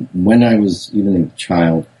when I was even a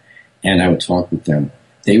child and I would talk with them,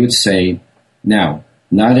 they would say, now,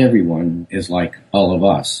 not everyone is like all of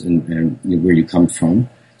us and where you come from.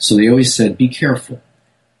 So they always said, be careful.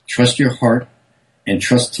 Trust your heart and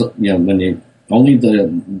trust, when they, only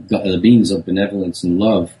the beings of benevolence and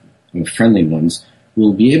love, and friendly ones,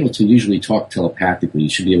 will be able to usually talk telepathically. You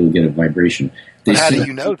should be able to get a vibration. But how do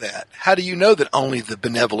you know that? How do you know that only the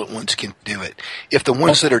benevolent ones can do it? If the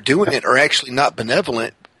ones that are doing it are actually not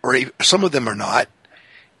benevolent, or some of them are not,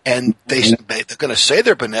 and they're going to say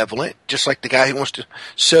they're benevolent, just like the guy who wants to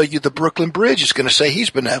sell you the Brooklyn Bridge is going to say he's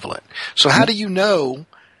benevolent. So how do you know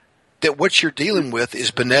that what you're dealing with is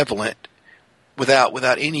benevolent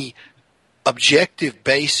without any objective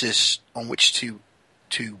basis on which to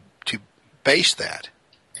base that?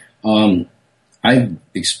 I've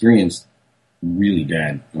experienced really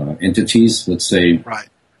bad entities, let's say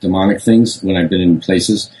demonic things, when I've been in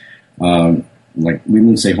places. Like, we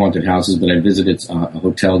wouldn't say haunted houses, but I visited a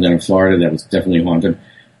hotel down in Florida that was definitely haunted,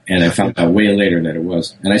 and I found out way later that it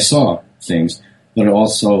was. And I saw things, but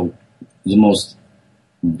also the most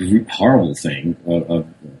horrible thing, a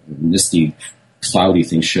misty, cloudy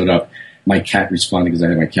thing showed up. My cat responded because I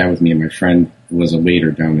had my cat with me, and my friend was a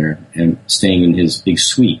waiter down there and staying in his big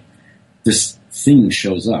suite. This thing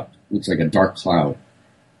shows up. Looks like a dark cloud.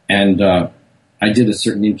 And I did a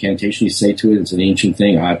certain incantation. You say to it, it's an ancient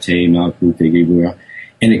thing, Ate, Malku, Tegibura,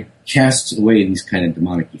 and it casts away these kind of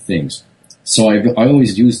demonic things. So I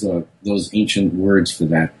always use those ancient words for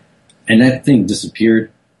that. And that thing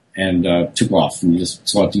disappeared and took off, and you just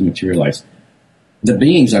saw it dematerialize. The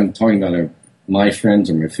beings I'm talking about are my friends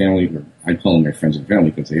or my family, or I call them my friends and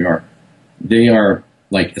family because they are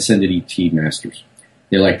like ascended ET masters.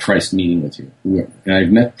 They're like Christ meeting with you. And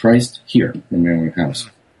I've met Christ here in my own house.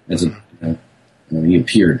 He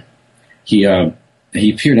appeared. He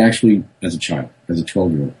appeared actually as a child, as a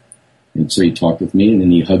 12-year-old. And so he talked with me, and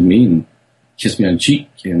then he hugged me and kissed me on the cheek,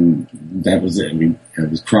 and that was it. I mean, I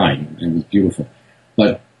was crying. It was beautiful.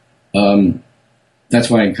 But that's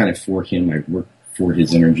why I'm kind of for him. I work for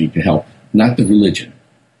his energy to help. Not the religion.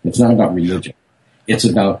 It's not about religion. It's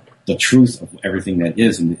about the truth of everything that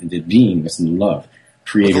is, and the beingness and the love.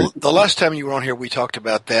 Creator. Well, the last time you were on here, we talked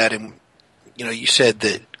about that, and you said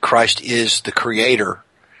that Christ is the creator,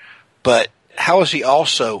 but how is he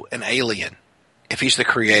also an alien if he's the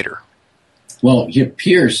creator? Well, he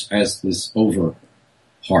appears as this over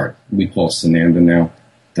heart. We call Sananda now.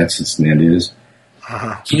 That's what Sananda is.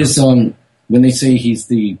 He is, when they say he's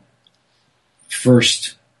the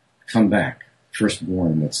first comeback,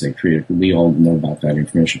 firstborn, let's say, creator, we all know about that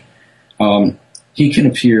information. He can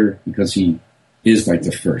appear because he is like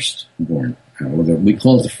the firstborn. We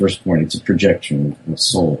call it the firstborn. It's a projection of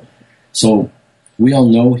soul. So we all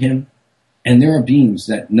know him, and there are beings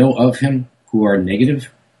that know of him who are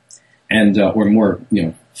negative and or more,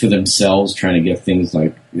 for themselves, trying to get things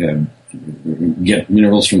like get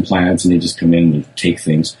minerals from plants, and they just come in and take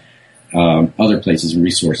things, other places and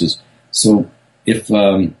resources. So if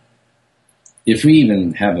we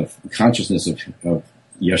even have a consciousness of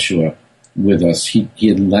Yeshua with us, he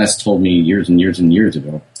had last told me years and years and years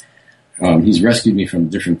ago. He's rescued me from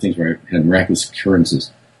different things where I had miraculous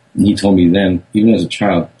occurrences. And he told me then, even as a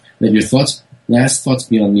child, that your last thoughts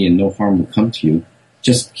be on me, and no harm will come to you.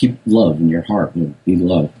 Just keep love in your heart. Be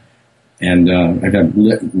love. And I've had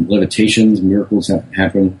levitations, miracles that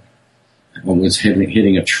happen. I was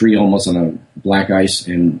hitting a tree almost on a black ice,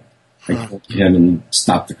 and I called him and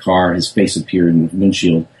stopped the car. His face appeared in the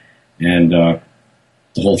windshield, and the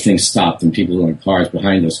whole thing stopped, and people in cars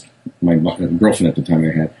behind us, my girlfriend at the time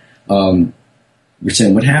I had, were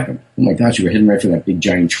saying, what happened? Oh my gosh, you were heading right for that big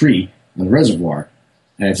giant tree on the reservoir.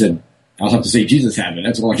 And I said, I'll have to say Jesus happened.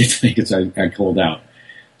 That's all I can think, because I called out.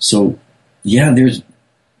 So, yeah,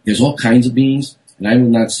 there's all kinds of beings, and I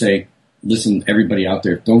would not say, listen, everybody out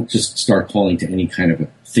there, don't just start calling to any kind of a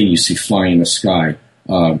thing you see flying in the sky.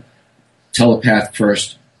 Telepath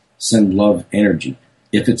first, send love energy.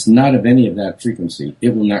 If it's not of any of that frequency,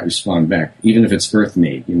 it will not respond back, even if it's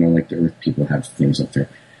Earth-made, like the Earth people have things up there.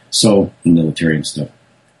 So, military and stuff.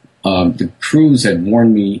 The crews had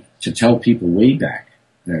warned me to tell people way back,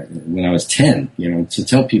 when I was 10, to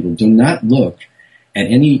tell people, do not look at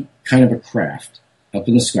any kind of a craft up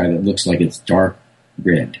in the sky that looks like it's dark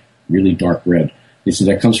red, really dark red. They said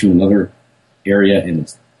that comes from another area, and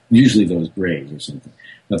it's usually those grays or something.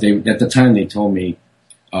 But at the time they told me,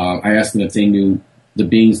 I asked them if they knew the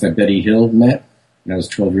beings that Betty Hill met when I was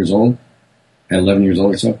 12 years old, at 11 years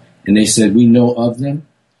old or so, and they said, we know of them,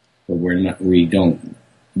 but we don't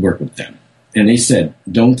work with them. And they said,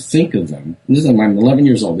 don't think of them. This is, I'm 11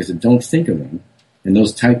 years old. They said, don't think of them, and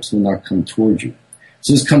those types will not come towards you.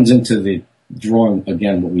 So this comes into the drawing,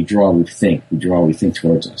 again, what we draw, we think. We draw, we think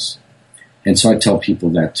towards us. And so I tell people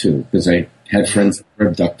that too, because I had friends that were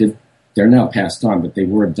abducted. They're now passed on, but they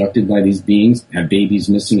were abducted by these beings, had babies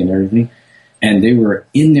missing and everything. And they were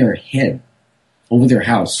in their head, over the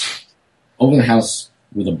house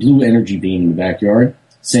with a blue energy beam in the backyard,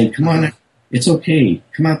 saying, come on, it's okay.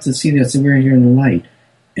 Come out to see this. We're here in the light.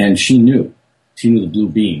 And she knew the blue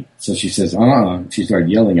beam. So she says, she started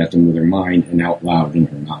yelling at them with her mind and out loud in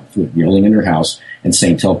her mouth, yelling in her house and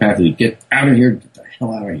saying telepathically, get out of here, get the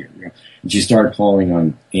hell out of here. And she started calling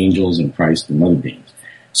on angels and Christ and other beings.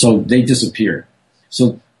 So they disappeared.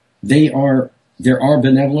 So there are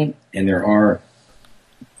benevolent and there are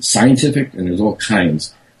scientific and there's all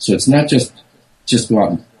kinds. So it's not just go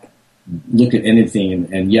out and look at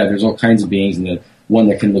anything and yeah, there's all kinds of beings, and the one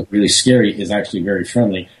that can look really scary is actually very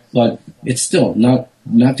friendly. But it's still not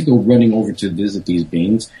to go running over to visit these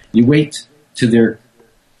beings. You wait till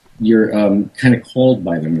you're kind of called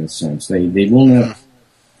by them in a sense. They will not.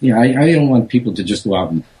 Yeah, I don't want people to just go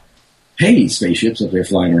out and pay spaceships if they're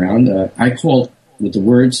flying around. I call with the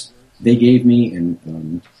words they gave me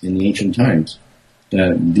in the ancient times.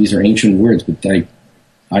 These are ancient words, but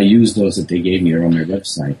I use those that they gave me. They're on my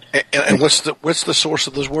website. And what's the source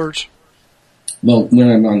of those words? Well, when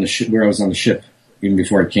I'm on the ship, where I was on the ship, even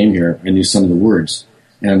before I came here, I knew some of the words.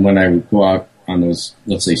 And when I would go out on those,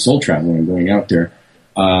 let's say, soul travel, when I'm going out there,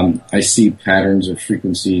 I see patterns of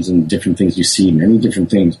frequencies and different things. You see many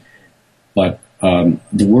different things. But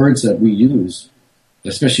the words that we use,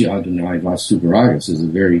 especially Adonai Vas Superagus, is a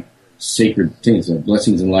very sacred thing. It's a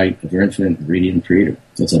blessings and light of your infinite radiant creator.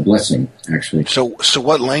 It's a blessing, actually. So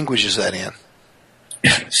what language is that in?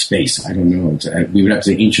 Space. I don't know. We would have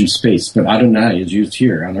to say ancient space, but Adonai is used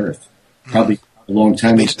here on Earth. Probably a long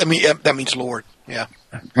time ago. That means Lord. Yeah.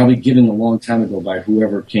 Probably given a long time ago by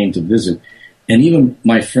whoever came to visit. And even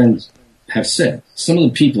my friends have said, some of the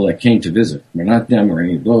people that came to visit were not them or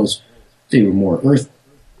any of those. They were more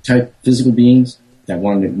Earth-type physical beings that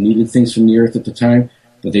needed things from the Earth at the time,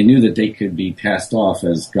 but they knew that they could be passed off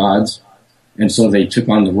as gods, and so they took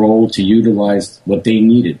on the role to utilize what they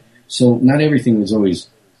needed. So not everything was always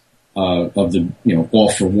of the, all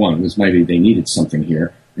for one. It was maybe they needed something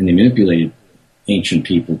here, and they manipulated ancient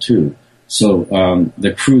people too. So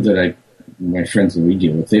the crew that my friends that we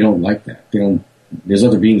deal with, they don't like that. There's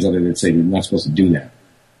other beings out there that say they're not supposed to do that.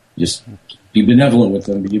 Just be benevolent with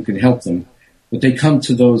them, but you can help them. But they come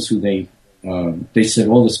to those who they said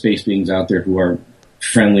all the space beings out there who are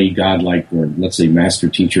friendly, godlike, or let's say master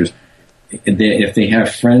teachers, if they have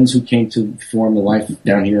friends who came to form a life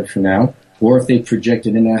down here for now, or if they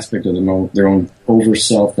projected an aspect of their own over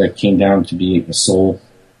self that came down to be a soul,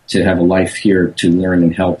 to have a life here to learn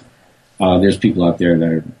and help, there's people out there that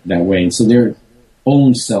are that way. And so their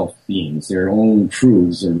own self beings, their own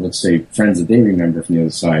crews, or let's say friends that they remember from the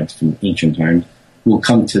other side, from ancient times, will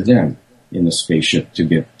come to them in the spaceship to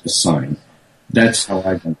get assigned. That's how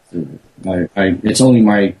I went through it. It's only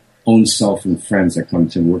my own self and friends that come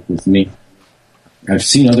to work with me. I've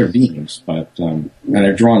seen other beings, and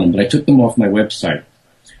I've drawn them, but I took them off my website.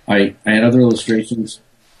 I had other illustrations.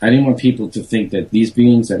 I didn't want people to think that these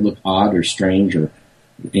beings that look odd or strange or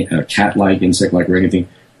cat-like, insect-like, or anything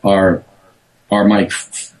are my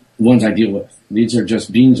ones I deal with. These are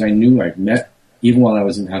just beings I knew I've met, even while I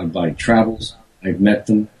was in out-of-body travels. I've met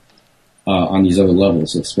them on these other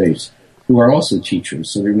levels of space, who are also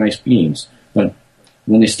teachers, so they're nice beings. But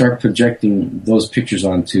when they start projecting those pictures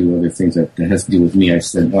onto other things that has to do with me, I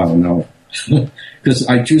said, oh, no. Because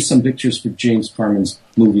I drew some pictures for James Carmen's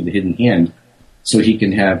movie, The Hidden Hand, so he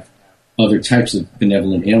can have other types of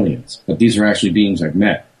benevolent aliens. But these are actually beings I've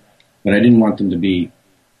met. But I didn't want them to be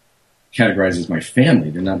categorized as my family.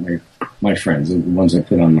 They're not my friends. They're the ones I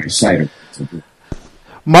put on my site.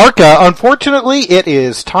 Marc, unfortunately, it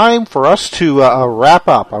is time for us to wrap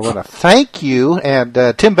up. I want to thank you and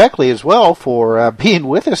Tim Beckley as well for being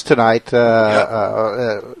with us tonight.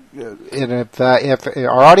 And if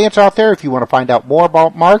our audience out there, if you want to find out more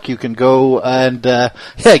about Marc, you can go and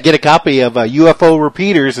get a copy of UFO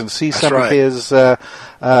Repeaters and see some of his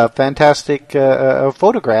fantastic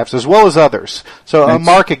photographs as well as others. So,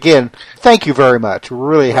 Marc, again, thank you very much. We're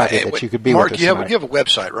really happy that you could be with us tonight. Marc, you have a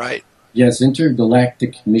website, right? Yes,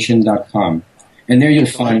 intergalacticmission.com. And there you'll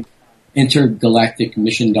find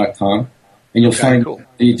intergalacticmission.com. And you'll find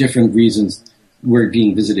the different reasons we're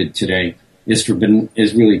being visited today is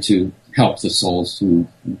really to help the souls to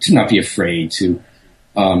not be afraid, to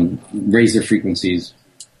raise their frequencies,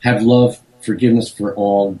 have love, forgiveness for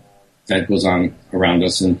all that goes on around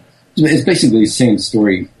us, and It's basically the same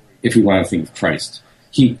story if we want to think of Christ.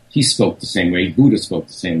 He spoke the same way. Buddha spoke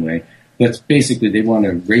the same way. But basically they want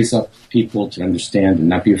to raise up people to understand and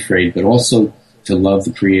not be afraid, but also to love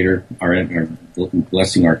the Creator, our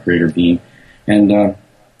blessing our Creator being, and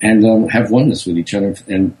have oneness with each other.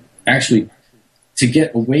 And actually, to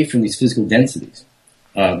get away from these physical densities,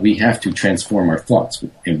 we have to transform our thoughts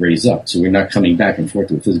and raise up. So we're not coming back and forth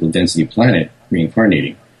to a physical density planet,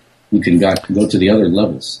 reincarnating. We can go to the other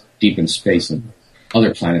levels, deep in space, and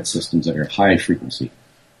other planet systems that are high frequency.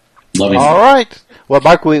 Loving. All right. Well,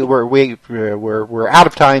 Marc, we're out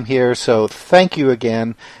of time here, so thank you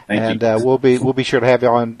again, Thank you. we'll be sure to have you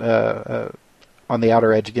on the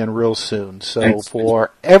Outer Edge again real soon. So Thanks.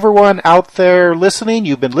 For everyone out there listening,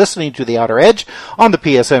 you've been listening to the Outer Edge on the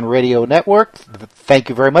PSN Radio Network. Thank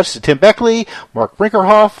you very much to Tim Beckley, Marc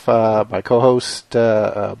Brinkerhoff, my co-host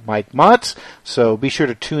Mike Motz. So be sure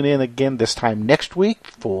to tune in again this time next week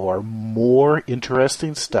for more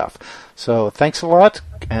interesting stuff. So thanks a lot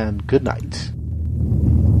and good night.